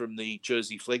weeks from the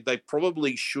Jersey Flag. They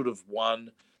probably should have won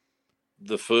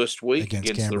the first week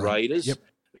against the Raiders. Yep.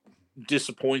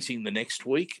 Disappointing the next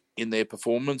week in their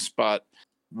performance, but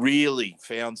really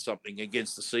found something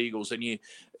against the Seagulls. And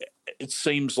it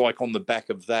seems like on the back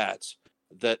of that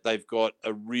they've got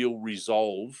a real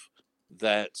resolve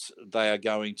that they are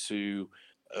going to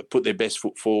put their best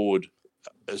foot forward,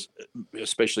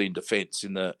 especially in defence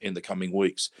in the coming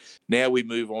weeks. Now we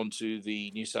move on to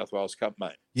the New South Wales Cup,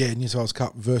 mate. Yeah, New South Wales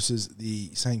Cup versus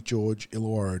the St. George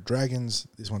Illawarra Dragons.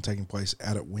 This one taking place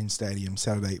out at Wynn Stadium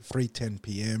Saturday, 3:10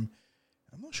 p.m.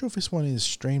 I'm not sure if this one is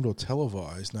streamed or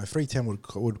televised. No,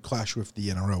 3:10 would clash with the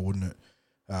NRL, wouldn't it?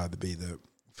 To be the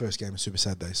first game of Super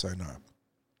Saturday, so no.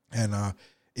 And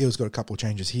Eels got a couple of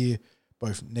changes here,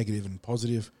 both negative and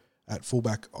positive. At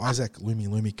fullback, Isaac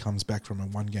Lumi comes back from a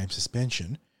one-game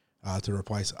suspension to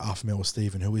replace Arfmel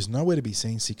Stephen, who is nowhere to be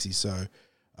seen, 60. So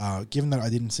given that I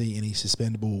didn't see any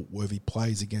suspendable worthy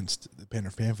plays against the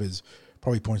Penrith Panthers,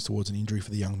 probably points towards an injury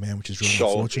for the young man, which is really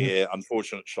unfortunate. Yeah,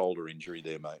 unfortunate shoulder injury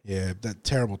there, mate. Yeah, that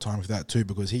terrible time for that too,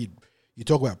 because you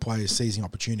talk about players seizing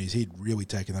opportunities. He'd really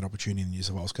taken that opportunity in the New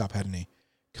South Wales Cup, hadn't he?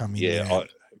 Come in. Yeah,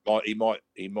 he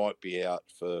might be out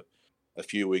for a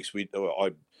few weeks.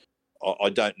 I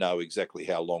don't know exactly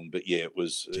how long, but yeah, it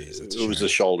was a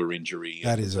shoulder injury.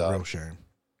 That is a real shame.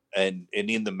 And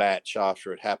in the match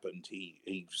after it happened,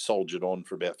 he soldiered on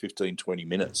for about 15, 20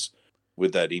 minutes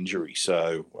with that injury.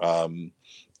 So,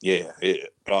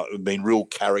 been real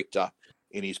character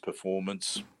in his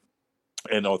performance.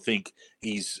 And I think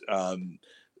he's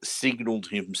signalled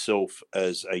himself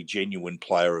as a genuine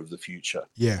player of the future.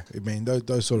 Yeah, I mean,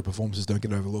 those sort of performances don't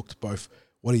get overlooked, both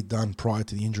what he'd done prior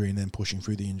to the injury and then pushing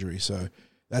through the injury. So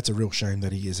that's a real shame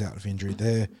that he is out of injury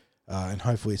there. And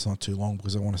hopefully it's not too long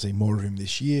because I want to see more of him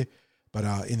this year. But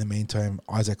in the meantime,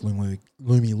 Isaac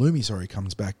Lumi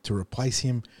comes back to replace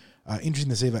him. Interesting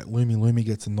to see that Lumi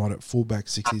gets a nod at fullback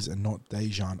 60s and not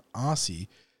Dejan Arce.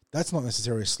 That's not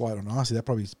necessarily a slight on Arce. That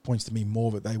probably points to me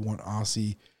more that they want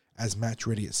Arce as match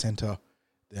ready at centre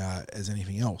as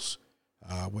anything else,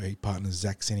 where he partners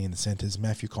Zach Senny in the centres.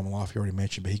 Matthew Komalafi already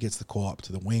mentioned, but he gets the call up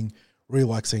to the wing. Really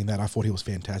like seeing that. I thought he was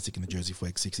fantastic in the Jersey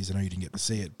Flag 60s. I know you didn't get to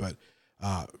see it, but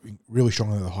really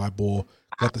strong on the high ball.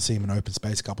 Got to see him in open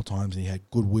space a couple of times, and he had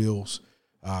good wheels.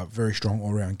 Very strong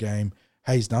all-round game.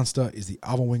 Hayes Dunster is the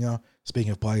other winger.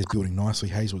 Speaking of players building nicely,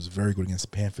 Hayes was very good against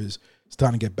the Panthers.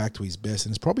 Starting to get back to his best,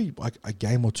 and it's probably like a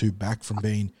game or two back from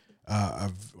being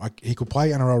he could play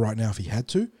NRL right now if he had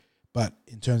to, but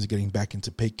in terms of getting back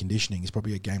into peak conditioning, he's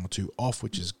probably a game or two off,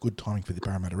 which is good timing for the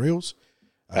Parramatta Eels.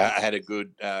 I had a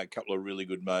good couple of really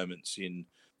good moments in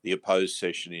the opposed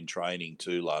session in training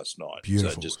too last night.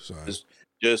 Beautiful. So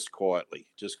just quietly.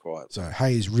 So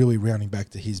Hayes really rounding back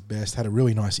to his best. Had a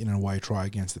really nice in and away try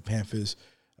against the Panthers,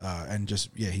 and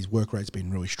his work rate's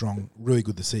been really strong. Really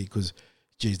good to see because,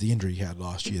 geez, the injury he had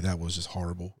last year, that was just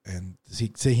horrible. And to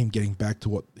see him getting back to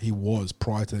what he was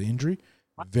prior to the injury,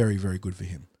 very, very good for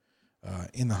him.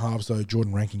 In the halves, though,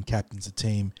 Jordan Rankin captains the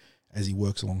team as he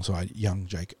works alongside young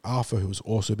Jake Arthur, who has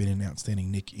also been an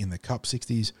outstanding nick in the Cup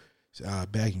 60s,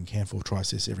 bagging a handful of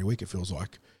tries every week, it feels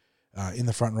like. In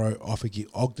the front row, Offagy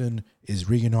Ogden is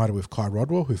reunited with Kai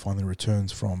Rodwell, who finally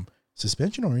returns from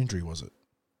suspension or injury, was it?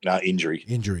 Injury.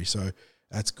 Injury, so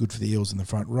that's good for the Eels in the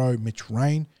front row. Mitch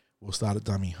Rain will start at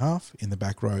dummy half. In the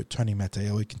back row, Tony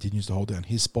Matteoli continues to hold down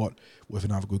his spot with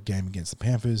another good game against the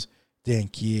Panthers. Dan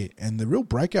Keir, and the real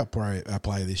breakout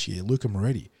player this year, Luca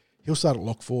Moretti. He'll start at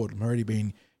lock forward. Moretti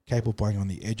being capable of playing on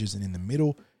the edges and in the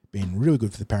middle, being really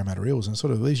good for the Parramatta Eels, and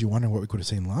sort of leaves you wondering what we could have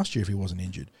seen last year if he wasn't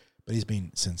injured. But he's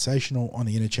been sensational on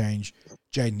the interchange.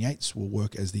 Jaden Yates will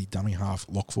work as the dummy half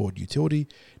lock forward utility.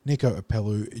 Nico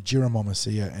Apelu, Jira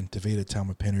Momasia, and Tavita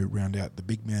Talmapenu round out the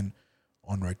big men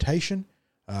on rotation.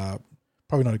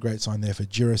 Probably not a great sign there for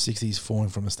Jira 60s falling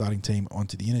from the starting team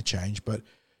onto the interchange, but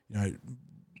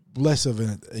less of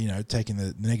taking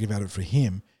the negative out of it for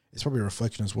him. It's probably a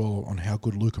reflection as well on how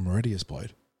good Luca Moretti has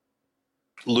played.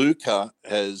 Luca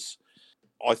has,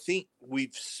 I think we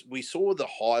saw the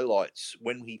highlights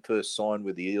when he first signed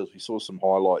with the Eels. We saw some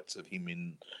highlights of him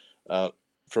in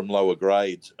from lower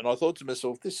grades, and I thought to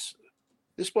myself, this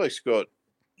bloke's got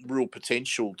real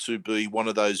potential to be one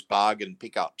of those bargain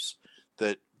pickups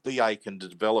that BA can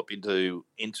develop into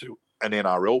an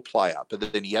NRL player.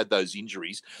 But then he had those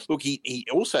injuries. Look, he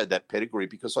also had that pedigree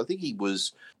because I think he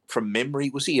was, from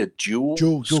memory, was he a dual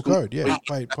code? Yeah,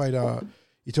 played.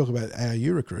 You talk about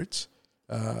ARU recruits.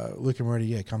 Luca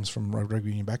Moretti, comes from rugby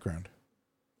union background.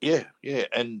 Yeah.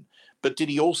 But did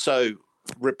he also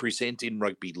represent in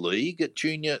rugby league at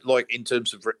junior, like in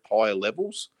terms of higher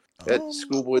levels at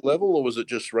schoolboy level, or was it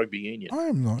just rugby union?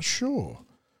 I'm not sure,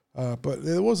 but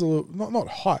there was a little, not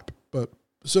hype, but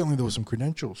certainly there were some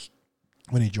credentials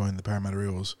when he joined the Parramatta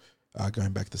Eels,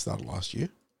 going back to the start of last year.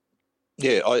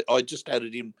 Yeah, I just had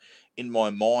it in my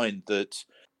mind that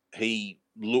he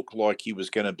looked like he was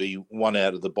going to be one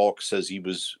out of the box as he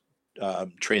was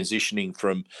transitioning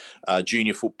from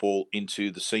junior football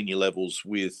into the senior levels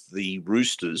with the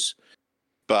Roosters,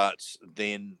 but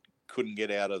then couldn't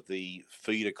get out of the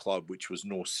feeder club, which was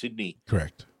North Sydney.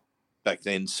 Correct. Back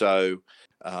then. So,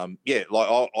 I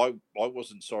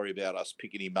wasn't sorry about us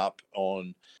picking him up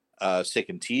on a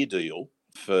second tier deal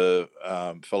for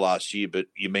last year, but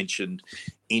you mentioned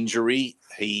injury.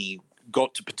 He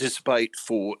got to participate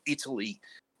for Italy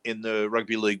in the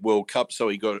Rugby League World Cup, so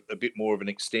he got a bit more of an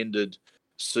extended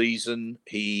season.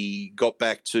 He got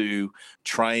back to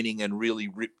training and really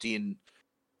ripped in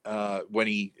when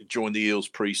he joined the Eels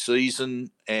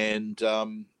pre-season, and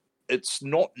it's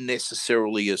not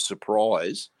necessarily a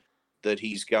surprise that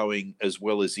he's going as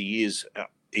well as he is.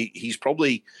 He's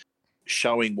probably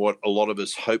showing what a lot of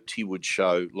us hoped he would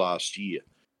show last year,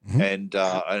 and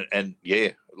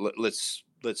let's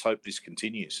hope this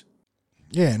continues.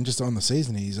 Yeah, and just on the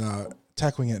season, he's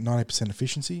tackling at 90%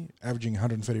 efficiency, averaging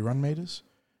 130 run meters.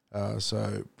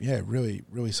 Really,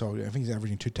 really solid. I think he's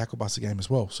averaging 2 tackle busts a game as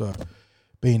well. So,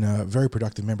 being a very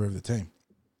productive member of the team.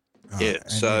 They're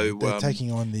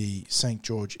taking on the St.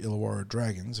 George Illawarra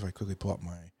Dragons. If I quickly pull up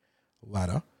my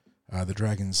ladder, the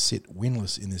Dragons sit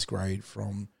winless in this grade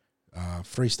from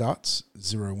 3 starts,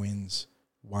 0 wins,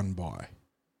 1 bye,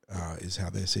 is how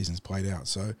their season's played out.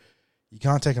 So you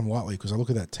can't take them lightly because I look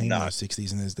at that team, those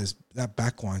 60s, and there's that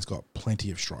backline's got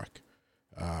plenty of strike.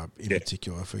 In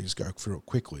particular, if we just go through it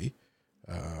quickly,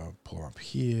 pull up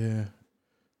here,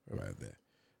 right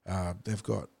there. They've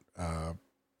got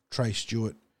Trey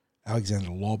Stewart,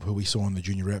 Alexander Lobb, who we saw in the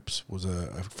junior reps, was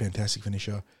a fantastic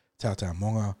finisher. Tautau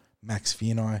Monga, Max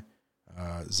Fianai,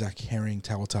 Zach Herring,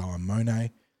 Tawatala, and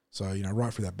Monet. So,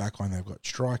 right through that back line, they've got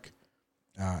Strike.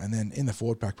 And then in the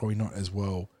forward pack, probably not as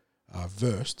well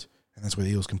versed. And that's where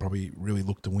the Eels can probably really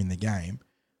look to win the game.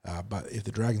 But if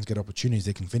the Dragons get opportunities,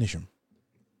 they can finish them.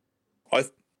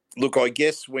 I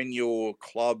guess when your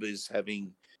club is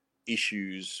having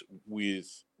issues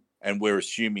with, and we're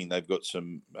assuming they've got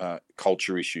some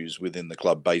culture issues within the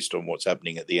club based on what's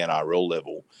happening at the NRL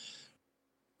level.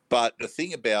 But the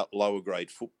thing about lower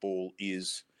grade football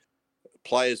is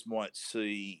players might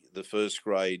see the first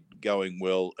grade going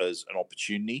well as an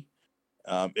opportunity.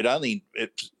 As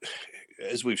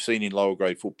we've seen in lower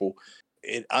grade football,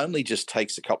 it only just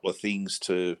takes a couple of things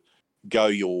to go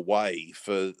your way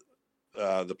for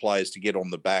the players to get on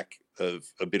the back of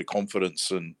a bit of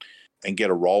confidence and get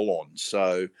a roll on.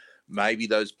 So maybe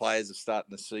those players are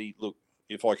starting to see, look,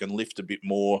 if I can lift a bit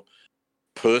more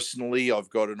personally, I've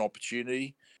got an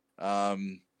opportunity.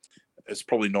 It's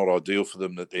probably not ideal for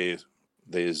them that they're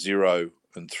 0-3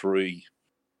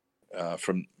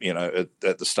 from,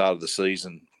 at the start of the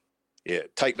season. Yeah,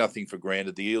 take nothing for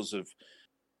granted. The Eels have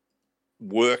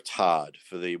worked hard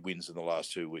for their wins in the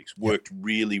last 2 weeks, worked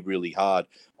really, really hard.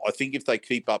 I think if they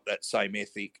keep up that same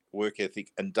work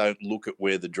ethic, and don't look at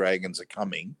where the Dragons are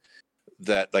coming,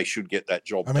 that they should get that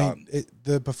job done.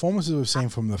 The performances we've seen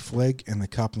from the Flegg and the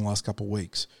Cup in the last couple of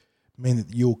weeks mean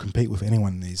that you'll compete with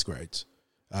anyone in these grades.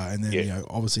 And then,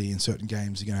 obviously in certain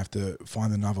games, you're going to have to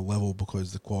find another level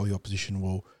because the quality opposition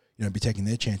will, be taking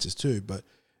their chances too. But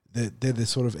they're the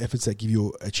sort of efforts that give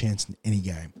you a chance in any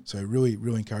game. So really,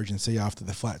 really encouraging to see after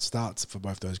the flat starts for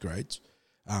both those grades.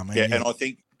 And I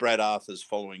think Brad Arthur's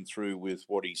following through with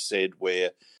what he said, where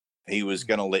he was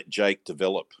going to let Jake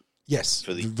develop. Yes,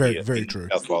 for the very true.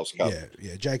 South Wales Cup.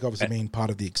 Yeah. Jake obviously being part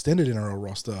of the extended NRL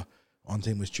roster on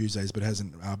Teamless Tuesdays, but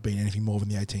hasn't been anything more than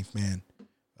the 18th man.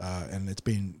 And it's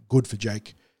been good for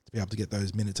Jake to be able to get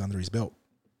those minutes under his belt.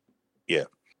 Yeah,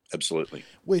 absolutely.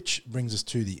 Which brings us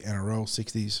to the NRL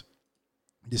 60s.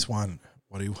 This one,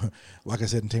 like I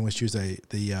said in Team West Tuesday,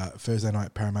 the Thursday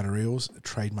night Parramatta Eels,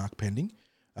 trademark pending,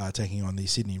 taking on the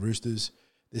Sydney Roosters.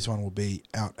 This one will be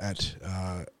out at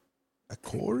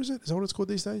Accor, is it? Is that what it's called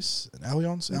these days? An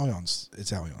Allianz? Allianz.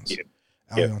 It's Allianz. Yeah.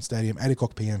 Allianz Stadium, 8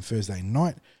 o'clock p.m. Thursday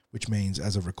night, which means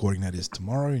as of recording that is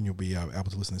tomorrow, and you'll be able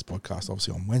to listen to this podcast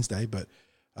obviously on Wednesday, but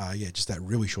just that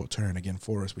really short turn again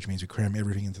for us, which means we cram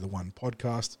everything into the one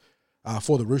podcast.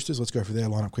 For the Roosters, let's go for their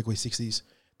lineup quickly. 60s,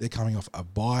 they're coming off a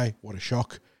bye. What a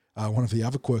shock. One of the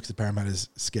other quirks of Parramatta's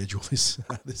schedule this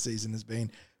season has been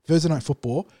Thursday night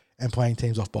football and playing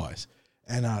teams off byes.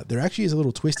 And there actually is a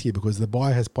little twist here because the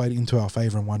bye has played into our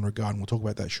favour in one regard, and we'll talk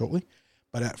about that shortly.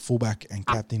 But at fullback and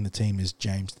captain, the team is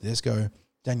James Tedesco,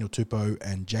 Daniel Tupou,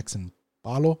 and Jackson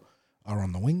Paulo are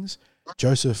on the wings.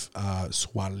 Joseph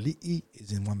Suaalii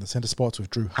is in one of the centre spots with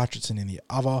Drew Hutchinson in the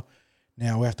other.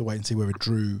 Now we have to wait and see whether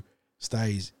Drew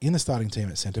stays in the starting team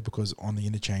at centre because on the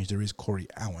interchange there is Corey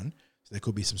Allen. So there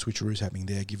could be some switcheroos happening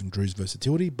there given Drew's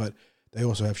versatility, but they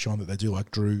also have shown that they do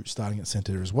like Drew starting at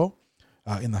centre as well.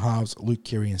 In the halves, Luke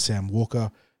Keary and Sam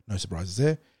Walker, no surprises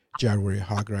there. Jared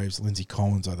Warrior-Hargraves, Lindsay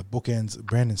Collins are the bookends.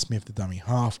 Brandon Smith, the dummy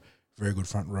half. Very good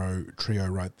front row trio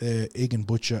right there. Egan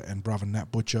Butcher and brother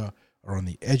Nat Butcher are on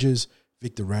the edges.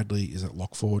 Victor Radley is at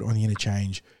lock forward on the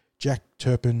interchange. Jake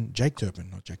Turpin,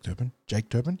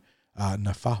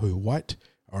 Nafahu White,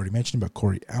 I already mentioned, but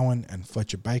Corey Allen and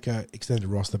Fletcher Baker. Extended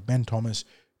roster, Ben Thomas,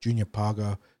 Junior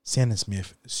Parga, Sandon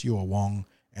Smith, Siua Wong,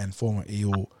 and former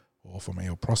Eel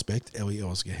prospect, Ellie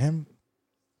Elsgahem.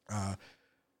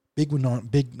 Big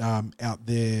out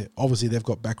there. Obviously, they've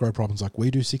got back row problems like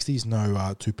we do. 60s, no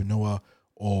Tupanua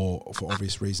or, for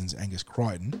obvious reasons, Angus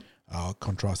Crichton.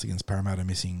 Contrast against Parramatta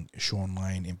missing Sean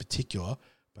Lane in particular,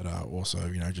 but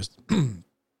also, just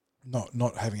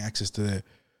not having access to their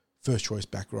first choice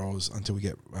back rows until we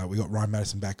got Ryan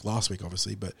Madison back last week,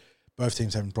 obviously, but both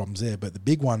teams having problems there. But the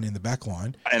big one in the back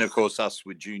line, and of course us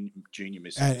with Junior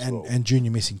missing as well. And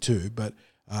Junior missing too. But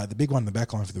the big one in the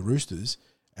back line for the Roosters,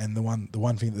 and the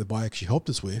one thing that the bye actually helped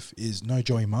us with is no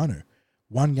Joey Manu.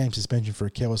 1 game suspension for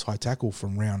a careless high tackle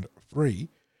from round 3,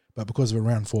 but because of a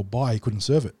round 4 bye, he couldn't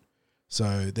serve it.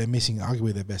 So they're missing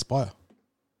arguably their best player.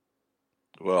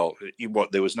 Well,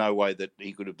 there was no way that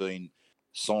he could have been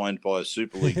signed by a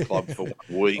Super League club for 1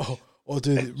 week. Or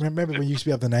remember when you used to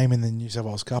be able to name in the New South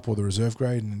Wales Cup or the reserve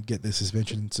grade and get the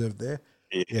suspension served there?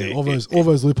 Yeah, all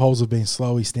those loopholes have been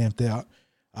slowly stamped out.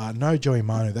 No Joey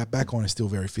Manu. That back line is still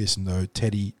very fearsome though.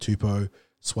 Teddy, Tupou,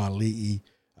 Suaalii,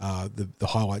 the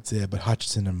highlights there, but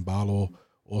Hutchinson and Barlaw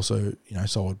also,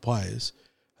 solid players.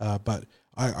 But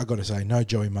I got to say, no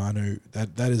Joey Manu.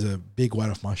 That is a big weight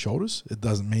off my shoulders. It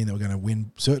doesn't mean that we're going to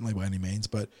win, certainly by any means,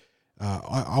 but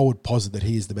I would posit that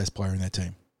he is the best player in their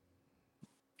team.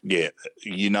 Yeah,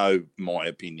 you know my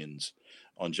opinions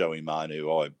on Joey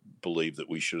Manu. I believe that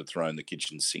we should have thrown the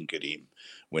kitchen sink at him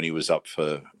when he was up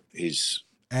for his.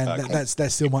 And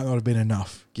that still might not have been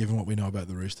enough, given what we know about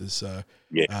the Roosters. So,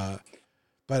 yeah.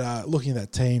 But looking at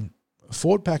that team,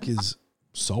 forward pack is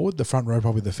solid. The front row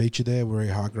probably the feature there,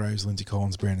 Warrior Hargraves, Lindsay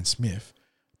Collins, Brandon Smith.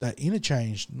 That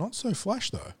interchange, not so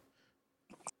flash though.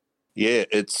 Yeah,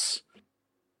 is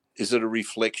it a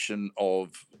reflection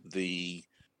of the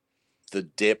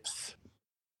depth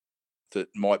that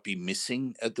might be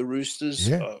missing at the Roosters?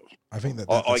 Yeah, I think that's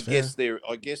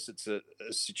I guess it's a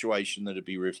situation that would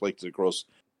be reflected across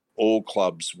all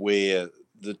clubs where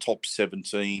the top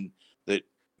 17 that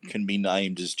can be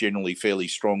named is generally fairly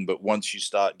strong, but once you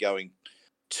start going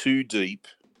too deep,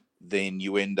 then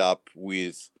you end up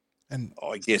with, and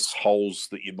I guess, holes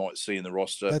that you might see in the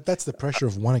roster. That's the pressure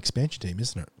of one expansion team,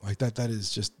 isn't it? Like that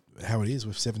is just how it is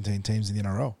with 17 teams in the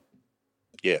NRL.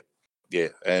 Yeah,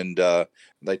 and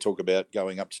they talk about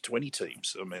going up to 20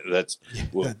 teams. I mean, that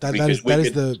is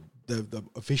the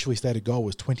officially stated goal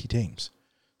was 20 teams.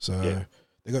 So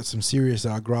they got some serious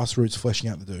grassroots fleshing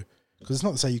out to do. Because it's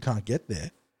not to say you can't get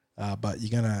there, but you're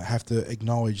going to have to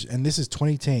acknowledge, and this is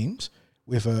 20 teams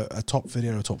with a top 30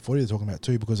 or a top 40 they're talking about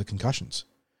too because of concussions.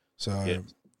 So,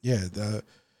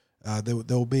 there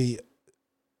will be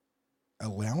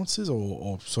allowances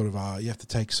or sort of you have to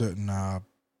take certain not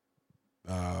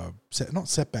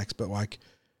setbacks, but like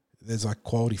there's like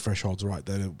quality thresholds, right,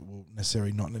 that it will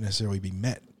not necessarily be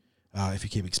met if you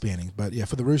keep expanding. But yeah,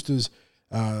 for the Roosters,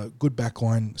 good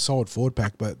backline, solid forward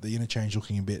pack, but the interchange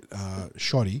looking a bit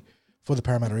shoddy. For the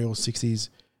Parramatta Eels, 60s,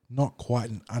 not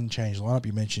quite an unchanged lineup.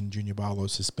 You mentioned Junior Paulo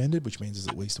suspended, which means there's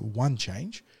at least one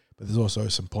change, but there's also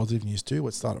some positive news too.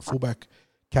 Let's start at fullback.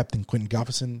 Captain Quinton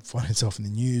Gufferson find himself in the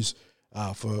news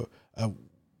for a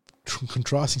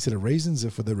contrasting set of reasons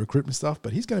for the recruitment stuff,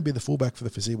 but he's going to be the fullback for the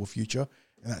foreseeable future,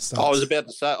 and that starts. I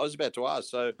was about to ask.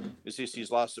 So is this his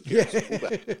last appearance? Yeah.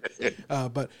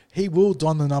 Fullback? But he will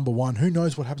don the number one. Who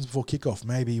knows what happens before kickoff?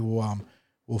 Maybe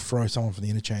we'll throw someone from the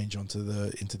interchange into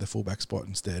the fullback spot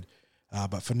instead.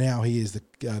 But for now, he is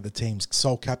the team's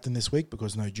sole captain this week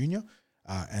because no junior,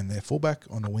 and their fullback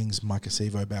on the wings: Mike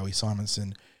Acevo, Bowie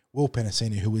Simonson, Will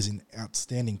Penasini, who is in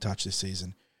outstanding touch this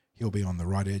season. He'll be on the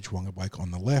right edge, Wonga Blake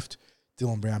on the left,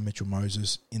 Dylan Brown, Mitchell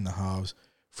Moses in the halves.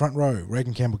 Front row,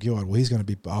 Reagan Campbell-Gillard. Well, he's going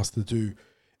to be asked to do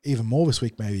even more this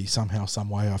week, maybe somehow, some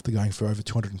way, after going for over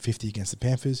 250 against the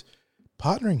Panthers.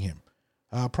 Partnering him.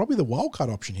 Probably the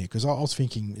wildcard option here, because I was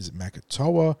thinking, is it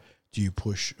Makatoa? Do you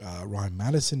push Ryan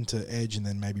Madison to edge and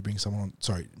then maybe bring someone on?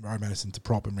 Sorry, Ryan Madison to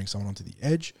prop and bring someone onto the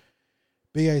edge.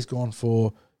 BA's gone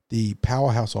for the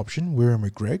powerhouse option,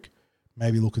 Wiramu Greg.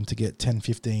 Maybe looking to get 10,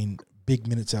 15 big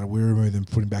minutes out of Wiramu, then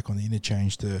put him back on the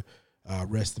interchange to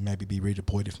rest and maybe be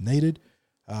redeployed if needed.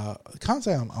 I can't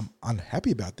say I'm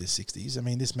unhappy about this 60s. I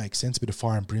mean, this makes sense. A bit of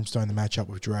fire and brimstone, the matchup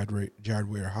with Jared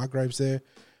Warrior-Hargraves there.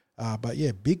 But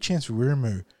yeah, big chance for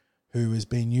Wiramu, who has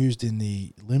been used in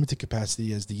the limited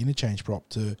capacity as the interchange prop,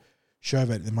 to show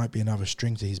that there might be another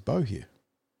string to his bow here.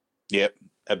 Yep,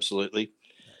 absolutely.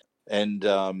 And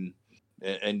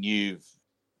you've,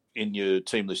 in your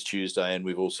Team List Tuesday, and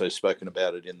we've also spoken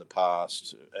about it in the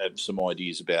past, have some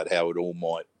ideas about how it all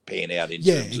might pan out in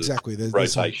terms exactly. of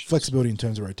There's some rotations. flexibility in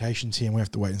terms of rotations here, and we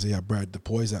have to wait and see how Brad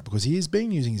deploys that, because he has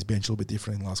been using his bench a little bit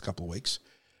differently in the last couple of weeks.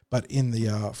 But in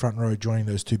the front row, joining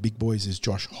those two big boys is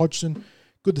Josh Hodgson.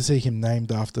 Good to see him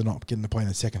named after not getting to play in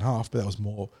the second half, but that was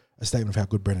more a statement of how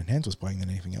good Brendan Hans was playing than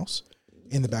anything else.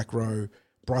 In the back row,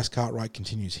 Bryce Cartwright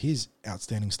continues his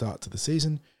outstanding start to the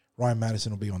season. Ryan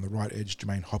Madison will be on the right edge,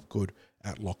 Jermaine Hopgood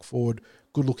at lock forward.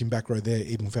 Good-looking back row there,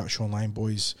 even without Sean Lane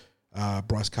boys.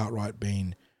 Bryce Cartwright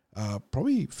being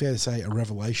probably, fair to say, a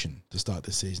revelation to start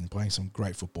this season, playing some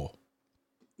great football.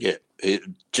 Yeah,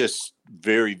 just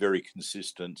very, very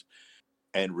consistent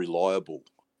and reliable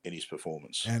in his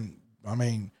performance. And, I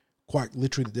mean, quite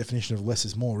literally the definition of less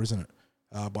is more, isn't it?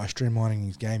 By streamlining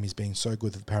his game, he's been so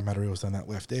good that the Parramatta Eels on that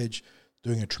left edge,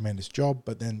 doing a tremendous job.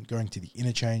 But then going to the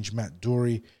interchange, Matt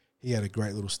Dury, he had a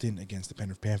great little stint against the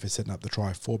Penrith Panthers, setting up the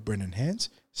try for Brendan Hans.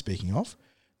 Speaking of,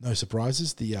 no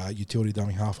surprises, the utility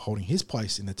dummy half holding his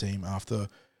place in the team after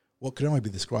what could only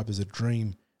be described as a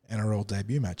dream NRL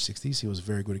debut match, 60s. He was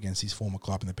very good against his former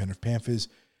club in the Penrith Panthers.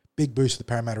 Big boost for the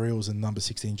Parramatta Eels in number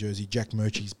 16 jersey. Jack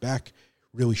Murchie's back,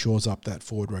 really shores up that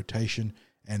forward rotation.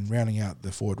 And rounding out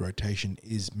the forward rotation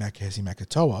is Makahesi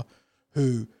Makatoa,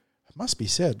 who, must be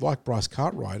said, like Bryce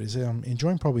Cartwright, is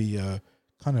enjoying probably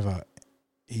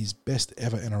his best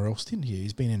ever NRL stint here.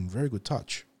 He's been in very good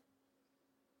touch.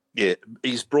 Yeah,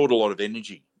 he's brought a lot of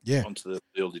energy onto the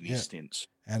field in his stints.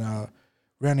 And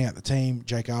rounding out the team,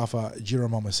 Jake Arthur,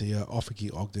 Jerome Omasia,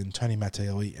 Ofiki Ogden, Tony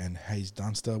Matteoli, and Hayes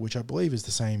Dunster, which I believe is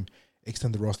the same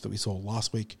extended roster that we saw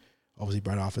last week. Obviously,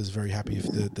 Brad Arthur is very happy if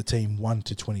the team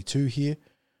 1-22 here.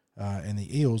 And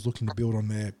the Eels looking to build on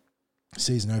their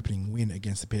season opening win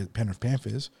against the Penrith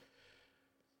Panthers.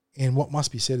 And what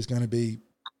must be said is going to be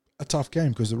a tough game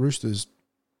because the Roosters,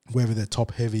 whether they're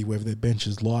top heavy, whether their bench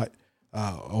is light,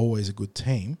 are always a good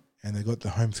team. And they've got the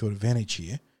home field advantage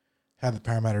here. How the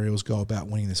Parramatta Eels go about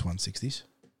winning this 160s?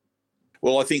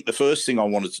 Well, I think the first thing I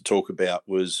wanted to talk about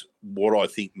was what I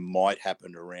think might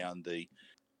happen around the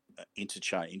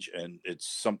interchange, and it's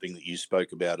something that you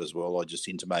spoke about as well. I just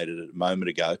intimated it a moment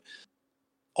ago.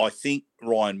 I think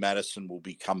Ryan Madison will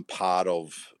become part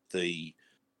of the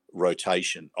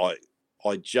rotation. I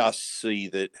just see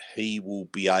that he will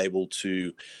be able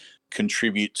to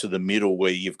contribute to the middle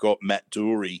where you've got Matt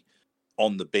Dury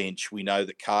on the bench. We know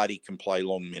that Cardi can play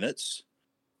long minutes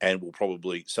and he'll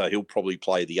probably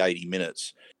play the 80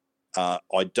 minutes.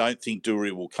 I don't think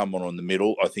Dury will come on the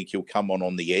middle. I think he'll come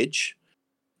on the edge.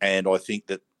 And I think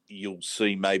that you'll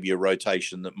see maybe a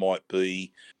rotation that might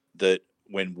be that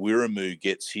when Wiramu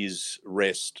gets his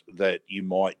rest, that you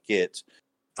might get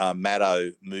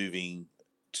Maddo moving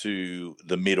to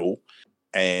the middle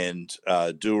and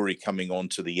Dury coming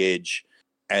onto the edge,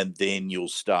 and then you'll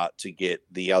start to get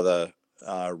the other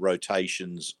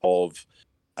rotations of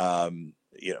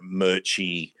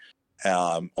Murchie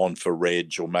on for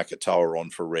Reg or Makatoa on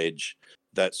for Reg,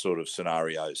 that sort of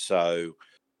scenario. So,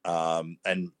 and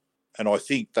I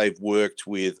think they've worked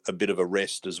with a bit of a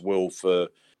rest as well for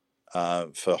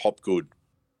Hopgood,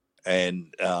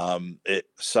 and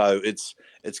so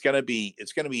it's going to be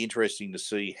interesting to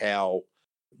see how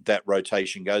that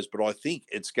rotation goes. But I think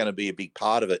it's going to be a big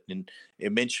part of it. And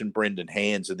it mentioned Brendan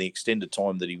Hands and the extended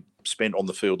time that he spent on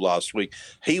the field last week.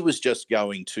 He was just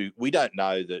going to. We don't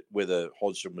know that whether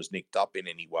Hodgson was nicked up in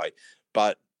any way,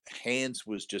 but Hands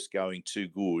was just going too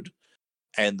good.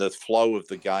 And the flow of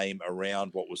the game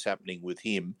around what was happening with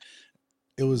him,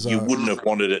 it was you wouldn't have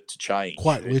wanted it to change.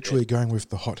 Quite literally going with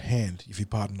the hot hand, if you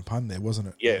pardon the pun there, wasn't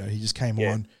it? Yeah. He just came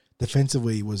on.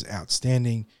 Defensively was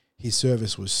outstanding. His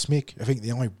service was smick. I think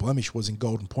the only blemish was in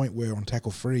Golden Point where on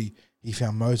tackle free, he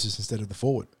found Moses instead of the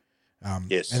forward.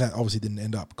 Yes. And that obviously didn't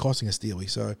end up costing us dearly.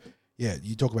 So, yeah,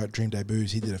 you talk about dream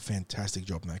debuts. He did a fantastic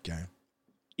job in that game.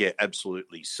 Yeah,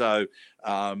 absolutely. So,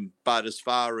 but as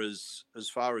far as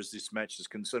this match is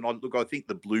concerned, I think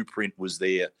the blueprint was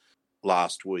there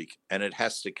last week, and it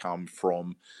has to come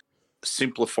from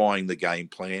simplifying the game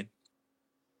plan,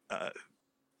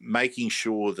 making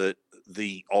sure that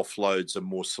the offloads are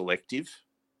more selective.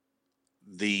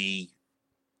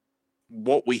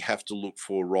 What we have to look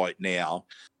for right now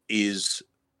is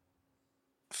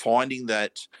finding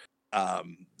that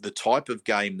the type of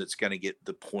game that's going to get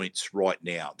the points right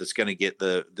now, that's going to get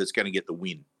the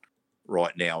win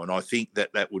right now. And I think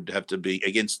that would have to be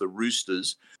against the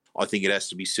Roosters. I think it has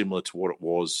to be similar to what it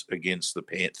was against the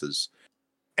Panthers.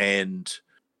 And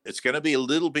it's going to be a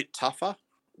little bit tougher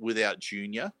without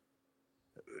Junior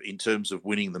in terms of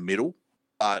winning the middle,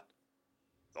 but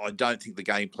I don't think the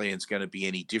game plan is going to be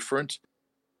any different.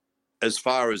 As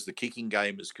far as the kicking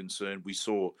game is concerned, we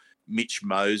saw Mitch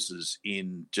Moses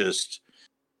in just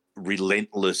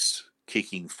relentless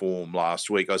kicking form last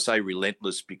week. I say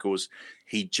relentless because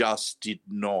he just did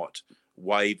not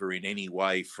waver in any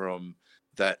way from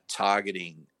that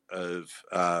targeting of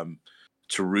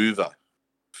Taruva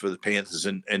for the Panthers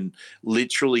and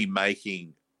literally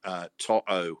making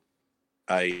To'o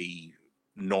a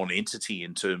non-entity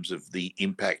in terms of the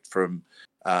impact from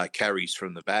carries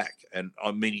from the back. And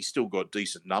I mean, he still got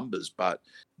decent numbers, but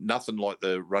nothing like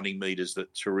the running meters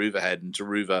that Taruva had. And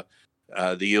Taruva,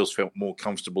 the Eels felt more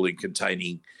comfortable in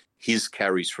containing his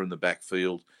carries from the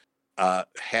backfield.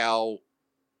 How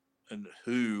and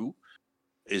who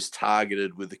is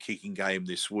targeted with the kicking game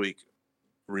this week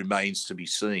remains to be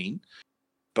seen.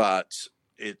 But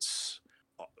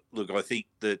I think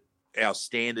that our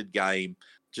standard game,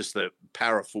 just the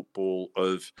para football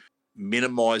of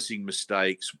minimising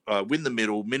mistakes, win the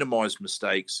middle, minimise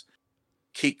mistakes,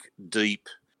 kick deep,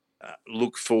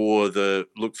 look for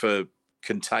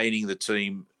containing the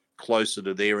team closer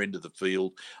to their end of the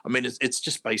field. I mean, it's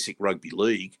just basic rugby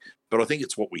league, but I think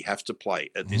it's what we have to play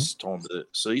at this time of the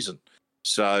season.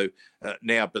 So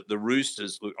now, but the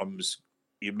Roosters, look,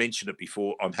 you mentioned it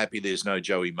before. I'm happy there's no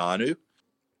Joey Manu.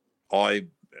 I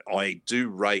do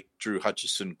rate Drew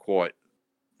Hutchison quite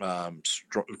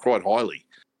highly.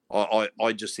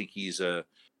 I just think he's a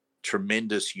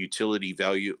tremendous utility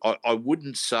value. I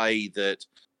wouldn't say that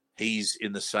he's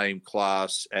in the same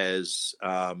class as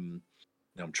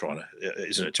I'm trying to.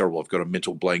 Isn't it terrible? I've got a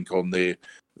mental blank on there.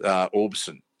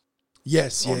 Orbison.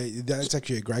 Yes, yeah, that's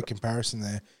actually a great comparison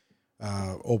there.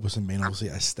 Orbison being obviously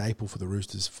a staple for the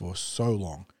Roosters for so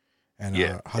long, and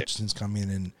Hutchinson's come in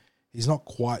and he's not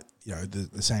quite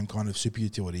the same kind of super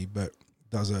utility, but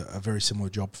does a very similar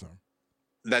job for him.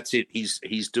 That's it.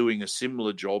 He's doing a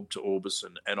similar job to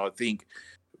Orbison, and I think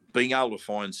being able to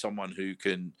find someone who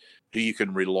you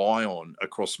can rely on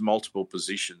across multiple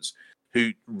positions,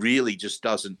 who really just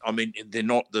doesn't. I mean, they're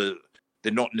not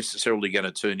necessarily going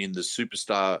to turn in the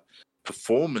superstar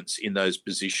performance in those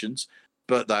positions,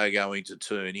 but they're going to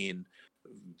turn in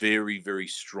very, very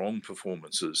strong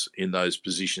performances in those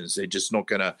positions. They're just not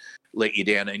going to let you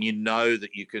down, and that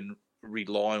you can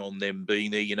rely on them being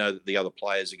there. That the other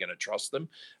players are going to trust them,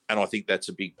 and I think that's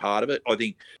a big part of it. I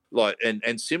think,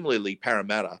 and similarly,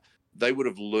 Parramatta, they would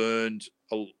have learned,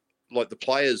 the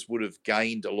players would have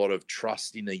gained a lot of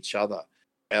trust in each other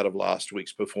out of last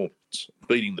week's performance,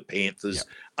 beating the Panthers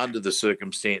under the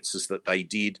circumstances that they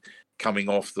did, coming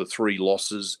off the 3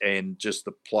 losses, and just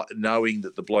knowing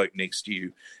that the bloke next to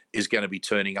you is going to be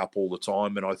turning up all the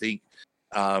time. And I think,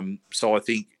 I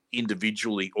think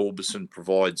individually, Orbison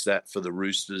provides that for the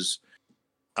Roosters.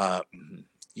 Look,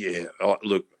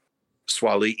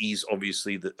 Suaalii's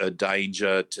obviously a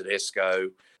danger.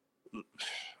 Tedesco.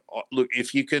 Look,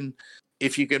 if you can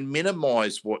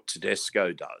minimise what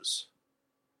Tedesco does,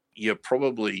 you're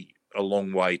probably a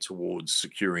long way towards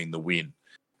securing the win.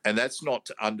 And that's not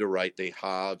to underrate their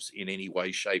halves in any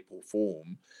way, shape or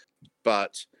form,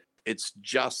 but it's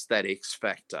just that X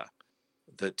factor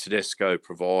that Tedesco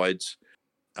provides.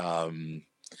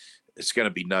 It's going to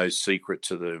be no secret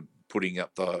to the putting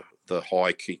up the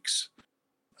high kicks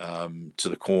to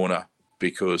the corner,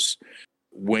 because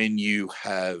when you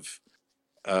have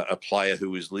a player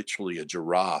who is literally a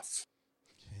giraffe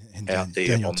out there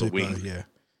Daniel on the wing,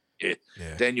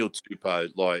 Daniel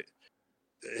Tupou,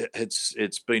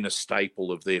 it's been a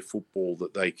staple of their football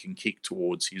that they can kick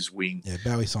towards his wing. Yeah,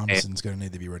 Bowie Simonson's going to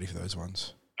need to be ready for those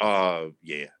ones. Oh,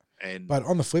 yeah. But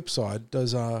on the flip side,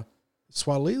 does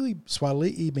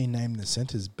Suaalii being named the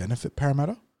centres benefit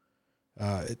Parramatta?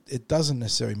 It doesn't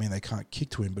necessarily mean they can't kick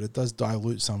to him, but it does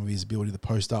dilute some of his ability to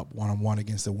post up one-on-one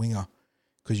against the winger,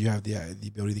 because you have the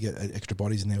ability to get extra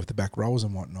bodies in there with the back rows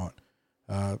and whatnot.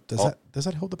 Does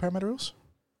that help the Parramatta Eels?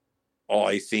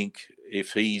 I think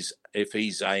if he's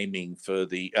aiming for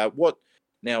the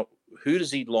now, who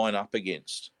does he line up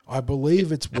against? I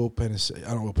believe it's Will Penasini.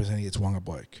 I don't know Will Penasini. It's Wonga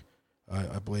Blake.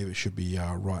 I believe it should be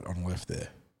right on left there.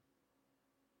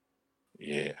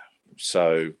 Yeah.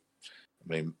 So, I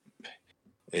mean,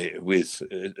 it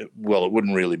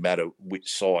wouldn't really matter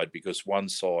which side, because one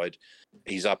side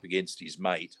he's up against his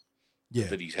mate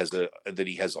that he has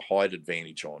a height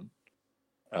advantage on.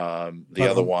 The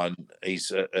other one,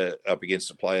 he's up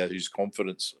against a player whose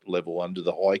confidence level under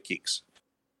the high kicks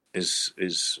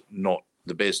is not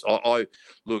the best. I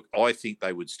think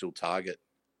they would still target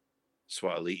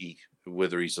Suaalii,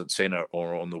 whether he's at centre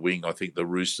or on the wing. I think the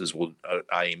Roosters will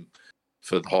aim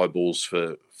for the high balls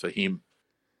for him.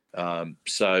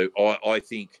 So I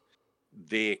think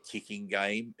their kicking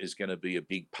game is going to be a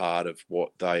big part of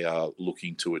what they are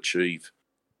looking to achieve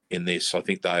in this. I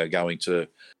think they're going to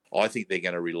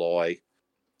rely,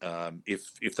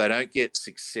 if they don't get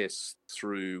success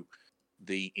through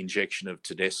the injection of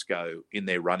Tedesco in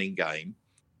their running game,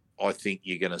 I think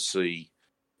you're going to see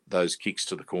those kicks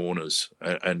to the corners.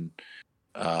 And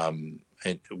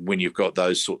when you've got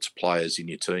those sorts of players in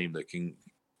your team that can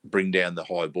bring down the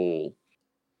high ball,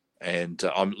 and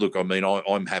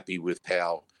I'm happy with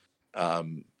how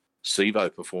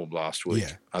Sivo performed last week.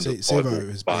 Yeah,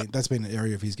 Sivo that's been an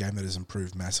area of his game that has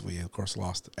improved massively across the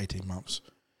last 18 months.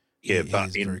 Yeah,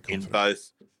 but in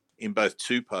both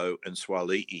Tupou and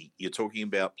Suaalii, you're talking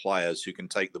about players who can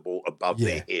take the ball above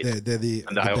their head. They're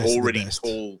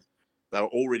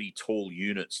already tall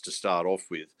units to start off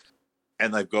with,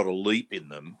 and they've got a leap in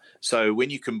them. So when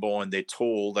you combine they're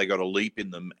tall, they got a leap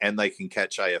in them, and they can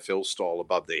catch AFL style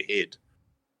above their head.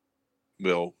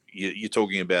 Well, you're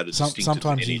talking about a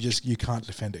sometimes you can't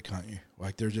defend it, can't you?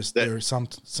 Like there are some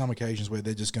occasions where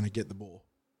they're just going to get the ball.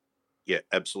 Yeah,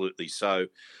 absolutely. So,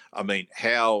 I mean,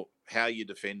 how you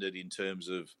defend it in terms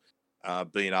of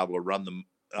being able to run them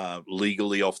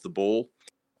legally off the ball,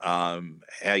 how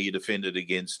you defend it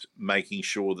against making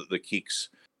sure that the kicks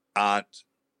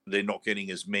they're not getting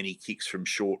as many kicks from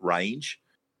short range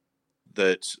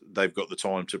that they've got the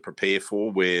time to prepare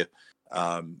for, where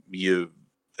you,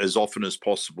 as often as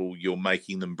possible, you're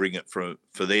making them bring it for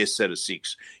their set of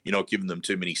 6. You're not giving them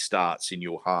too many starts in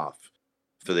your half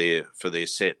for their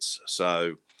sets.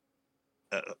 So,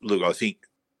 look, I think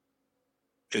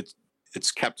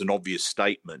it's Captain Obvious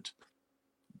statement,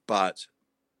 but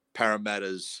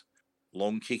Parramatta's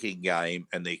long kicking game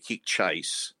and their kick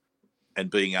chase and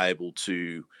being able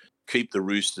to keep the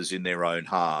Roosters in their own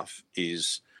half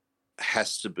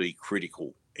has to be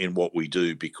critical in what we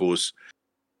do, because,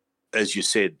 as you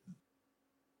said,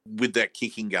 with that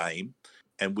kicking game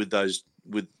and with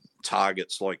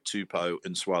targets like Tupou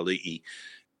and Suaalii,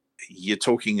 you're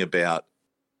talking about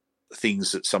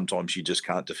things that sometimes you just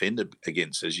can't defend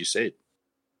against, as you said.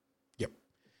 Yep,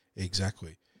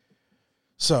 exactly.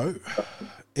 So,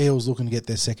 Eels looking to get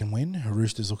their second win.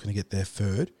 Roosters looking to get their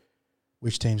third.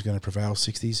 Which team's going to prevail?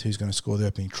 60s. Who's going to score the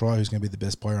opening try? Who's going to be the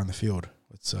best player on the field?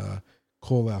 Let's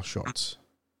call our shots.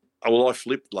 Oh, well, I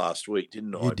flipped last week,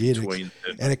 didn't I? You did,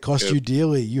 and it cost you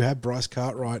dearly. You had Bryce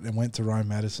Cartwright and went to Ryan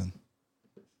Madison.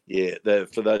 Yeah,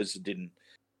 for those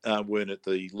that weren't at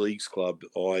the Leagues Club,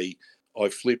 I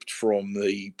flipped from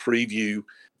the preview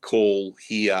call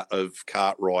here of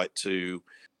Cartwright to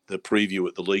the preview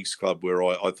at the Leagues Club, where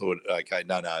I thought, okay,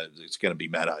 no, it's going to be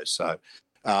Maddo. So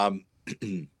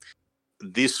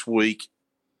this week,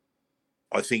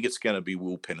 I think it's going to be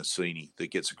Will Penasini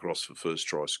that gets across for first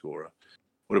try scorer.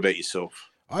 What about yourself?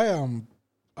 I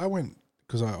went,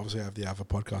 because I obviously have the other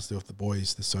podcast with the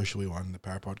boys, the Socially one, the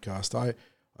Para podcast. I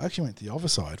actually went to the other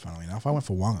side, funnily enough. I went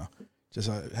for Wanga. Just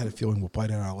I had a feeling we'll play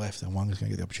down our left and Wanga's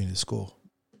going to get the opportunity to score.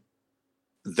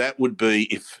 That would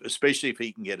be, especially if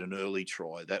he can get an early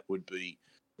try, that would be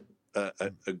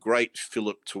a great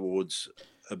fillip towards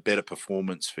a better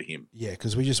performance for him. Yeah,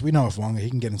 because we know if Wanga, he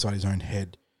can get inside his own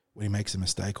head when he makes a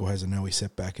mistake or has an early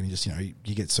setback, and he just,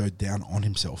 he gets so down on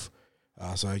himself.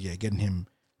 So yeah, getting him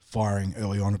firing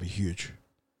early on would be huge.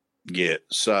 Yeah.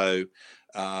 So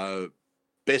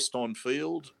best on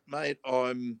field, mate.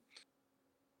 I'm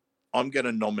going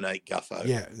to nominate Gutho.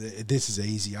 Yeah, this is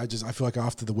easy. I feel like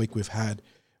after the week we've had,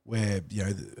 where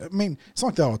it's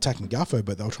like they were attacking Gutho,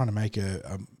 but they were trying to make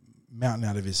a mountain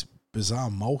out of his bizarre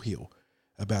molehill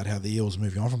about how the Eels are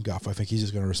moving on from Gutho. I think he's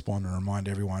just going to respond and remind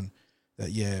everyone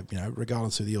that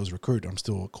regardless of the Eels recruit, I'm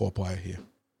still a core player here.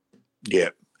 Yeah.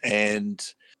 And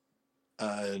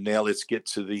now let's get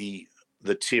to the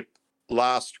tip.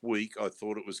 Last week, I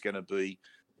thought it was going to be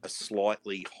a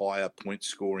slightly higher point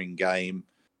scoring game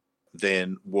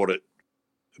than what it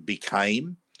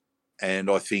became, and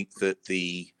I think that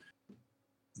the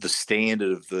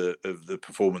standard of the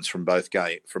performance from both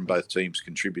teams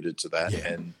contributed to that. Yeah.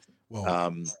 And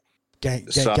game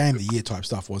of the year type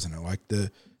stuff, wasn't it? Like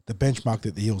the benchmark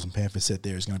that the Eels and Panthers set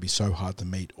there is going to be so hard to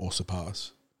meet or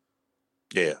surpass.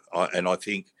 Yeah, I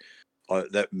think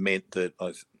that meant that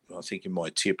I think in my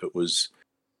tip it was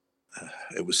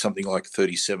something like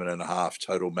 37.5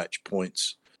 total match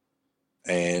points,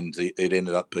 and it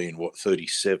ended up being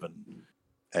 37,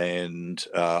 and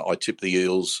I tipped the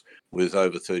Eels with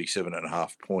over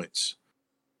 37.5 points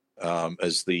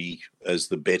as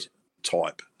the bet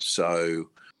type. So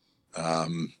I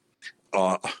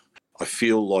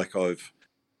feel like I've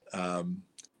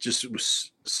just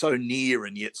was so near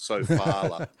and yet so far.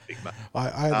 Last week, mate. I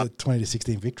had a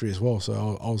 20-16 victory as well,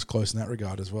 so I was close in that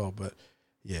regard as well. But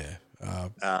yeah,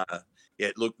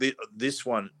 yeah. Look, this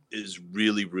one is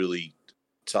really, really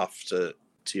tough to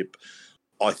tip.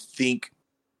 I think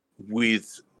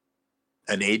with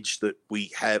an edge that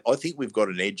we have, I think we've got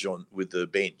an edge on with the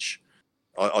bench.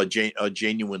 I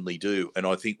genuinely do, and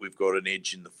I think we've got an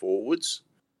edge in the forwards,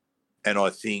 and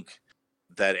I think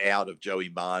that out of Joey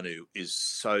Manu is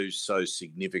so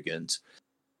significant.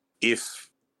 If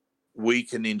we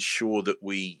can ensure that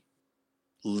we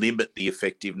limit the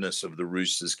effectiveness of the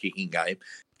Roosters kicking game,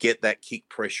 get that kick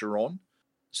pressure on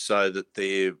so that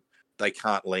they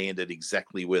can't land it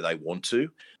exactly where they want to,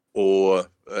 or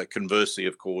conversely,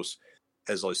 of course,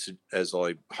 as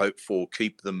I hope for,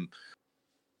 keep them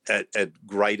at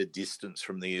greater distance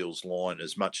from the Eels line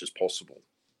as much as possible.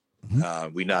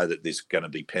 Mm-hmm. We know that there's going to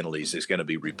be penalties. There's going to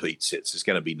be repeat sets. There's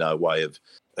going to be no way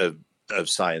of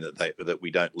saying that we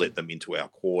don't let them into our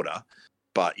quarter,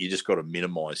 but you just got to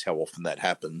minimise how often that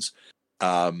happens.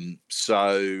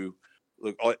 So,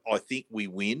 look, I think we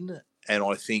win, and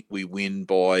I think we win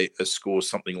by a score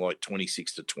something like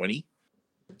 26-20.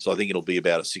 So I think it'll be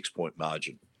about a 6-point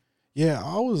margin. Yeah,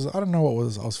 I don't know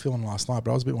what I was feeling last night, but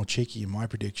I was a bit more cheeky in my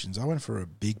predictions. I went for a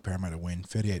big Parramatta win,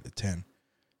 38-10.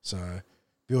 So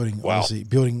building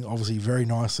obviously very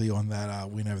nicely on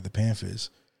that win over the Panthers.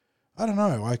 I don't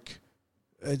know, like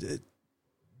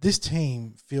this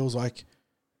team feels like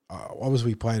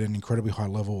obviously we played at an incredibly high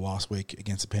level last week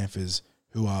against the Panthers,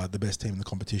 who are the best team in the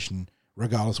competition,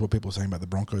 regardless of what people are saying about the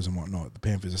Broncos and whatnot. The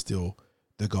Panthers are still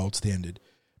the gold standard.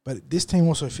 But this team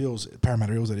also feels,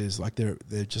 Parramatta Eels, that is, like they're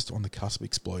just on the cusp of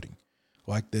exploding.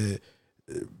 Like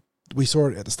we saw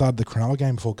it at the start of the Cronulla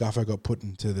game before Guffo got put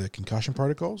into the concussion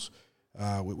protocols.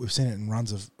 We've seen it in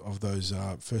runs of those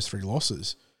first 3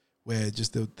 losses, where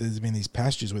just there's been these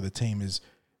passages where the team is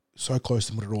so close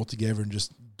to put it all together and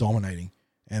just dominating.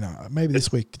 And maybe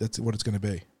this week that's what it's going to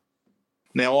be.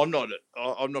 Now, I'm not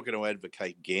going to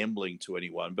advocate gambling to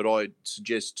anyone, but I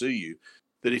suggest to you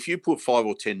that if you put $5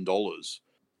 or $10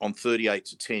 on 38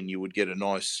 to 10, you would get a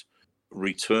nice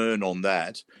return on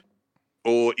that.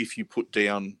 Or if you put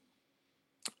down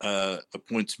a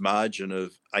points margin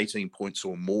of 18 points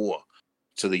or more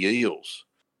to the Eels.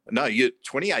 No, you're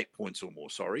 28 points or more,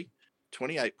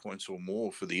 28 points or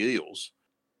more for the Eels.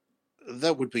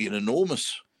 That would be an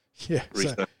enormous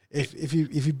return. So if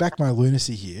you back my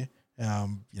lunacy here,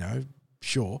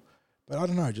 sure. But I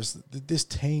don't know, just this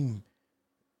team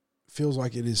feels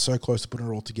like it is so close to putting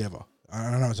it all together.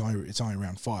 I know it's only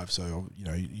round 5, so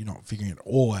you're not figuring it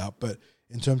all out. But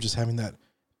in terms of just having that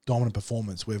dominant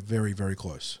performance, we're very, very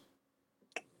close.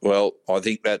 Well, I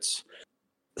think that's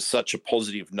such a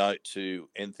positive note to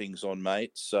end things on,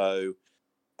 mate. So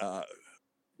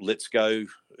let's go,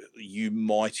 you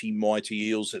mighty, mighty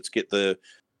Eels.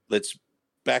 Let's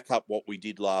back up what we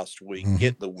did last week,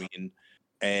 get the win,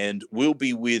 and we'll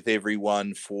be with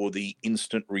everyone for the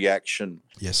Instant Reaction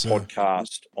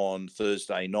podcast on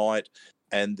Thursday night.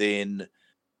 And then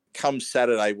come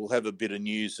Saturday, we'll have a bit of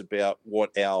news about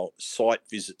what our site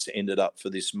visits ended up for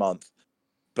this month.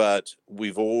 But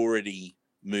we've already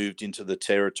moved into the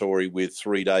territory with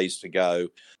 3 days to go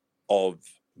of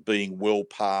being well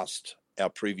past our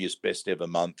previous best ever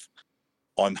month.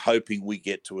 I'm hoping we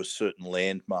get to a certain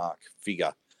landmark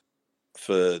figure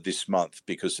for this month,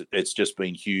 because it's just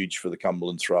been huge for the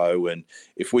Cumberland Throw. And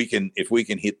if we can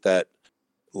hit that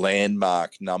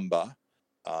landmark number,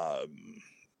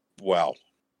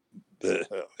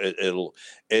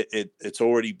 it's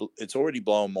already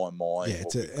blown my mind. Yeah,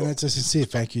 it's a sincere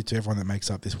thank you to everyone that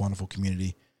makes up this wonderful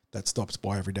community that stops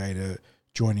by every day to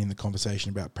join in the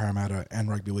conversation about Parramatta and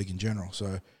rugby league in general.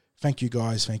 So thank you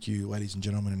guys, thank you ladies and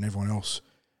gentlemen and everyone else.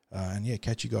 And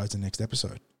catch you guys in the next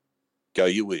episode. Go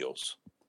you Eels.